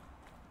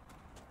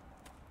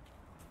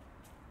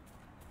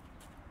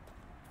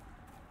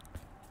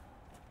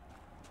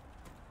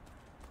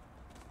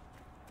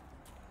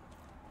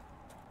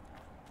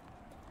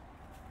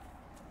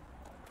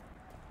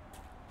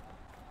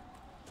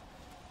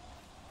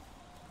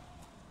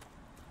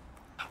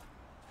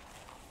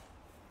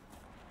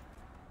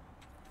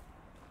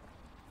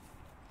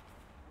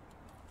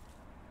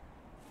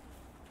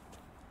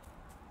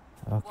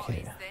 What Okay.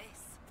 is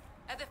this?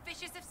 Are the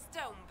fishes of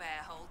Stone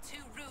Bear Hole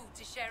too rude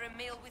to share a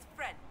meal with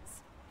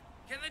friends?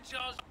 Can the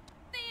Jaws...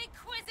 The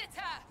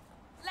Inquisitor!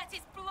 Let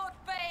his blood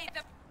bathe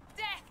the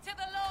death to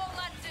the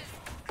Lowlanders!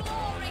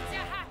 Glory to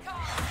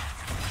Hakkon!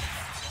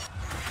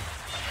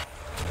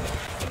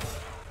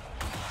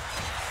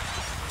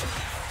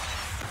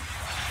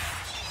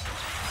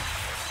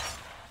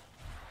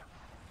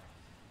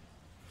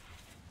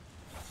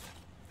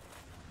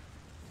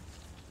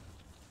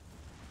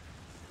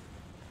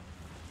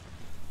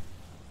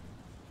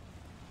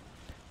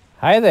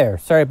 Hi there.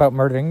 Sorry about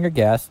murdering your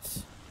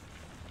guests.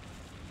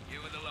 You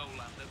are the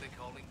Lowlander they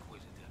call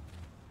Inquisitor.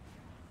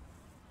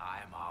 I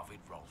am Arvid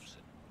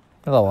Rolfson.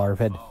 Hello,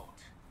 Arvid.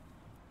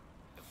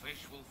 The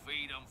fish will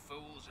feed on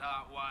fool's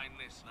heart wine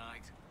this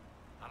night.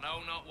 I know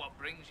not what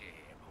brings you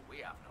here, but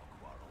we have no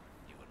quarrel,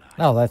 you and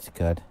I. Oh, that's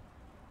good.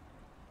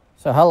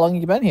 So how long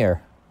have you been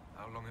here?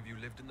 How long have you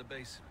lived in the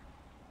basin?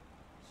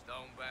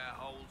 Stone Bear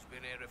Hole's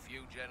been here a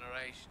few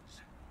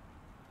generations.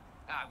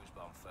 I was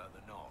born further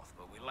north,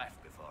 but we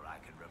left before I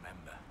could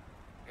remember.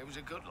 It was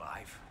a good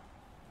life,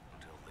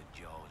 until the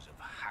Jaws of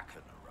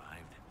Hakkon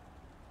arrived.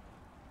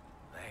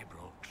 They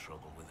brought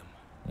trouble with them.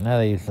 No,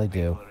 they usually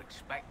do. People were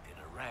expecting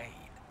a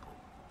raid,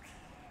 but...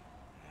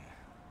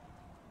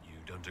 You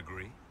don't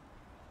agree?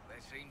 They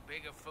seem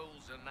bigger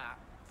fools than that,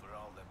 for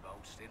all their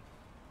boasting.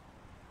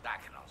 I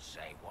cannot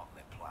say what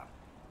they plan,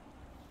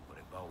 but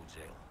it bodes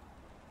ill.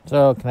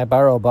 So, can I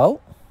borrow a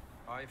boat?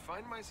 I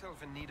find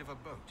myself in need of a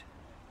boat.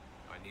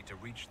 I need to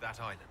reach that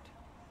island.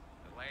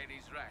 The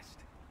Lady's Rest.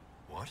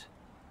 What?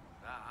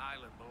 That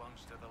island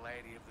belongs to the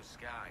Lady of the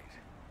Skies.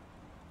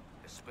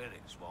 The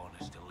spirits warn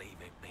us to leave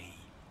it be.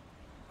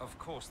 Of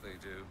course they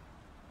do.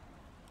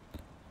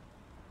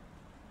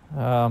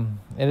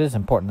 It is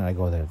important that I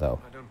go there,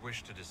 though. I don't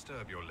wish to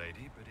disturb your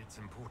lady, but it's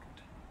important.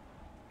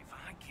 If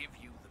I give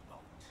you the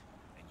boat,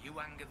 and you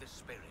anger the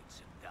spirits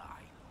and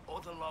die,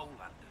 other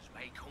Lowlanders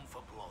may come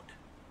for blood.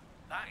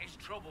 That is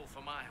trouble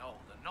for my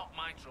hold, and not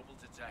my trouble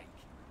to take.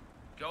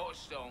 Go to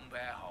Stone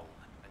Bear Hole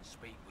and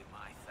speak with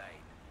my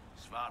Thane,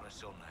 Svara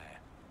Sunhair.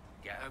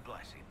 Get her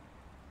blessing,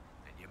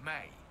 and you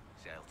may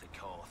sail to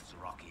Korth's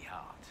rocky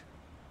heart,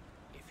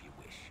 if you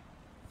wish.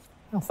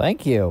 Oh,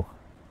 thank you.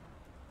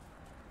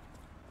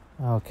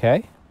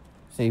 Okay.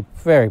 See,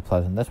 very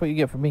pleasant. That's what you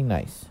get for being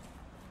nice.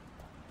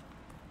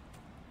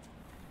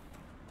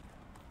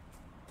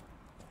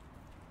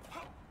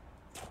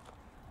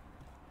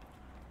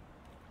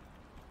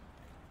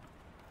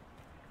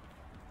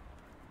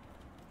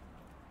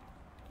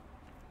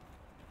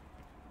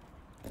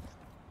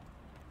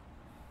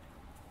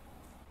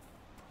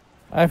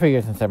 I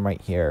figure since I'm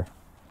right here.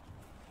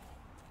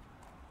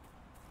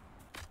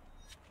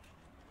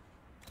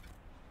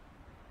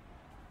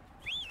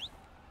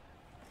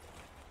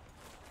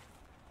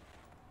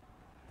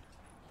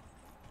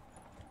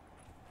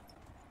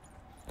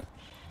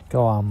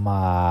 Go on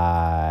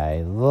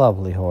my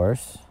lovely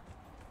horse.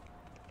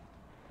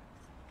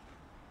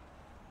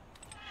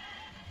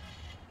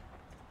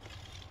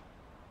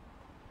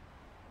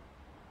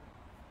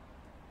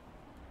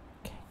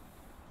 Okay.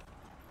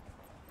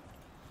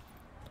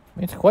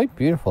 It's quite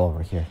beautiful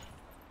over here.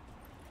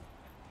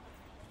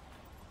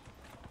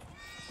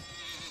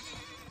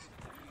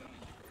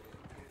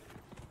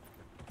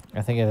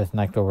 I think I just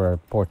knocked over a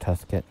poor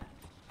Tusket.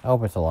 I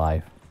hope it's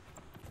alive.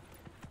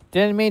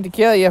 Didn't mean to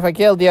kill you if I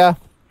killed you.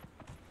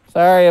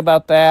 Sorry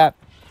about that.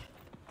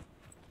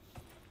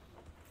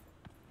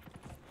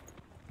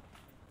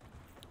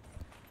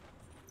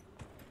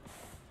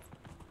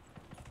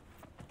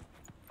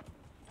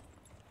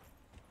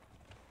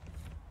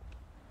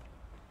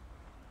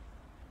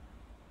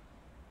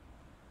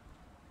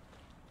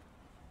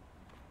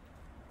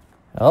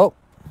 Oh.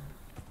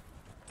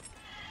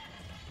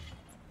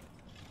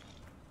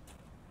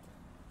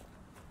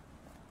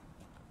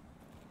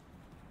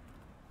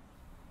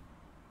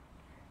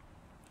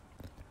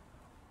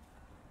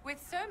 With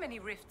so many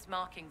rifts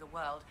marking the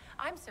world,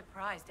 I'm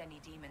surprised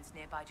any demons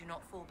nearby do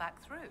not fall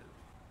back through.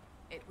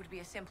 It would be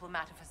a simple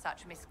matter for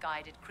such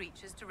misguided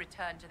creatures to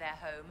return to their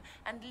home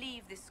and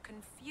leave this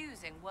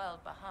confusing world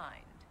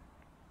behind.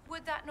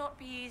 Would that not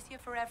be easier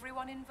for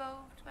everyone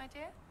involved, my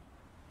dear?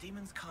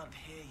 Demons can't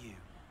hear you.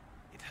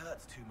 It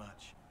hurts too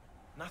much.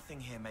 Nothing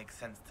here makes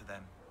sense to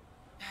them.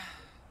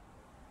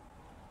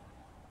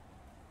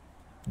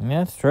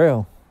 That's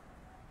true.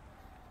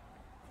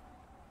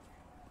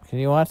 Because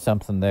you want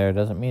something there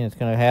doesn't mean it's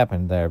going to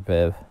happen there,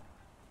 Viv.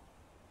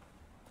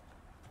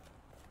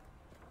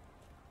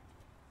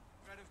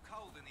 Threat of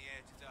cold in the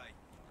air today.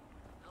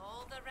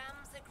 All the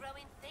rams are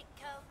growing thick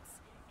coats.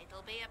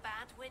 It'll be a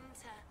bad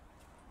winter.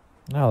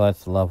 Oh,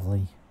 that's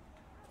lovely.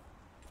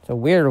 It's a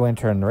weird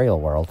winter in the real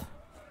world.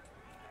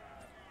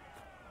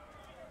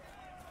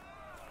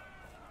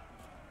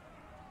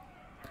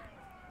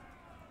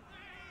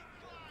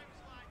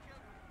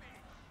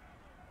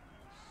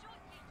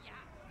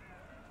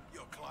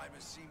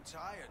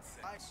 Tired,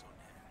 thanks on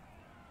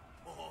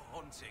here. Or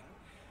hunting.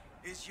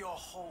 Is your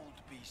hold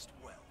beast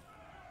well?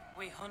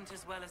 We hunt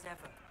as well as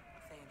ever,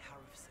 Thane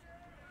Harrison.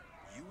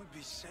 You would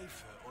be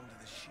safer under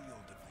the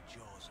shield of the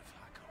Jaws of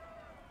Hakkon.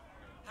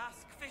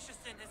 Hask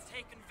Fisherson has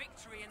taken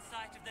victory in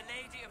sight of the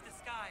Lady of the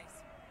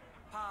Skies.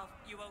 Pav,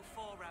 you owe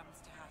 4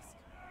 rams to Hask,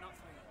 not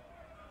 3.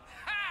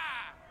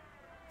 Ha!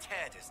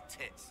 Teared his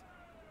tits.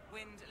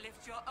 Wind,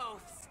 lift your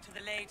oaths to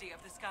the Lady of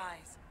the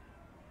Skies,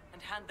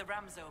 and hand the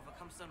rams over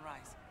come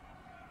sunrise.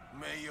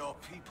 May your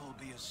people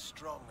be as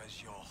strong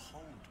as your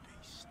hold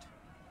beast.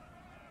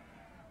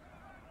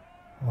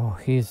 Oh,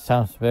 he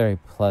sounds very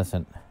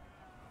pleasant.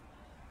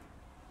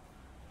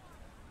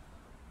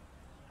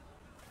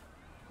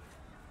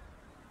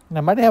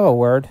 Now, might I have a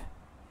word?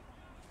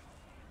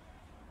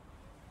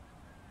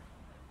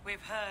 We've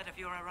heard of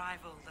your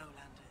arrival,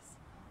 Lowlanders.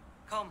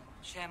 Come,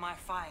 share my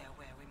fire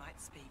where we might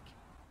speak.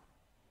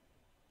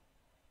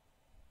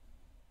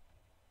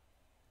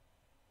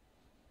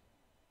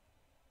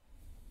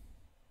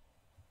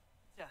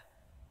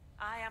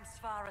 I am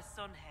Svara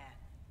Sunhair,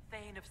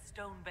 Thane of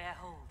Stonebear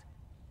Hold.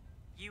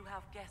 You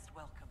have guest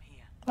welcome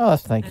here. Oh,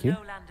 thank you. The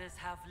Lowlanders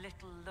have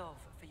little love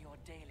for your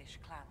Dalish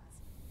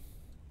clans.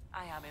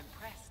 I am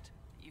impressed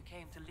that you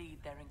came to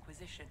lead their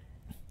Inquisition.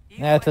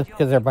 Yeah, it's just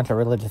because they're a bunch of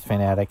religious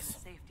fanatics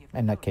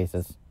and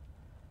nutcases.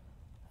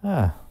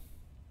 Ah.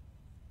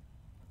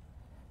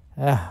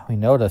 Ah, we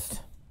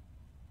noticed.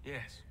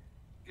 Yes.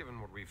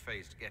 Given what we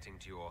faced getting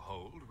to your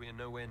hold, we are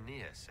nowhere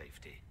near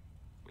safety.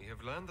 We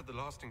have learned that the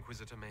last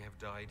Inquisitor may have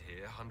died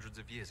here hundreds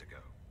of years ago.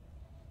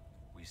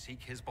 We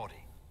seek his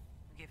body.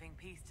 Giving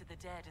peace to the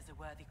dead is a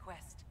worthy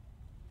quest.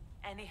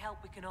 Any help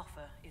we can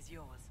offer is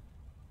yours.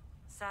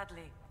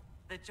 Sadly,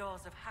 the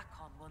Jaws of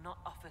Hakkon will not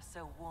offer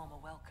so warm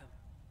a welcome.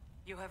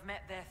 You have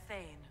met their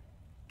Thane,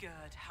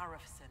 Gerd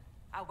Harrison.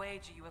 I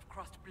wager you have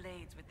crossed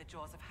blades with the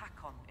Jaws of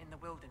Hakkon in the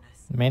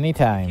wilderness. Many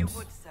times. If you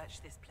would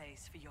search this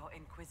place for your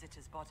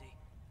Inquisitor's body,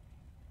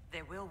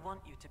 they will want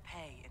you to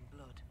pay in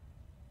blood.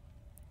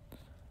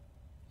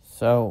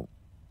 So,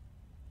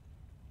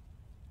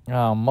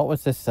 what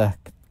was this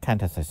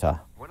contest I saw?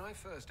 When I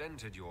first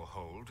entered your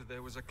hold,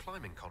 there was a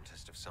climbing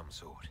contest of some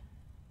sort.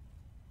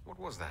 What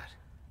was that?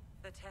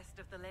 The test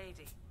of the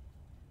lady.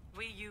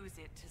 We use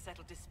it to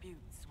settle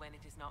disputes when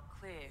it is not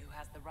clear who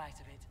has the right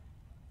of it.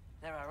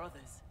 There are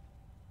others.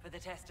 For the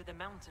test of the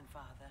Mountain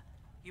Father,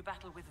 you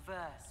battle with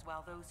verse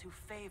while those who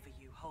favor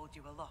you hold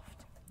you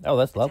aloft. Oh,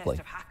 that's lovely.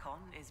 The test of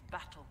Hakkon is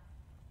battle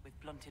with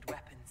blunted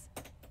weapons.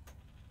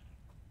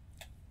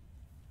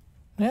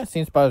 Yeah, it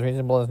seems about as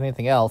reasonable as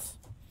anything else.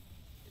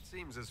 It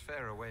seems as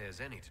fair a way as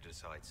any to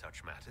decide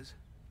such matters.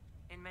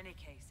 In many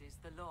cases,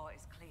 the law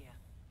is clear.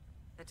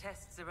 The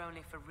tests are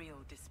only for real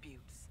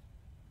disputes.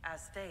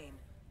 As Thane,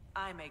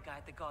 I may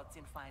guide the gods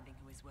in finding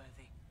who is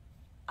worthy.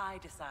 I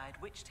decide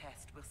which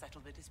test will settle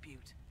the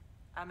dispute.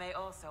 I may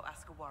also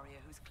ask a warrior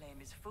whose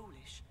claim is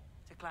foolish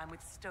to climb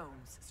with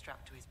stones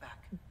strapped to his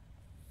back.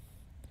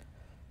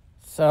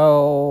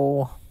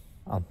 So,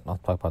 I'll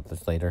talk about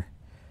this later.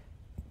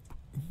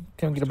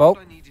 Can we get a boat?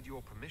 I needed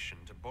your permission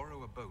to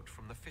borrow a boat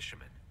from the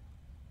fishermen.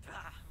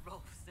 Ah,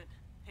 Rolfson.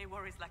 He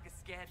worries like a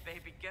scared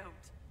baby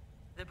goat.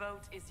 The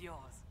boat is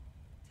yours.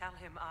 Tell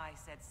him I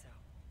said so.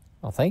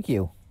 Well, thank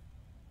you.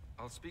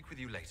 I'll speak with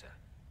you later.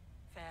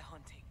 Fair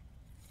hunting.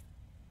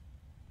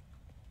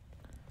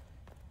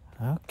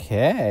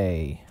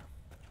 Okay.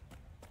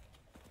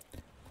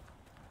 Have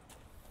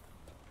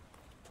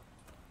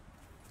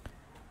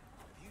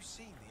you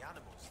seen the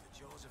animals the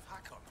Jaws of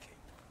Hakkon keep?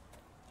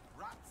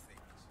 Rat things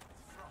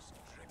with frost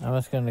dripping. I'm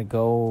just gonna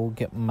go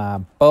get my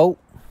boat.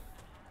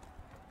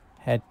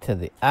 Head to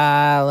the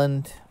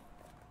island.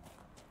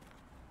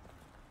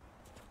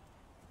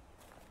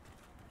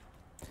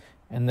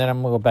 And then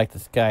I'm gonna go back to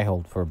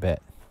Skyhold for a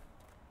bit.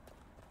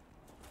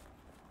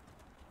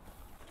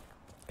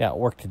 Got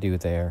work to do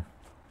there.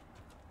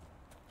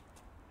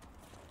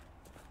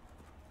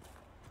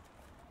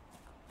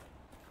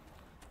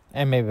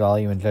 And maybe I'll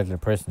even judge the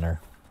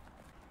prisoner.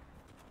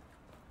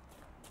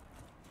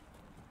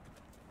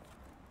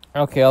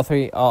 Okay, all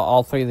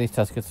three of these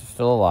Tuskets are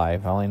still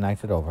alive. I only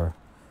knocked it over.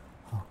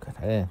 Oh, good,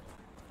 I didn't.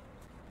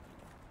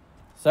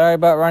 Sorry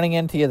about running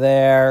into you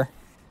there.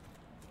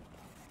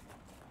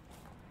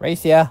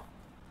 Race ya.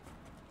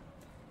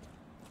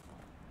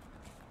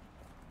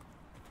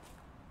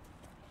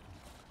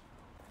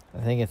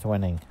 I think it's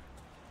winning.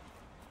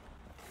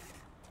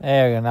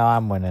 There we go, now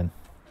I'm winning.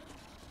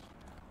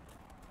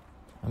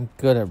 I'm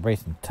good at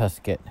racing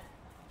Tusket.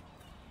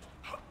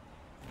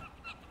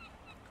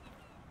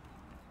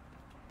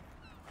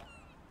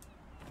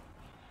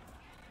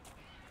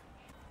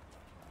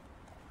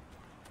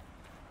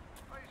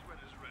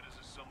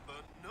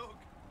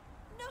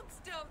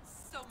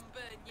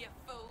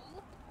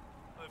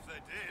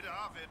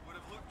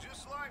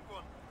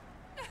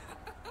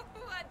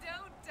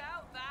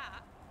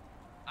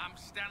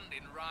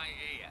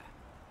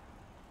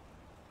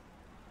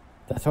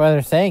 That's why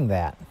they're saying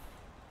that.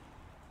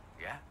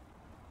 Yeah?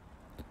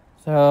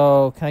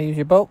 So, can I use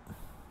your boat?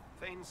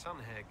 Thane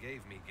Sunhair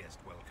gave me guest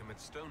welcome at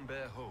Stone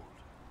Bear Hold.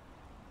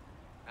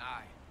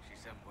 Aye,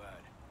 she sent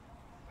word.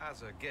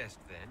 As a guest,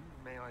 then,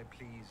 may I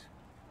please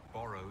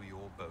borrow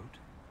your boat?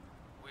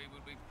 We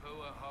would be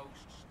poor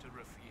hosts to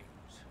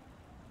refuse.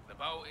 The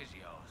boat is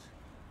yours.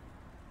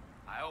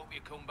 I hope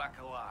you come back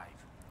alive.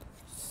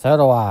 So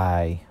do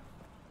I.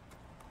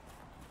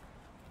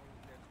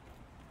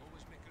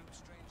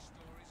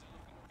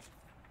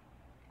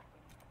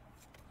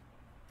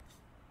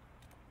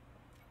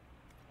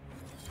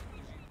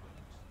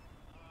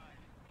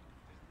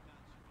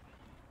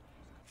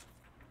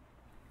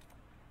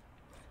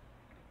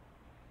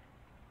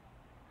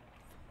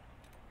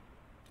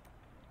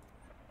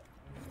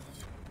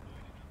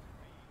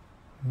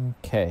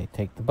 Okay,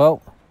 take the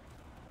boat.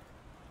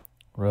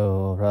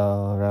 Row,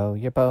 row, row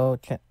your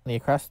boat gently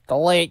across the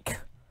lake.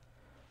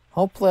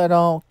 Hopefully I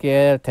don't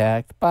get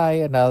attacked by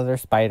another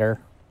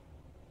spider.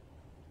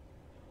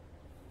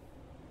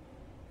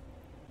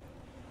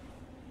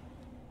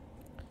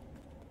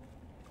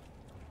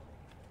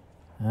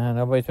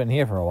 Nobody's been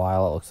here for a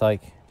while, it looks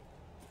like.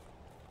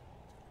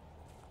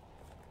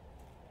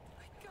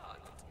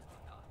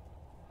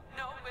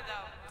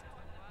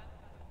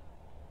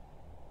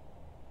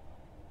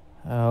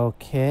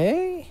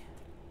 Okay.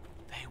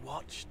 They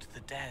watched the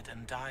dead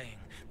and dying,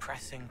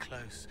 pressing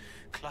close,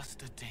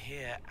 clustered to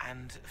here,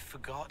 and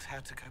forgot how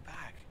to go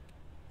back.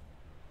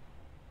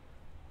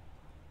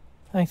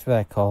 Thanks for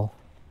that call.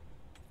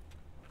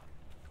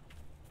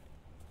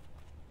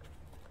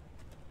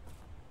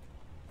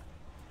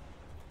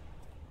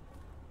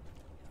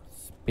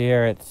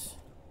 Spirits.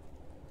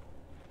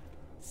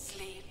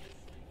 Sleep.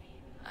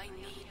 I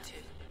need to.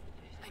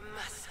 I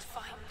must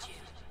find you.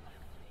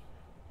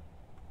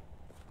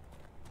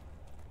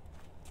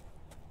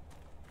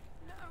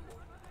 No,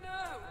 no, no.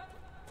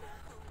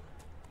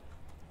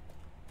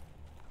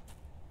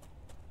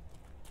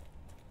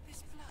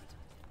 This blood.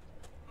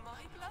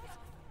 My blood?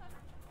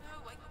 No,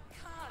 I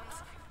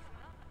can't.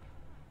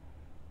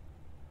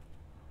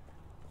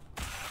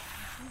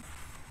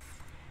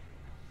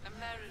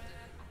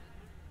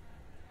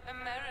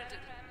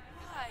 Ameridan.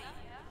 Why?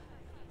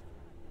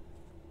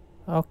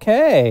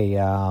 Okay,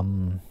 Banana.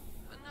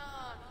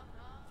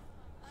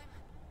 I'm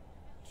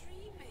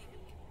dreaming.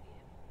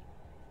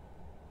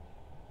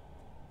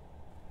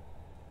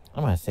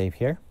 I'm gonna save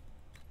here.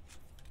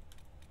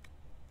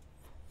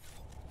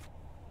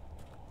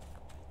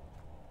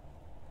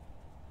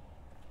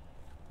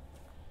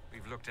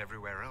 We've looked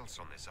everywhere else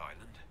on this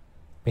island.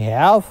 We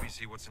have? We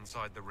see what's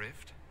inside the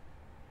rift.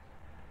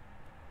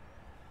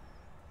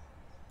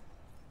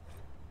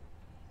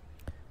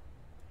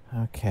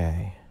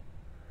 Okay.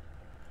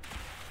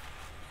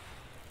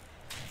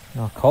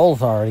 Oh,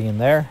 Cole's already in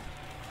there.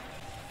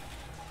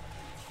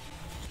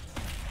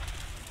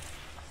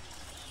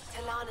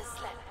 Talana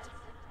slept.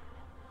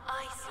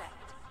 I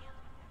slept.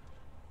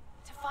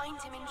 To find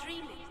find him in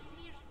dreaming.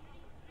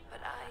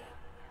 But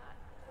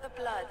the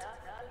blood,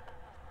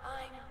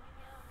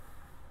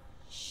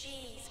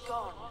 she's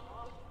gone.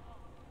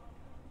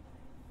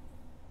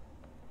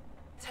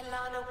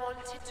 Talana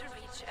wanted to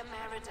reach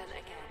Ameridan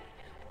again,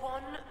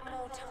 one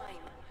more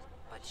time,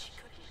 but she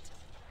couldn't.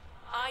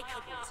 I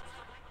couldn't.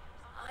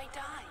 I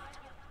died.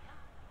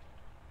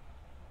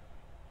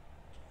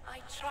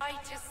 I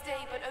tried to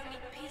stay, but only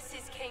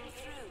pieces came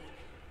through.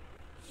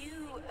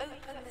 You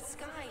opened the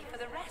sky for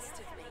the rest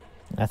of me.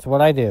 That's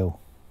what I do.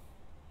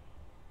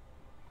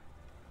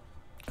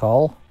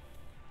 Cole?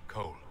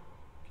 Cole,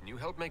 can you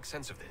help make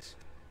sense of this?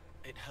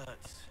 It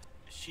hurts.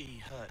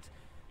 She hurt.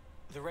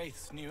 The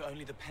Wraiths knew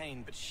only the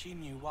pain, but she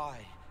knew why.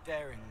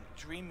 Daring,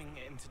 dreaming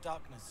into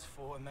darkness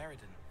for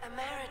Ameridan.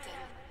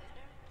 Ameridan?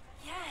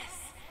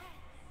 Yes.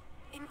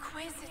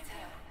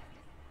 Inquisitor.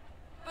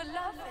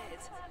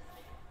 Beloved.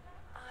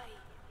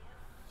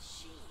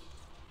 She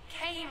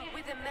came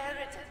with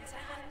Ameridan to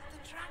hunt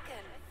the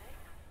dragon.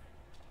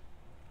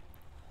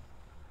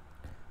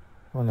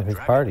 One of his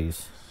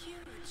parties.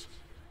 Huge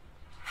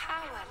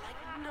power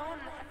like none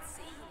had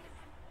seen.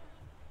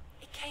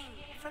 It came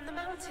from the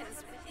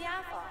mountains with the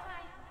Avar.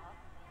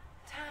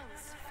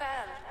 Towns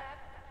fell,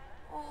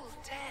 all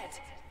dead.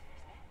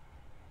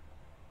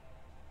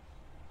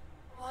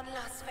 One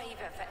last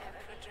favor for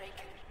Emperor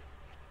Draken.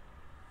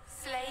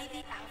 Slay the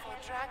Avar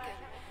dragon.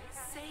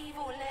 Save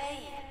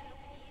Orlais.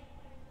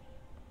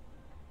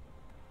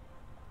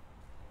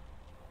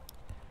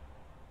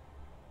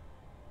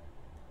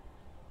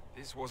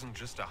 This wasn't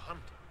just a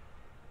hunt.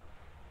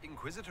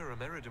 Inquisitor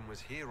Ameridan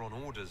was here on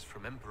orders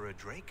from Emperor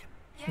Draken.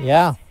 Yes.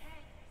 Yeah.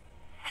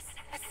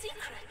 A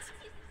secret.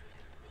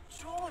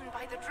 Drawn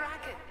by the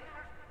dragon.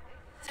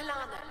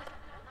 Talana.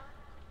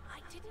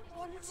 I didn't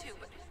want to,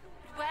 but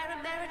where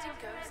Ameridan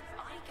goes,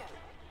 I go.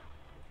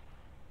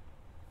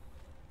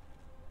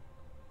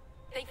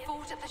 They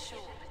fought at the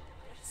shore.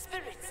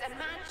 Spirits and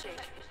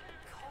magic.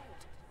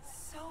 Cold.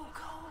 So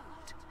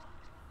cold.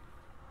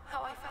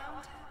 How I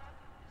found her.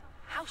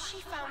 How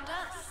she found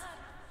us.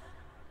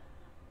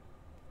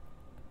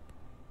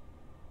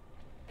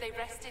 They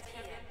rested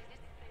here,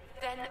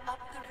 then up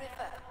the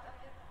river.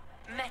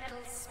 Metal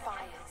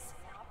spires,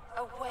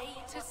 a way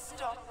to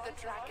stop the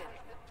dragon.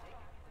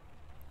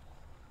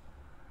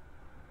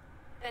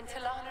 Then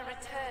Talana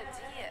returned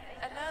here,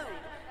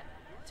 alone,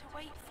 to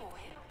wait for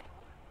him.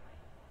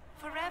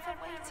 Forever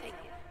waiting,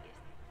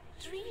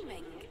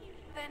 dreaming,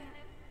 then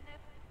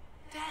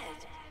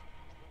dead.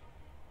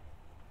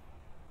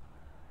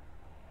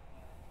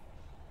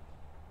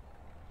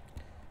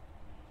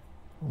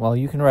 Well,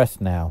 you can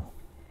rest now.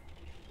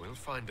 We'll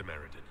find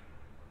Ameridan.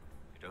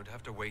 You don't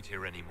have to wait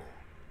here anymore.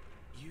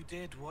 You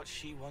did what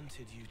she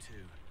wanted you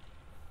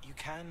to. You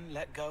can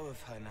let go of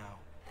her now.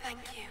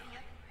 Thank you.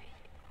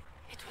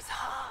 It was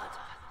hard.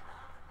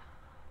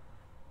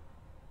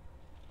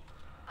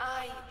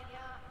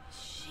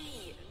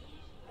 She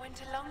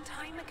went a long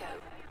time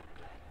ago.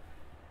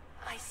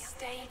 I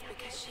stayed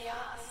because she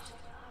asked.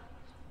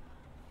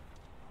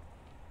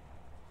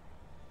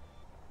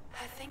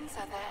 Her things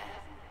are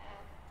there.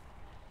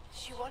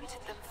 She wanted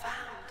them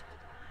found.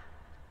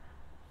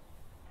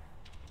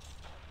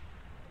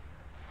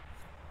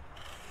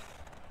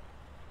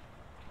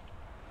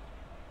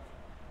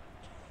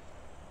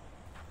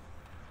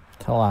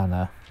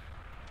 Talana.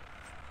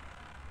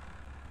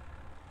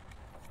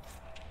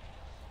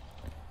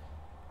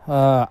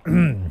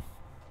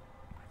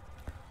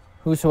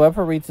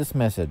 Whosoever reads this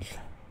message,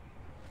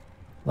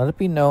 let it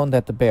be known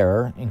that the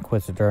bearer,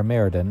 Inquisitor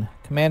Ameridan,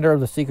 commander of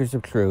the Seekers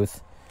of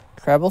Truth,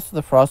 travels to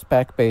the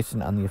Frostback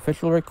Basin on the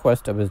official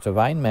request of His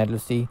Divine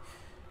Majesty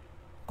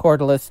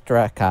Cordelis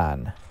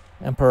Drakan,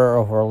 Emperor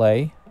of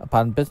Orlais,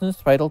 upon business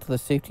vital to the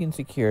safety and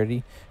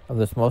security of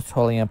this most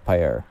holy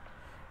empire,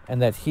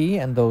 and that he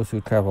and those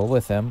who travel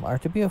with him are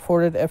to be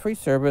afforded every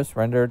service,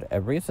 rendered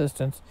every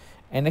assistance,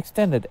 and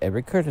extended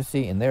every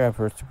courtesy in their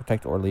efforts to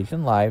protect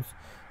Orlesian lives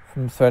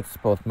from threats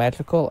both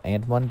magical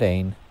and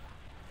mundane.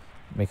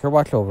 Make her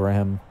watch over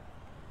him.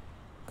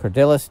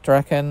 Cordelis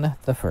Drakan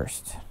the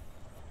First.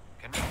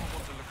 Can you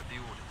want to look at the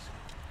orders?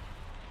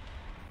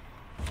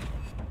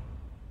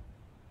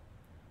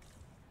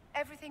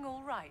 Everything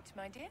all right,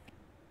 my dear?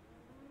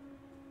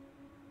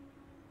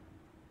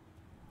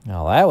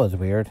 Oh, that was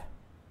weird.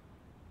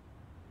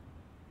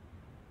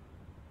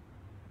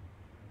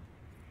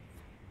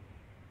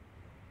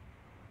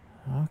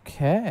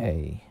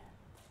 Okay.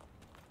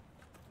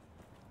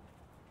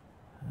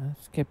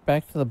 Let's get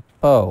back to the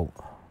boat.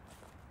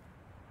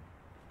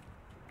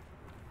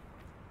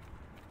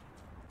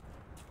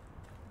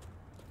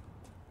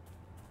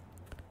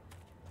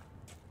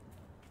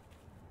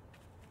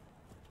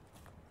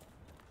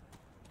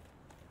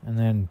 And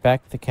then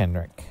back to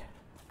Kendrick.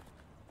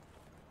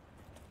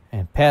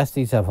 And past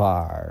these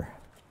Avar.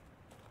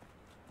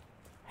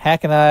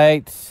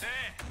 Hakkonites.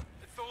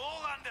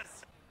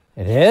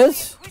 It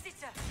is?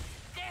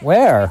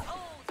 Where?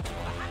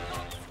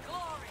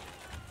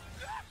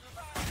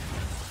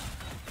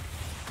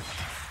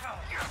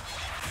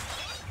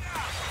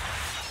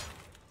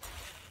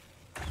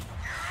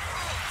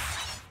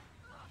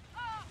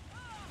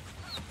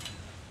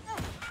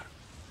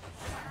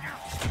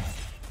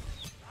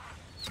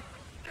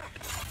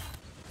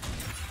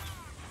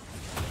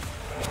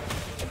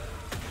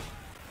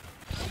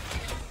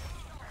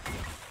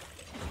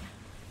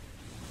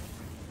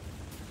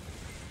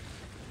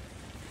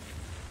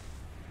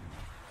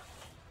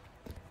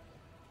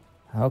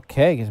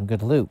 Okay, get some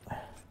good loot.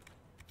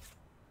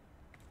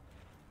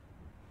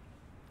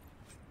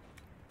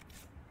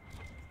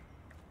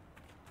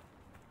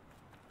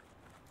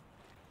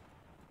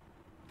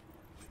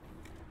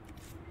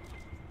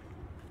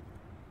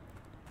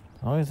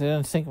 As long as they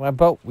didn't sink my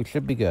boat, we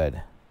should be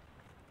good.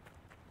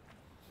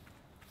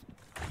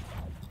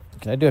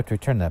 I do have to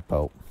return that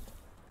boat.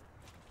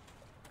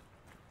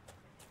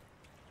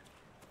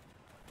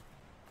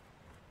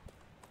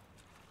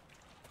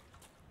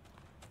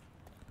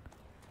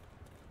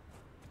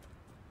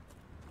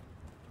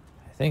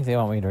 I think they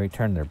want me to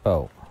return their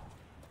boat.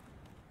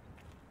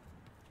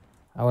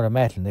 I would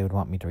imagine they would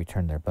want me to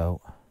return their boat.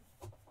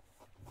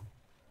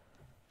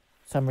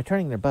 So I'm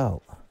returning their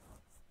boat.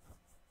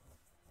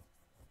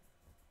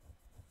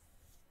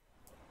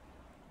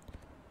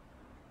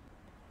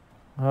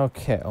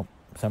 Okay. Oh,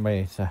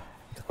 somebody's... the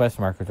quest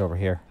marker's over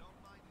here.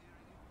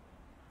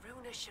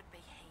 Runa should be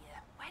here.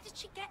 Where did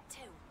she get to?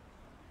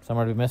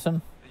 Somewhere to be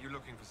missing? Are you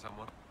looking for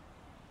someone?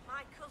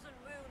 My cousin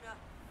Runa.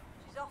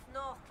 She's off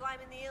north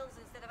climbing the hills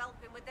instead of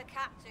helping with the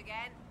cats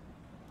again.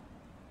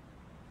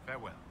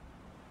 Farewell.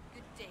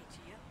 Good day to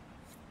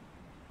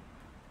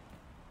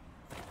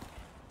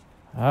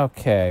you.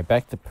 Okay,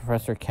 back to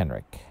Professor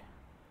Kenrick.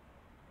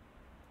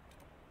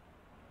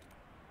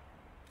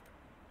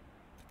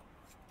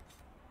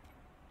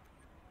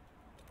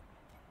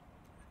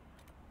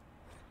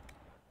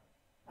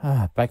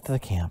 Back to the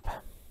camp.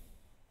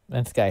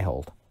 And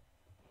Skyhold.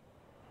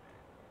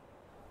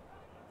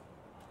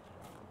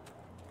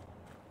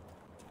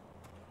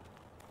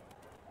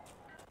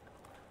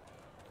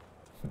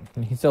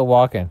 He's still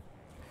walking.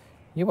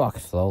 You walk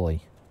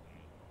slowly.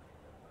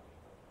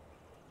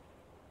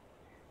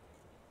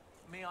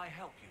 May I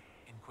help you,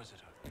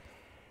 Inquisitor?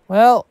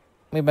 Well,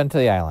 we've been to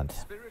the island.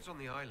 Spirit on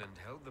the island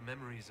held the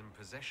memories and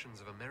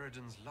possessions of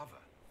Ameridan's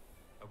lover,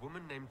 a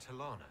woman named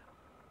Talana.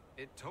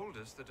 It told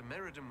us that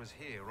Ameridan was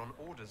here on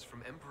orders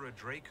from Emperor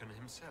Draken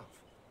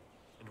himself,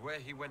 and where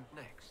he went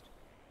next.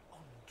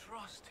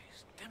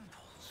 Andraste's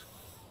dimples.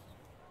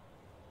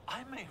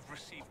 I may have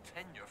received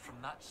tenure from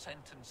that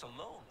sentence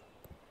alone.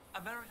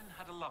 Ameridan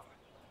had a lover.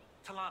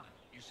 Talana,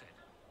 you said.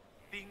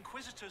 The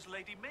Inquisitor's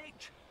Lady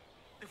Mage.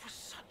 There was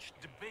such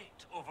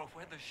debate over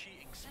whether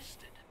she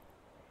existed.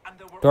 And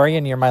there were...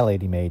 Dorian, you're my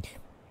lady mage.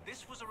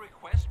 This was a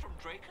request from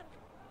Draken?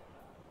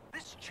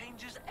 This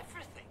changes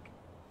everything.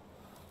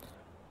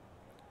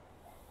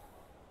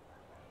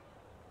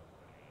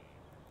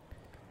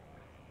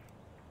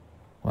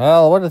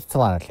 Well, what does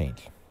Talana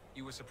change?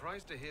 You were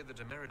surprised to hear that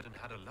Ameridan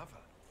had a lover.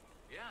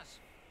 Yes,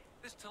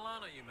 this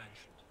Talana you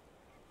mentioned.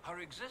 Her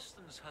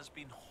existence has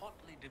been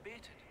hotly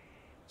debated.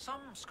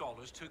 Some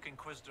scholars took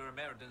Inquisitor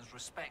Ameridan's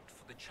respect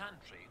for the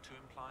Chantry to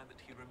imply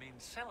that he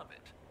remained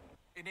celibate.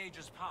 In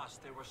ages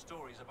past, there were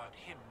stories about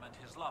him and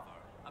his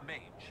lover, a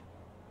mage.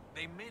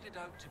 They made it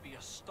out to be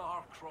a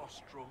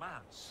star-crossed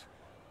romance.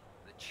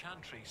 The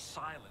Chantry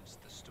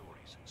silenced the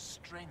stories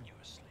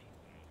strenuously.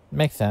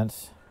 Makes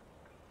sense.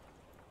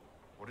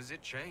 What does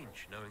it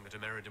change, knowing that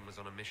Ameridan was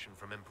on a mission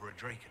from Emperor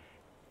Draken?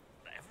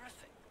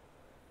 Everything.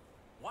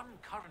 One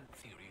current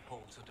theory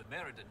holds that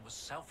Ameridan was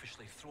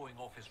selfishly throwing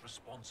off his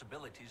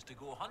responsibilities to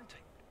go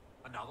hunting.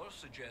 Another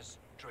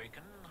suggests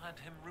Draken had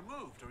him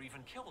removed or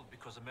even killed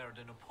because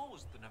Ameridan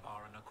opposed the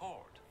Navaran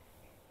Accord.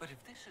 But if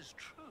this is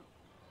true,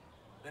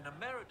 then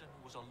Ameridan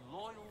was a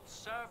loyal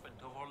servant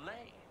of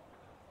Orlais.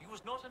 He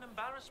was not an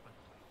embarrassment.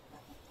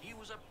 He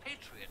was a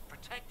patriot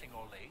protecting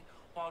Orlais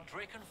while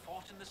Draken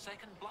fought in the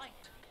Second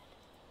Blight.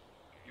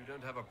 You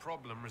don't have a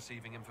problem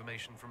receiving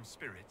information from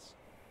spirits?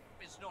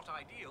 It's not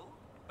ideal,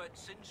 but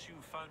since you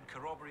found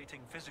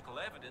corroborating physical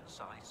evidence,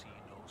 I see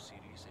no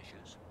serious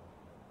issues.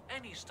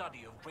 Any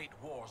study of great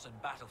wars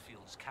and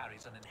battlefields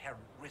carries an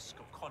inherent risk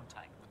of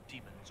contact with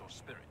demons or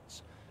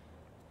spirits.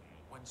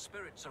 When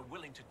spirits are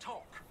willing to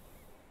talk,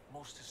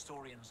 most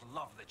historians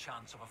love the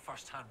chance of a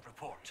first-hand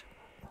report.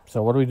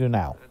 So what do we do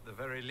now? At the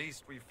very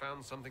least, we've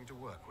found something to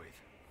work with.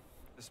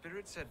 The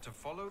spirit said to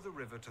follow the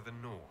river to the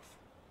north,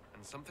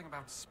 and something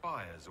about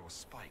spires or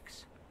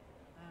spikes.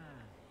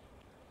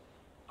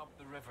 Up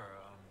the river,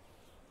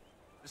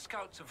 the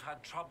scouts have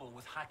had trouble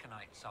with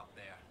Hakkonites up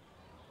there.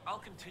 I'll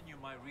continue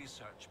my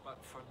research,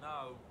 but for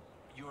now,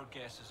 your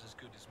guess is as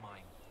good as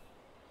mine.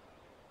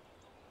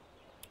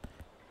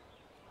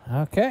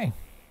 Okay.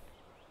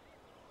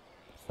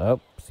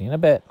 So, see you in a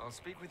bit. I'll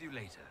speak with you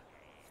later.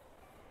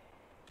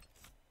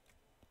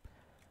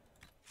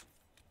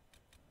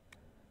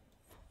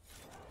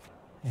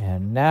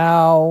 And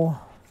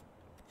now,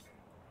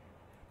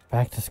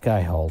 back to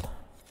Skyhold.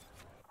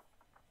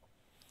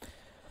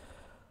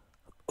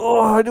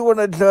 Oh, I do want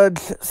to judge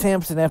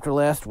Samson after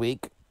last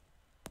week.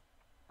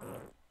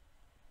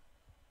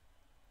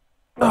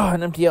 Oh,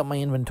 and empty out my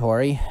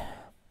inventory.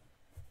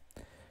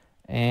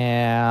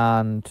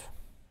 And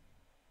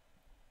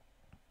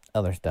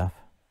other stuff.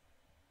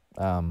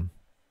 What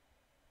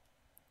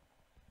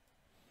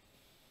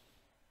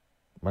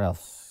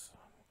else?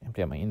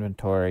 Empty out my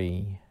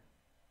inventory.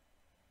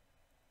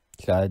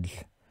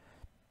 Judge.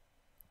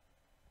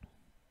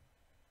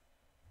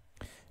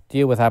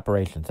 Deal with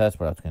operations. That's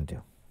what I was going to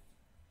do.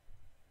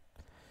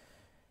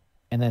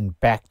 and then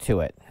back to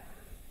it.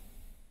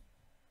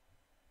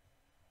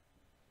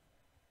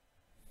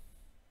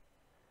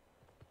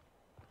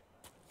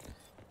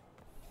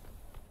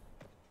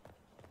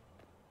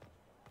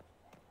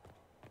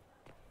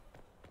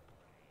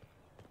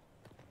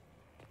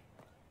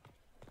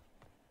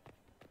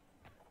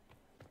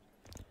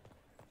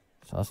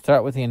 So I'll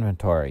start with the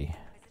inventory.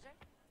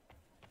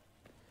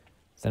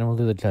 Then we'll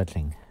do the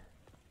judging.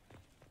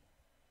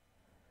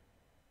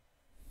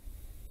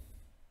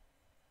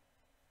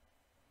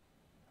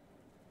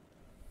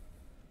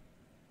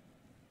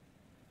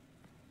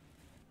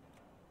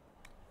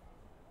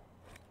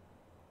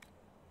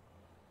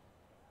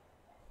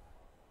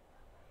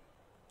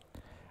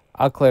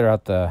 I'll clear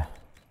out the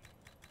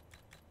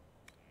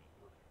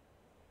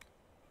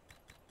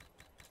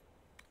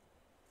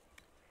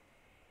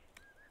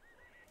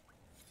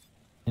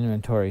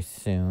inventory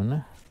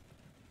soon.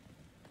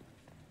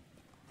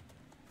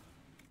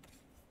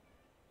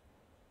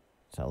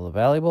 Sell the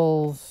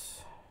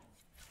valuables.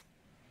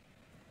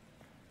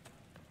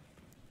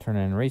 Turn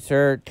in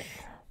research.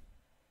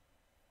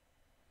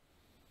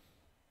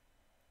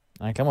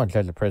 I'm going to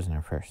judge the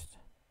prisoner first.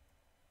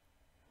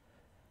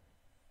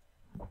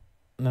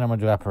 And then I'm going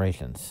to do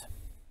operations.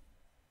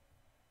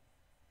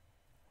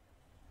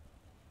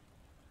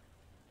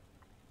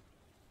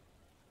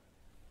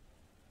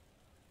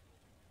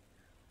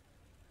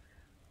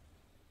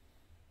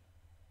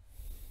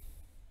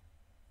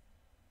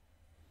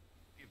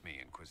 Give me,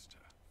 Inquisitor.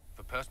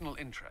 For personal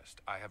interest,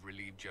 I have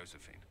relieved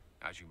Josephine,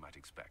 as you might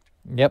expect.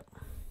 Yep.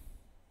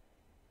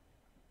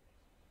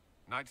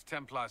 Knight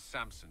Templar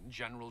Samson,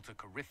 general to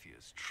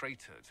Corypheus,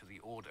 traitor to the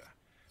Order.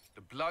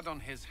 The blood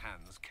on his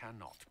hands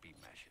cannot be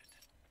measured.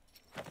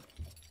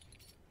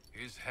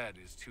 His head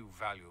is too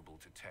valuable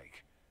to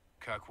take.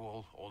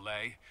 Kirkwall,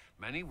 Orlais,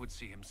 many would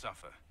see him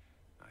suffer.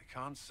 I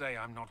can't say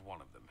I'm not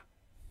one of them.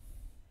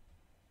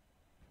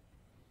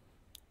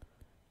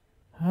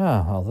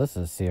 Oh, well, this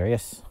is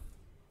serious.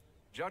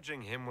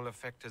 Judging him will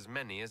affect as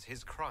many as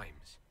his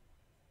crimes.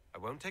 I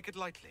won't take it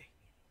lightly.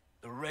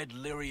 The Red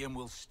Lyrium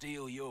will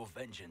steal your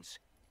vengeance.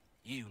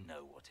 You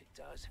know what it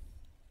does.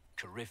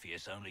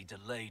 Corypheus only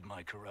delayed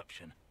my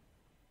corruption.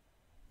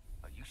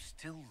 Are you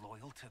still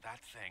loyal to that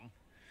thing?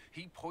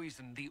 He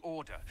poisoned the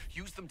Order,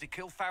 used them to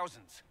kill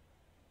thousands.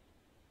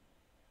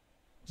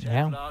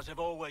 Templars have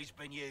always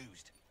been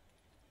used.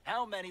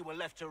 How many were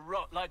left to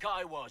rot like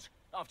I was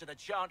after the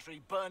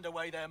Chantry burned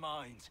away their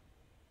minds?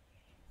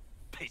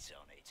 Piss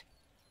on it.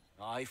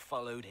 I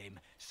followed him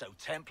so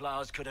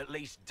Templars could at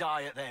least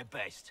die at their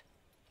best.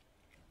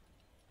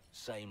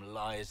 Same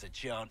lie as the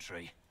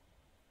Chantry.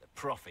 The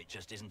Prophet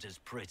just isn't as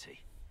pretty.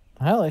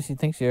 Well, at least he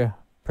thinks you're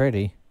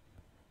pretty.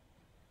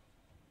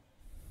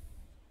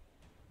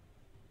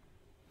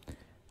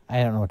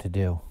 I don't know what to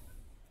do.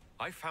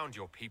 I found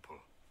your people.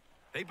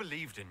 They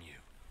believed in you.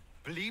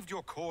 Believed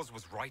your cause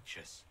was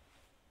righteous.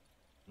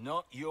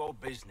 Not your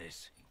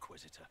business,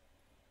 Inquisitor.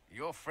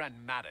 Your friend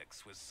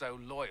Maddox was so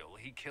loyal,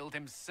 he killed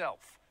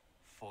himself.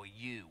 For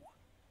you.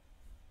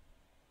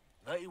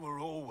 They were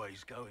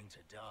always going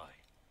to die.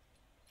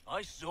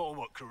 I saw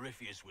what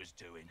Corypheus was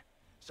doing.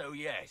 So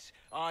yes,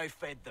 I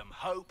fed them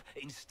hope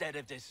instead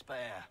of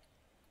despair.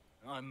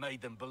 I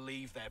made them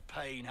believe their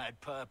pain had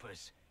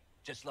purpose.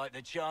 Just like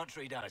the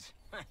Chantry does.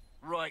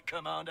 Right,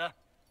 Commander?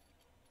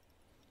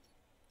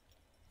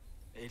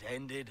 It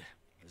ended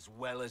as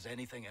well as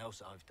anything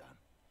else I've done.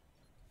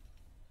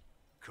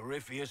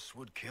 Corypheus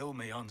would kill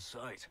me on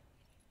sight.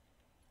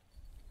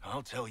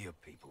 I'll tell your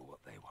people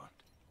what they want.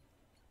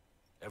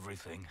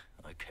 Everything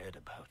I cared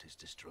about is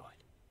destroyed.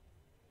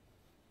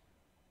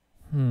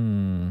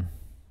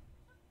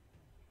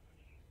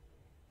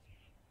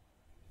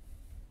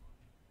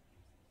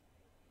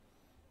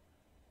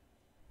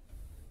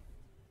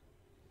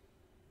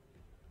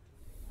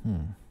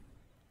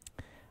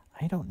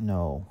 I don't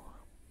know.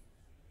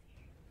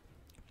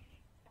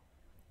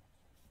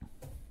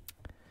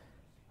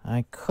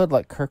 I could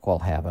let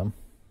Kirkwall have him.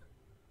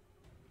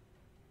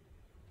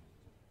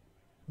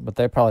 But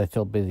they're probably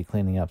still busy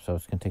cleaning up, so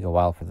it's going to take a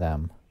while for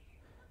them.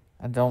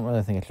 I don't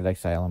really think I should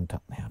exile him.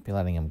 I'll be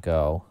letting him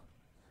go.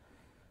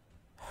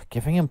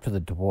 Giving him to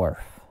the dwarf.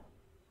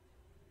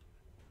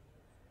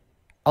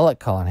 I'll let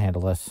Colin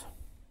handle this.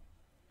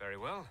 Very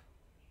well.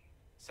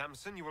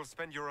 Samson, you will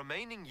spend your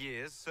remaining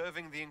years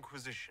serving the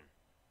Inquisition.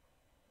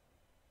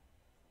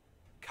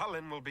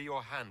 Cullen will be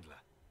your handler.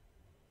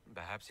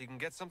 Perhaps he can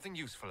get something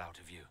useful out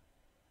of you.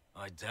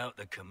 I doubt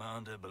the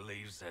Commander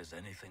believes there's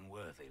anything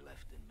worthy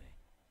left in me.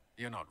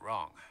 You're not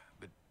wrong,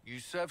 but you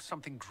served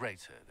something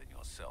greater than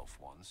yourself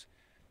once.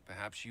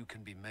 Perhaps you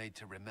can be made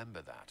to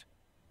remember that.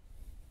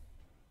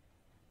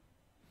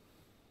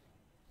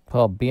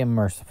 Well, be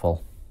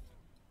merciful.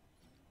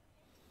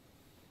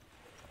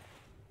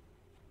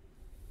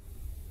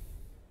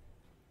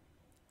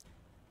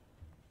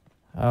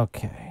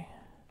 Okay.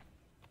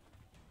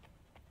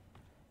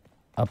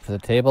 Up to the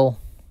table.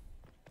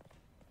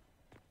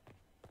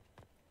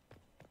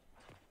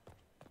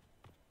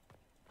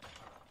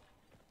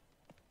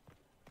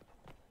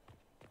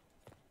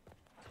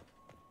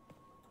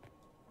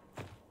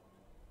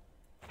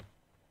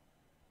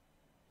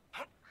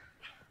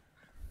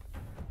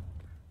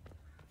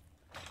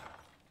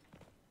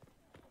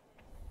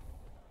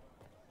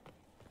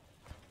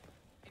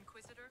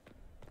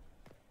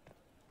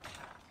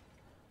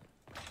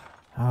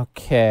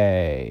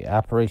 Okay,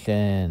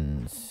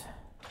 operations.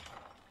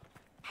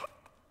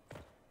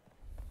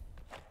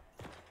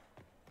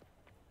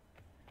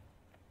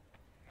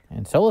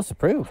 And Solus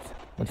approved,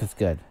 which is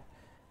good.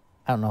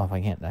 I don't know if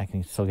I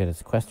can still get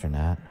his quest or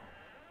not.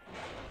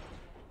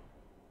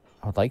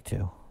 I would like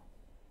to.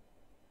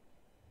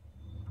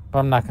 But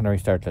I'm not going to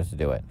restart just to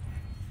do it.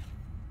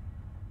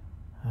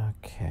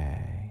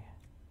 Okay.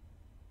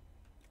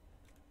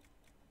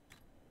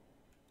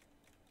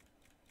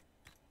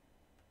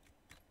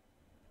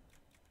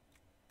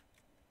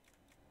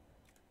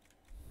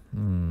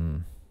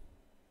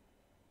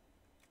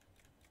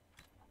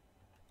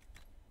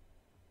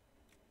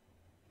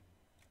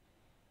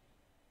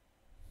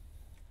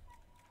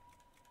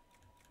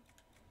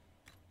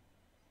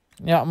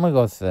 Yeah, I'm going to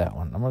go with that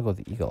one. I'm going to go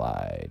with the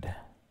Eagle-Eyed.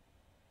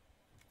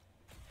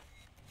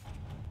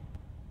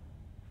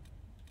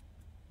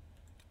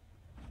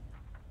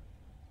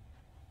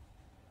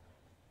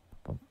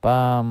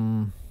 My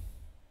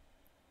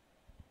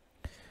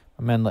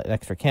men lit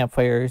extra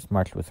campfires,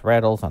 marched with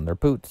rattles on their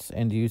boots,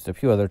 and used a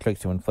few other tricks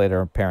to inflate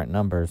our apparent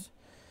numbers.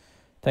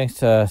 Thanks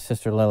to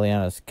Sister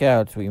Liliana's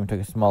scouts, we even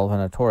took a small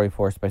Venatori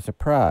force by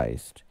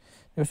surprise.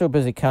 They were so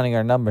busy counting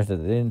our numbers that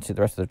they didn't see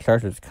the rest of the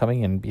chargers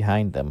coming in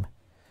behind them.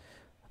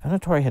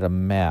 Venatori had a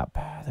map.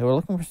 They were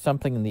looking for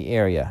something in the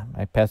area.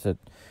 I passed it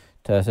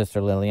to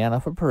Sister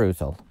Liliana for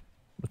perusal.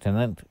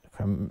 Lieutenant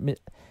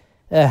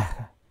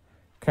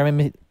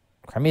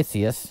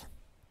Cremisius,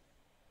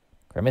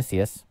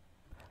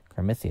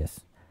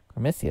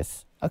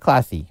 a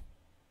classy.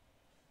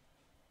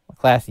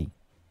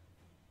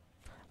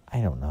 I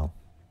don't know.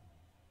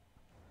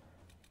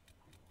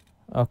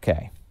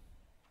 Okay.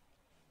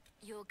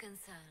 You're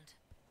concerned.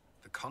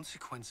 The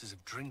consequences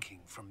of drinking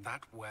from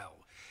that well.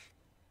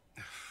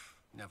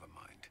 Never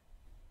mind.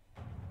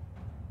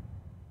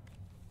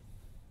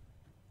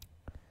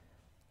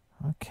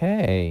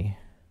 Okay.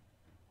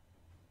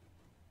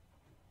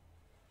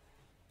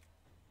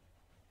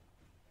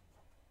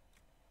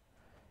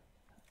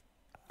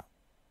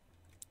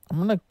 I'm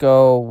going to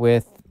go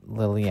with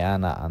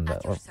Liliana on the...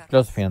 or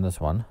Josephine on this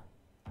one.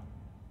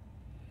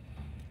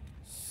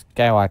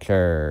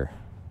 Skywatcher.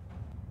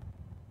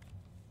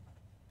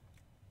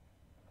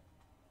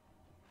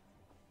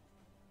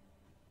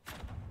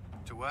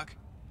 To work?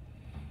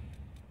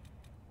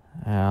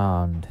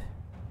 And...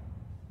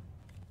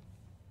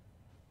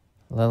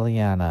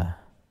 Liliana.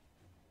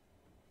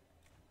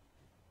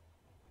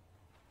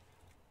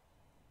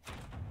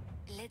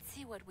 Let's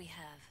see what we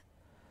have.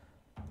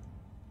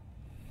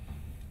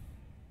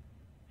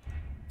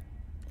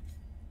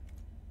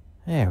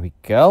 There we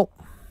go.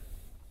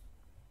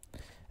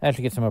 I have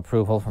to get some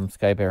approval from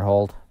Sky Bear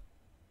Hold.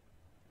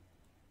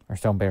 Or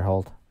Stone Bear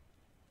Hold.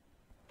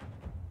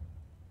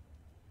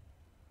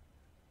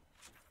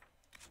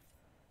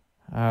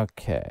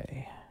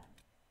 Okay.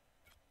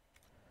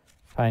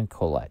 Find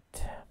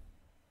Colette.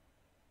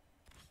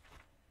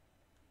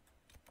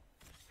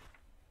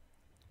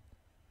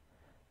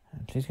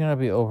 And she's going to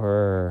be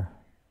over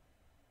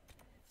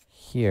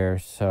here,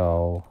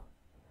 so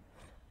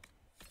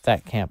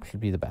that camp should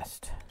be the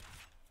best.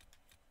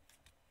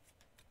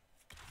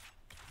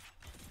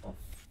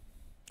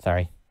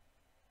 Sorry.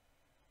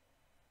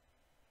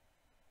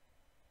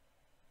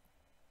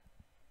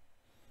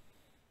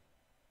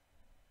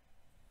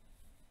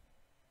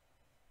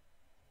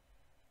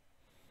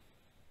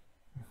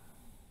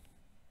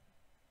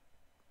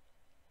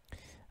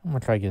 I'm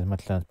going to try to get as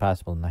much done as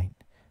possible tonight.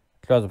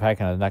 Jaws of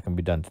Hakkon is not going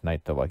to be done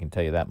tonight, though, I can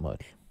tell you that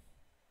much.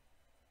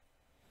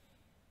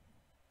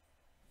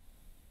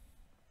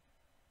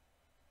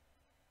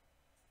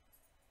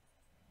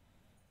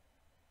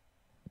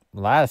 A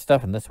lot of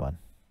stuff in this one.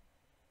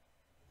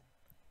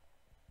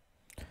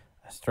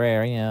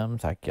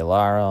 Astrariums,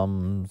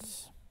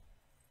 Ocularums.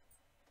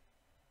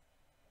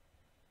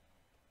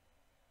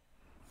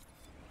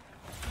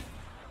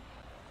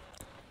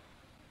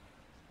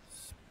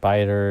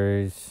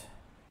 Spiders.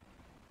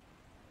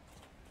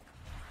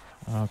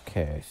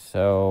 Okay,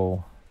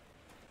 so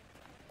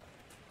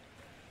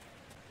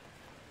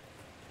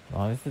as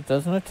long as it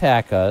doesn't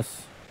attack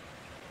us.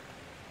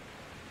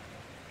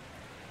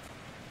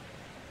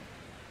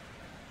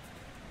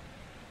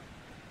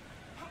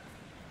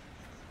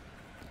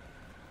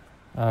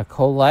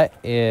 Colette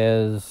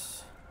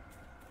is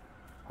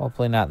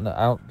hopefully not in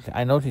the...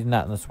 I know she's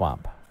not in the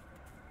swamp.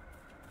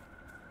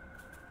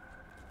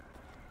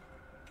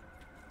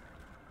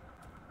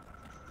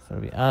 So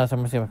to be honest, I'm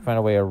going to see if I can find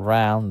a way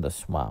around the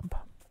swamp.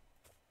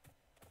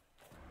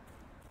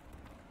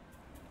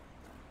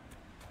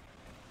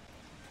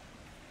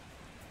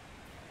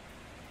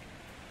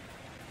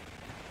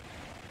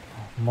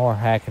 More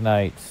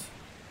Hakkonites.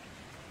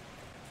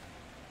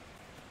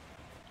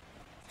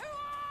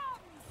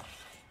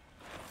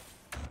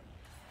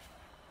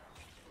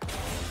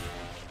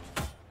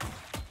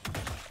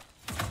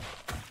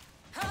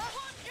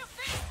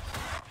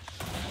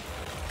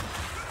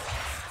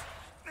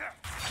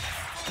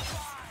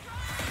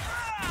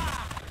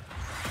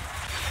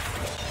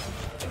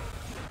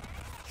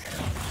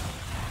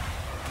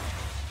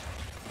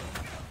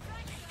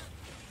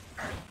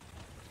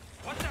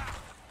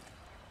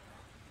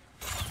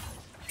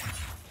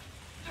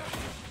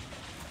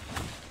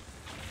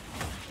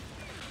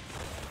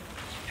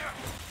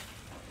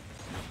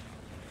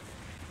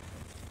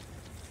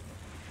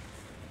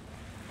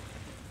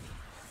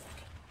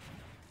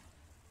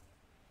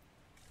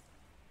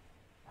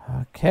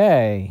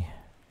 Okay.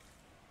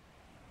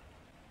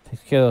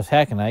 Takes care of those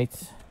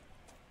Hakkonites.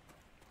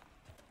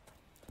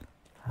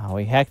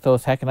 We hacked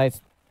those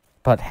Hakkonites,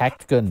 but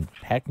hacked good.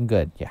 Hacking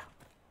good, yeah.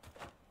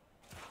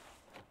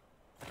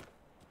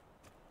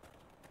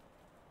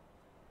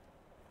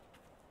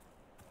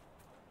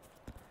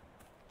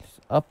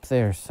 It's up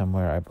there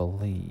somewhere, I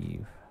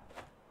believe.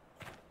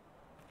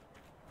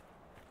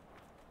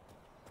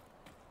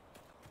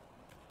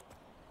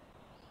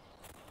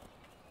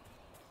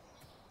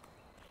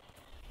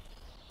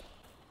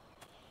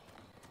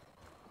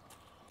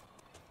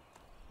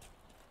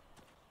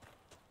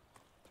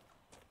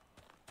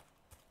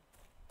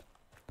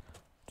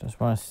 Just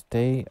want to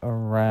stay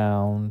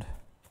around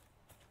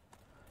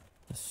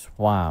the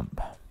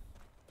swamp.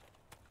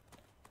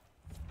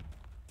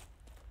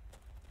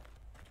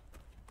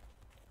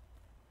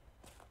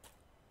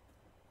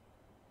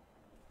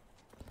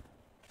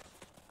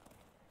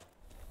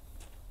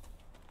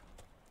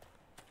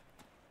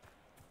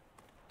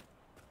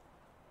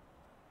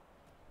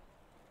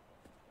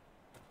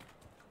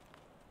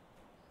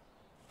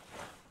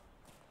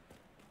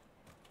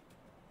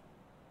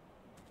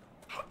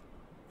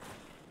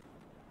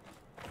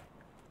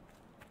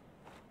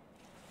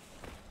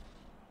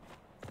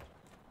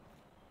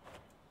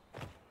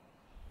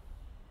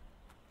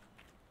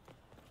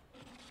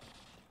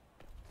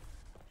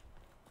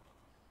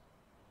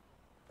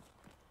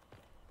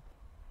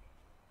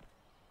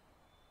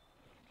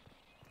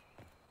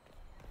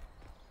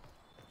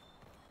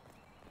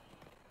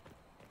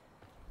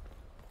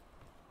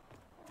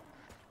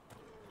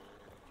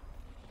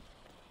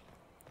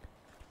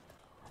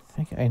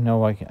 I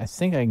know I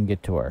think I can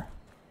get to her.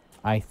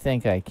 I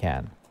think I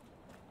can.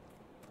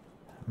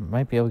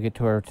 Might be able to get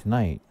to her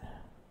tonight.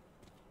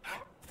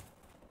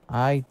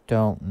 I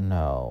don't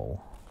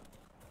know.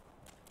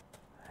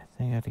 I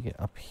think I have to get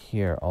up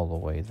here all the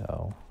way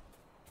though.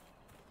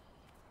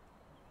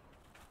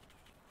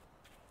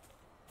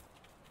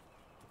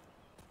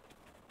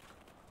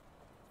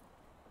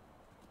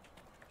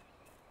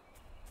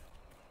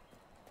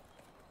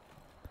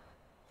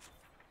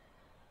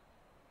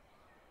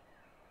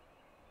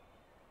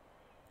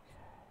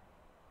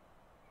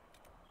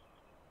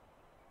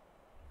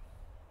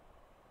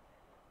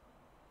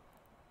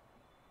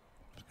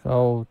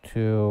 Go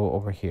to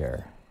over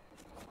here.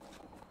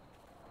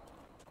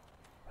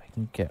 I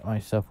can get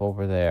myself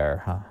over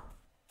there, huh?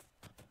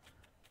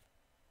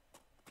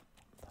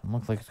 Doesn't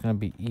look like it's gonna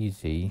be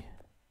easy.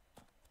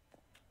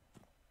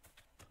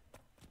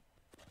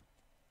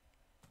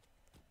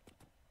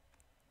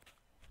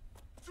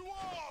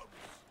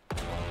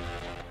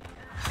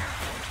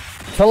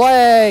 To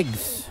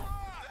legs!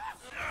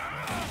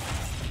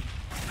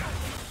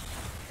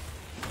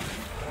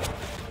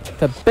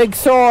 The big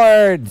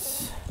swords!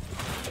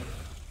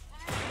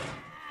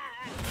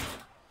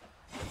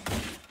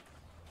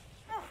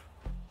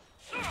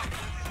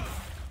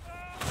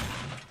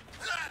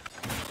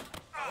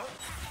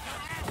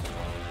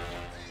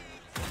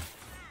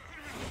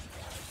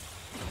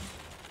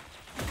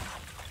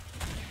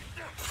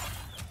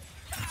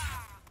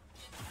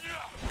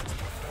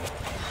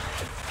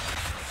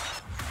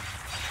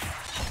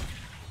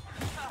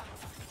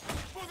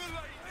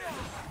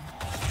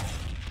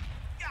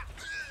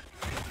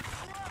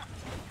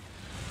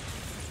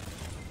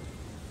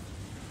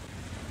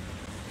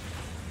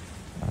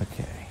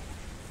 Okay.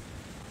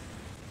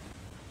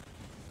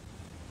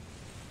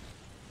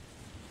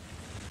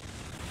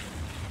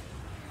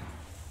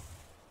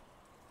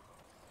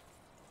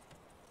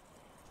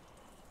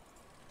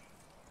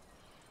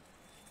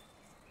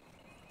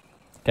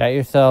 Got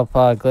yourself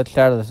glitched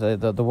out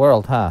of the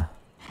world, huh?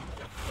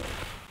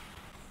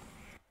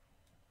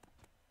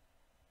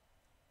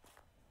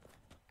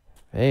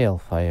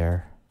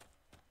 Balefire.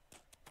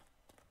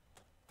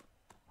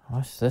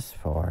 What's this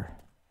for?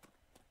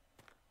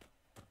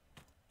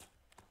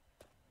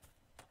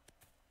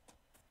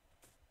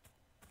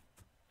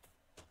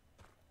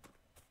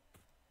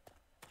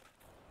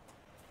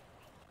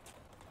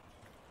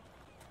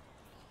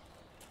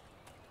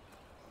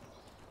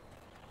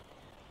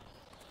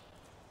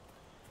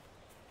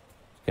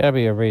 There's gotta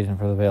be a reason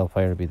for the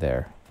Balefire to be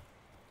there.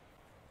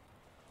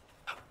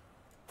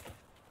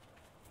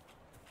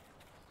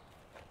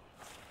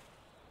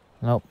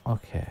 Nope,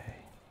 okay.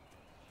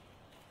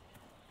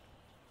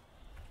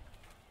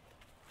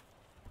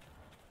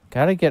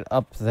 Gotta get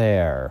up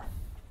there.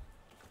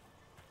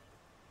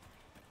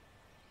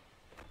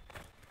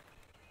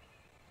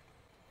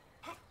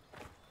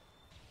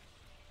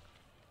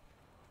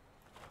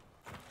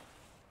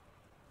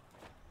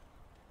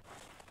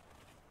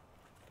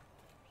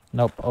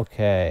 Nope,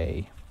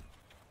 okay.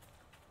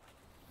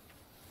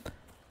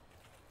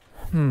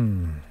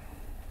 Maybe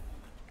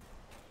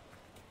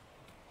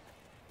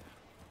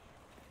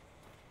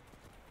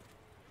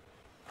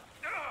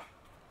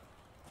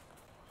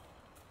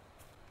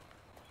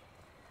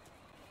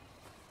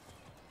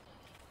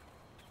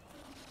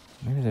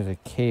there's a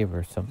cave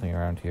or something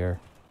around here.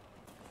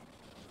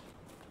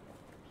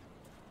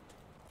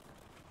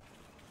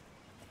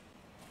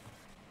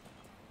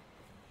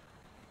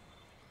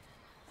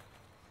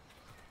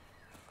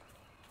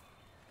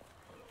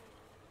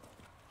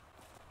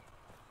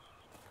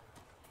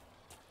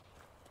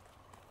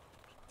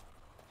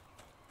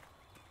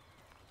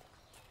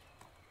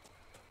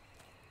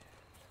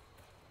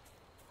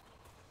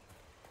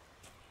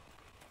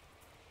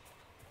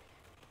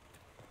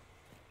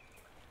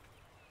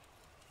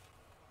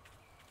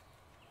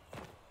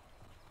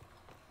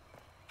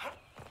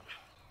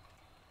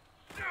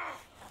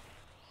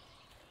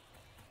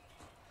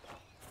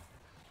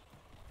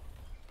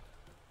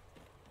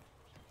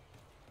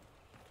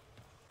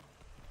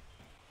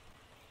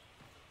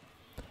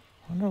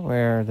 wonder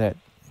where that...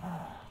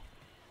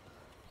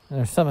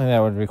 There's something that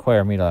would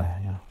require me to,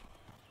 you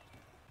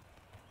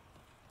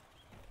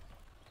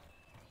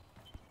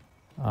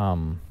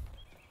know,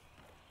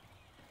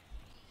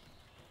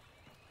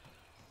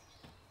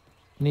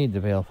 need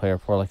to be able to play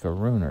for like a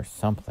rune or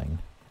something.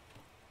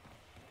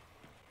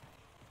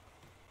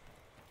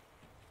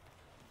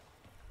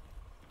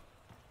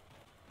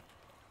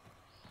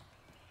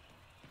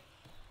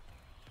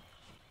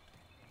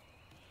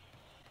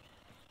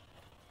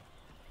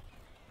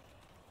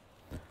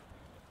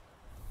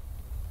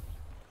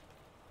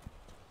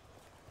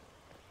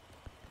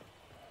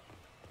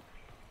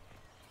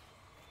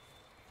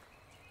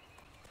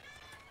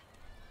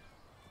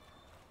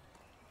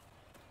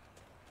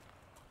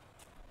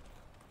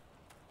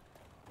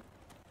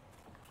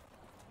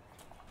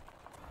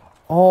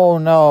 Oh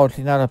no,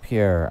 she's not up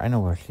here. I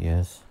know where she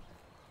is.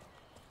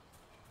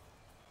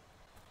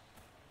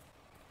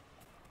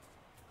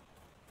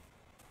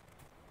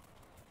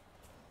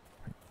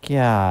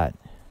 God.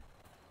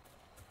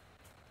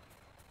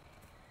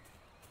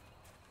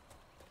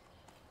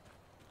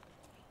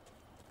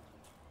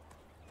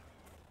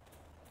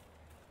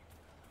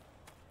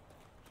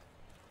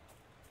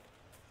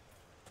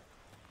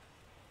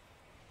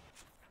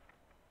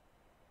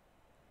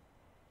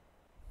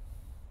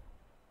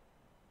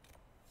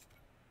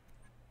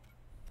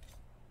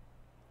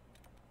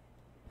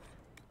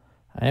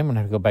 I am going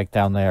to have to go back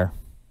down there.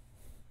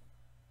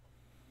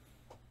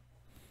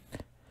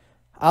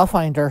 I'll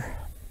find her.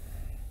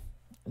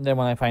 And then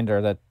when I find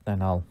her,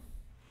 then I'll...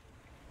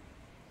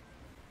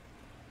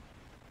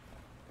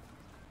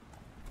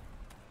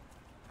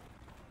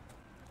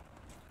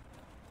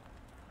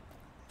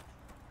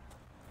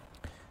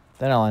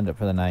 Then I'll end it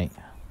for the night.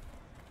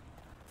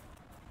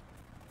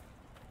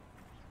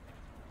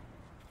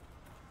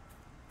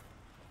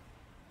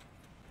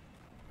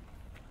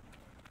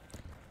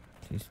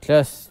 She's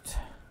just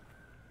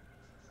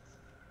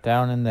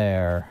down in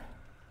there.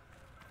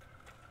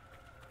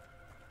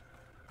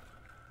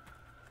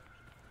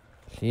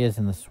 She is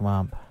in the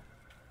swamp.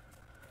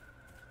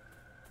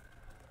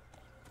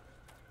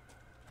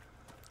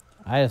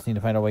 I just need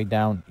to find a way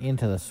down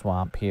into the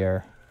swamp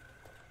here.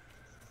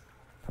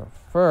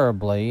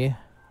 Preferably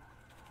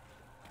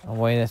a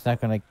way that's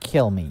not going to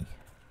kill me.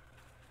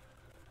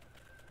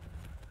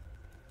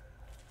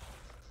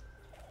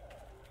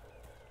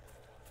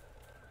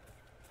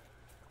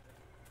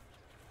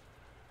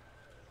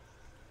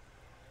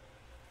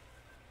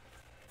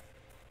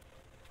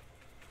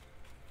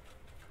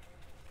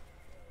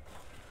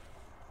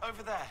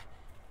 Over there.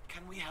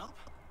 Can we help?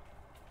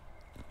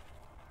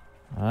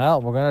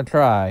 Well, we're going to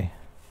try.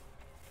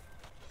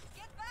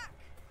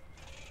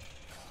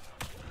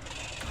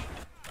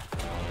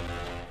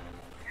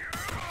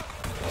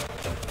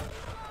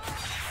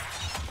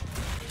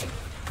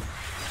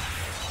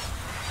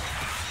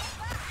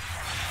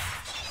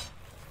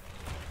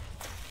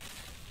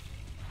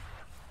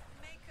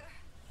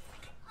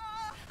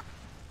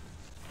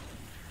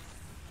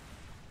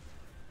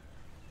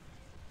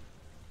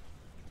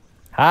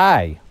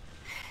 Hi.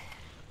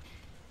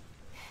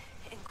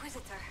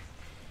 Inquisitor.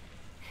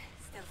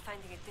 Still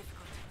finding it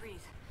difficult to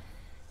breathe,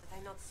 but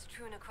I'm not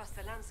strewn across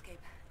the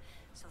landscape,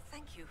 so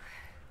thank you.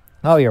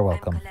 Oh, you're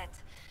welcome. I'm Colette,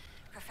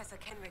 Professor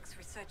Kenrick's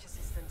research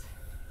assistant.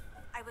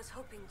 I was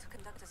hoping to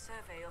conduct a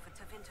survey of a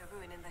Tevinter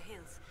ruin in the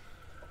hills.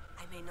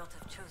 I may not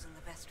have chosen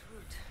the best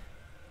route.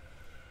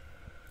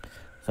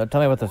 So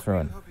tell me about this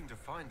ruin. Hoping to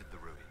find at the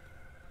ruin.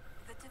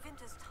 The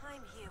Tevinter's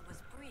time here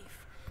was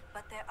brief,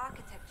 but their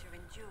architecture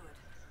endured,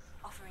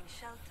 offering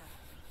shelter,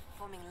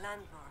 forming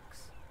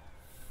landmarks.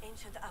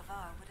 Ancient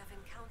Avar would have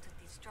encountered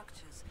these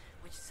structures,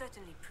 which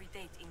certainly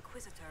predate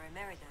Inquisitor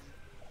Ameridan.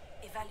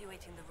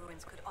 Evaluating the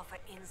ruins could offer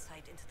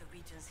insight into the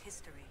region's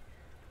history,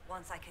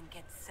 once I can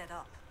get set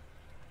up.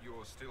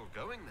 You're still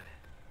going there?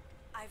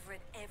 I've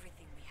read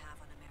everything we have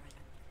on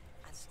Ameridan,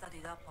 and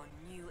studied up on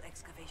new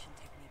excavation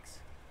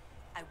techniques.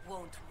 I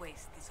won't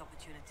waste this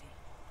opportunity.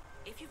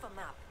 If you've a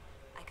map,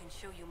 I can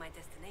show you my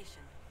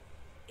destination,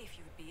 if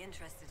you would be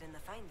interested in the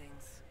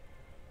findings.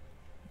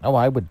 Oh,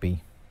 I would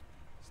be.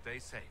 Stay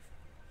safe.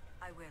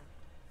 I will.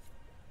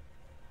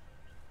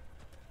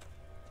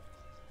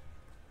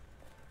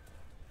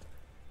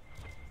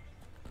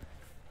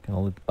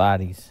 Gonna loot the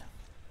bodies.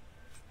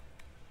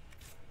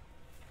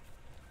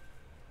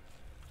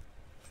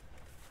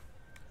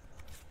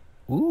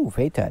 Ooh,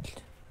 Fate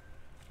touched.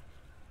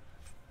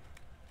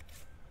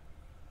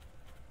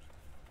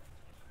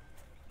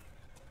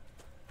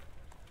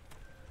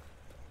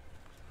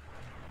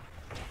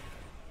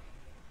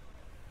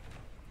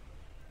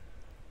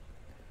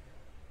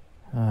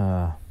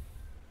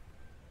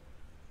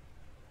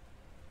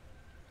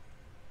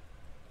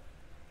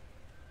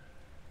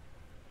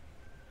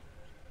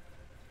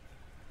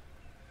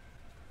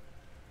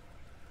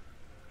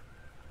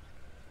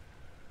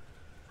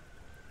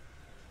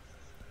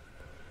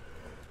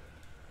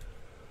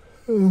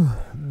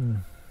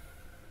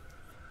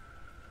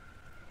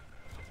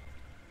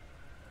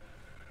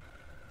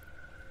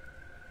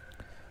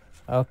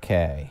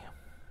 Okay.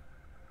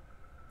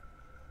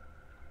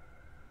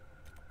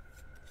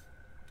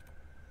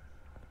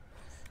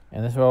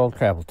 And this is where we'll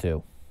travel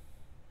to.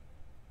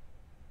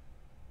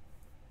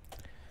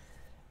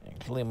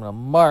 Actually, I'm going to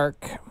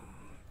mark.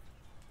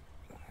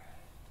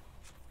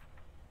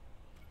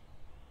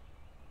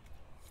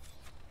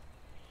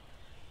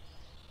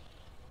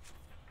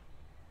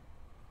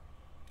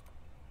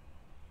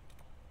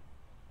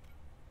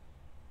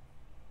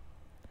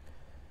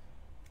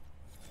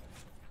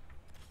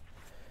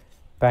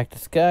 Back to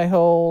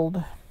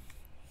Skyhold.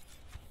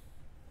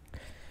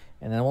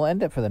 And then we'll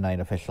end it for the night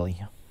officially.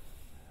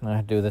 I'm going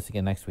to do this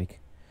again next week.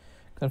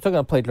 I'm still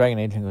going to play Dragon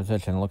Age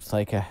Inquisition. It looks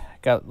like I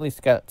at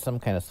least got some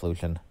kind of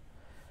solution.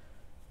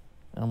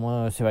 I'm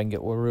going to see if I can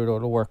get Warudo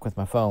to work with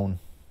my phone.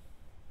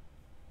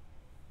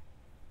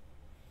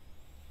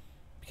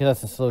 Because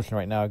that's the solution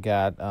right now. I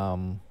got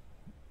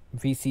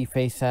VC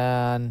Face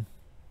on.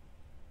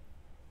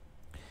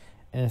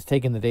 And it's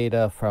taking the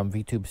data from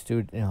VTube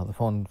Studio, the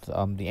phone's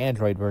the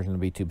Android version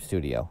of VTube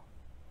Studio,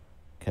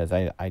 because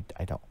I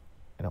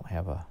don't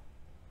have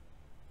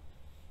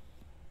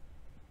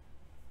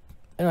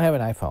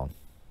an iPhone.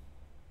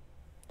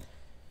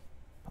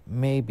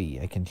 Maybe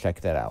I can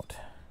check that out.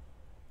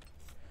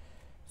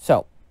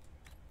 So,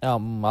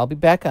 I'll be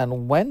back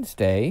on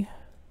Wednesday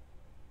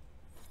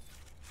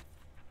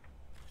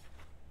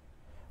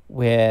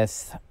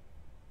with,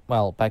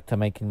 back to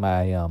making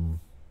my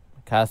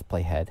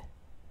cosplay head.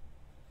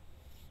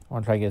 I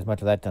want to try to get as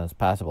much of that done as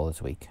possible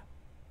this week.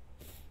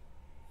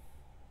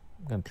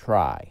 I'm going to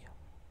try.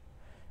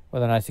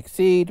 Whether or not I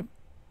succeed,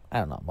 I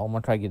don't know. But I'm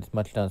going to try to get as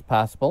much done as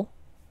possible.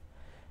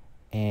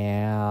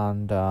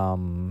 And,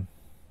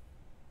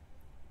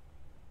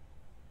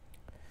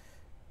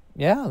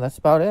 yeah, that's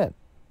about it.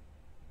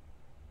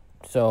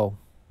 So,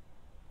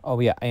 oh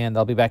yeah, and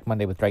I'll be back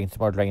Monday with some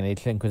more Dragon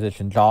Age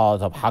Inquisition,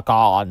 Jaws of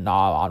Hakkon.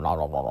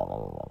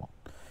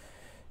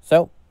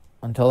 So,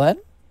 until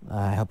then,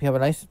 I hope you have a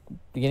nice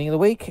beginning of the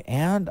week,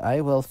 and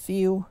I will see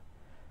you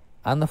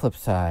on the flip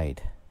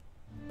side.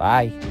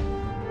 Bye.